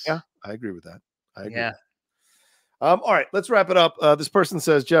genres. Yeah, I agree with that. I agree. Yeah. All right, let's wrap it up. This person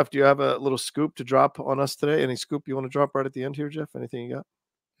says, Jeff, do you have a little scoop to drop on us today? Any scoop you want to drop right at the end here, Jeff? Anything you got?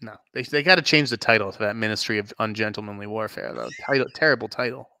 No, they got to change the title to that Ministry of Ungentlemanly Warfare, though. Terrible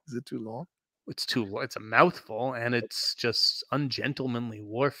title. Is it too long? It's too long. It's a mouthful, and it's just ungentlemanly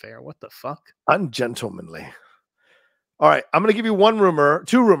warfare. What the fuck? Ungentlemanly. All right, I'm going to give you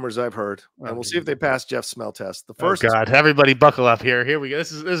two rumors I've heard, and we'll see if they pass Jeff's smell test. The first, God, everybody buckle up here. Here we go.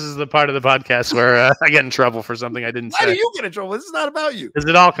 This is the part of the podcast where I get in trouble for something I didn't say. Why do you get in trouble? This is not about you. Because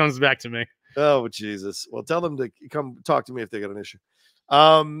it all comes back to me. Oh, Jesus. Well, tell them to come talk to me if they got an issue.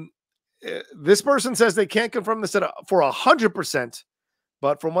 This person says they can't confirm this for 100%,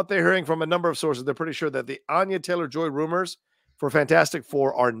 but from what they're hearing from a number of sources, they're pretty sure that the Anya Taylor-Joy rumors for Fantastic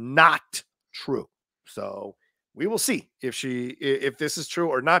Four are not true. So we will see if this is true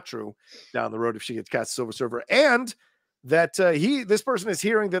or not true down the road if she gets cast Silver Surfer, and that this person is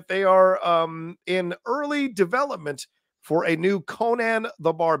hearing that they are in early development for a new Conan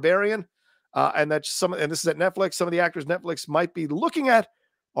the Barbarian, and that this is at Netflix. Some of the actors Netflix might be looking at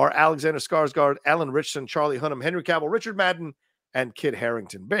are Alexander Skarsgård, Alan Ritchson, Charlie Hunnam, Henry Cavill, Richard Madden, and Kit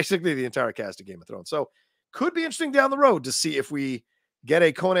Harington. Basically, the entire cast of Game of Thrones. So could be interesting down the road to see if we get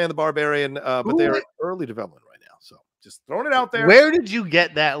a Conan the Barbarian, but they're in early development right now. So just throwing it out there. Where did you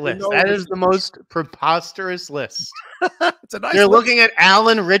get that list? That is the most preposterous list. It's a nice You're list. Looking at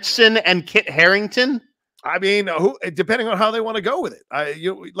Alan Ritchson and Kit Harington? I mean, depending on how they want to go with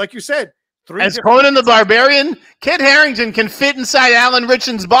it. Like you said, as Conan the Barbarian, Kit Harington can fit inside Alan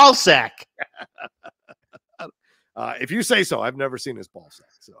Ritchson's ball sack. If you say so. I've never seen his ball sack.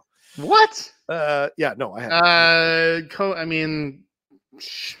 So what? Yeah, no, I haven't. I mean,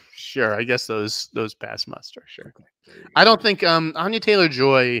 sure. I guess those pass muster. Sure. Okay. I don't think Anya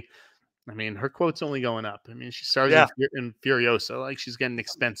Taylor-Joy. I mean, her quote's only going up. I mean, she started in Furiosa. Like, she's getting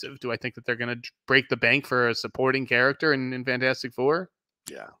expensive. Do I think that they're going to break the bank for a supporting character in Fantastic Four?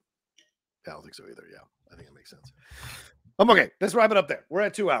 Yeah. I don't think so either. Yeah, I think it makes sense. Okay, let's wrap it up there. We're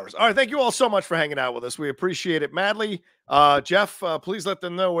at 2 hours. All right, thank you all so much for hanging out with us. We appreciate it madly. Jeff, please let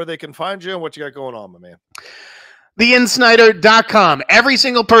them know where they can find you and what you got going on, my man. TheInSnyder.com. Every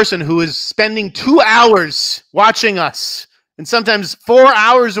single person who is spending 2 hours watching us, and sometimes 4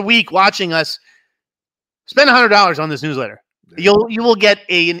 hours a week watching us, spend $100 on this newsletter. You will get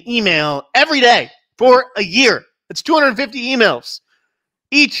an email every day for a year. It's 250 emails.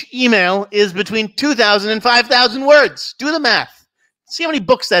 Each email is between 2,000 and 5,000 words. Do the math. See how many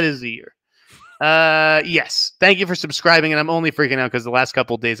books that is a year. Yes. Thank you for subscribing, and I'm only freaking out because the last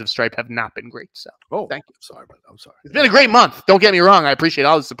couple of days of Stripe have not been great. So, thank you. Sorry, but I'm sorry. It's been a great month. Don't get me wrong. I appreciate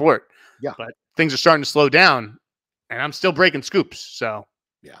all the support. Yeah. But things are starting to slow down, and I'm still breaking scoops. So,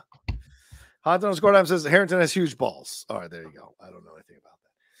 yeah. Hot Score Time says Harrington has huge balls. All right, there you go. I don't know anything about that.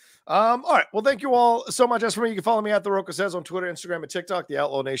 All right. Well, thank you all so much. As for me, you can follow me at The Rocha Says on Twitter, Instagram, and TikTok, The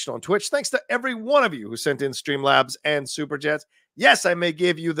Outlaw Nation on Twitch. Thanks to every one of you who sent in Streamlabs and Super Chats. Yes, I may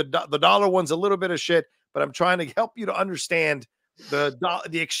give you the dollar ones a little bit of shit, but I'm trying to help you to understand the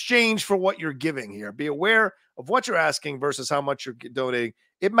exchange for what you're giving here. Be aware of what you're asking versus how much you're donating.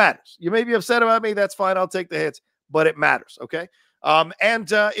 It matters. You may be upset about me. That's fine. I'll take the hits, but it matters. Okay.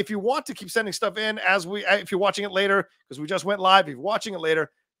 And if you want to keep sending stuff in if you're watching it later, because we just went live, if you're watching it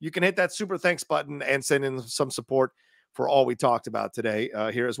later, you can hit that super thanks button and send in some support for all we talked about today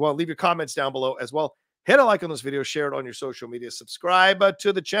here as well. Leave your comments down below as well. Hit a like on this video, share it on your social media, subscribe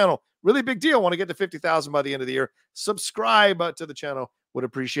to the channel. Really big deal. Want to get to 50,000 by the end of the year. Subscribe to the channel. Would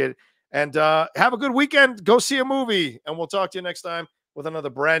appreciate it. And have a good weekend. Go see a movie, and we'll talk to you next time. with another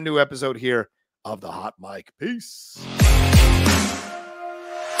brand new episode here of the Hot Mic. Peace.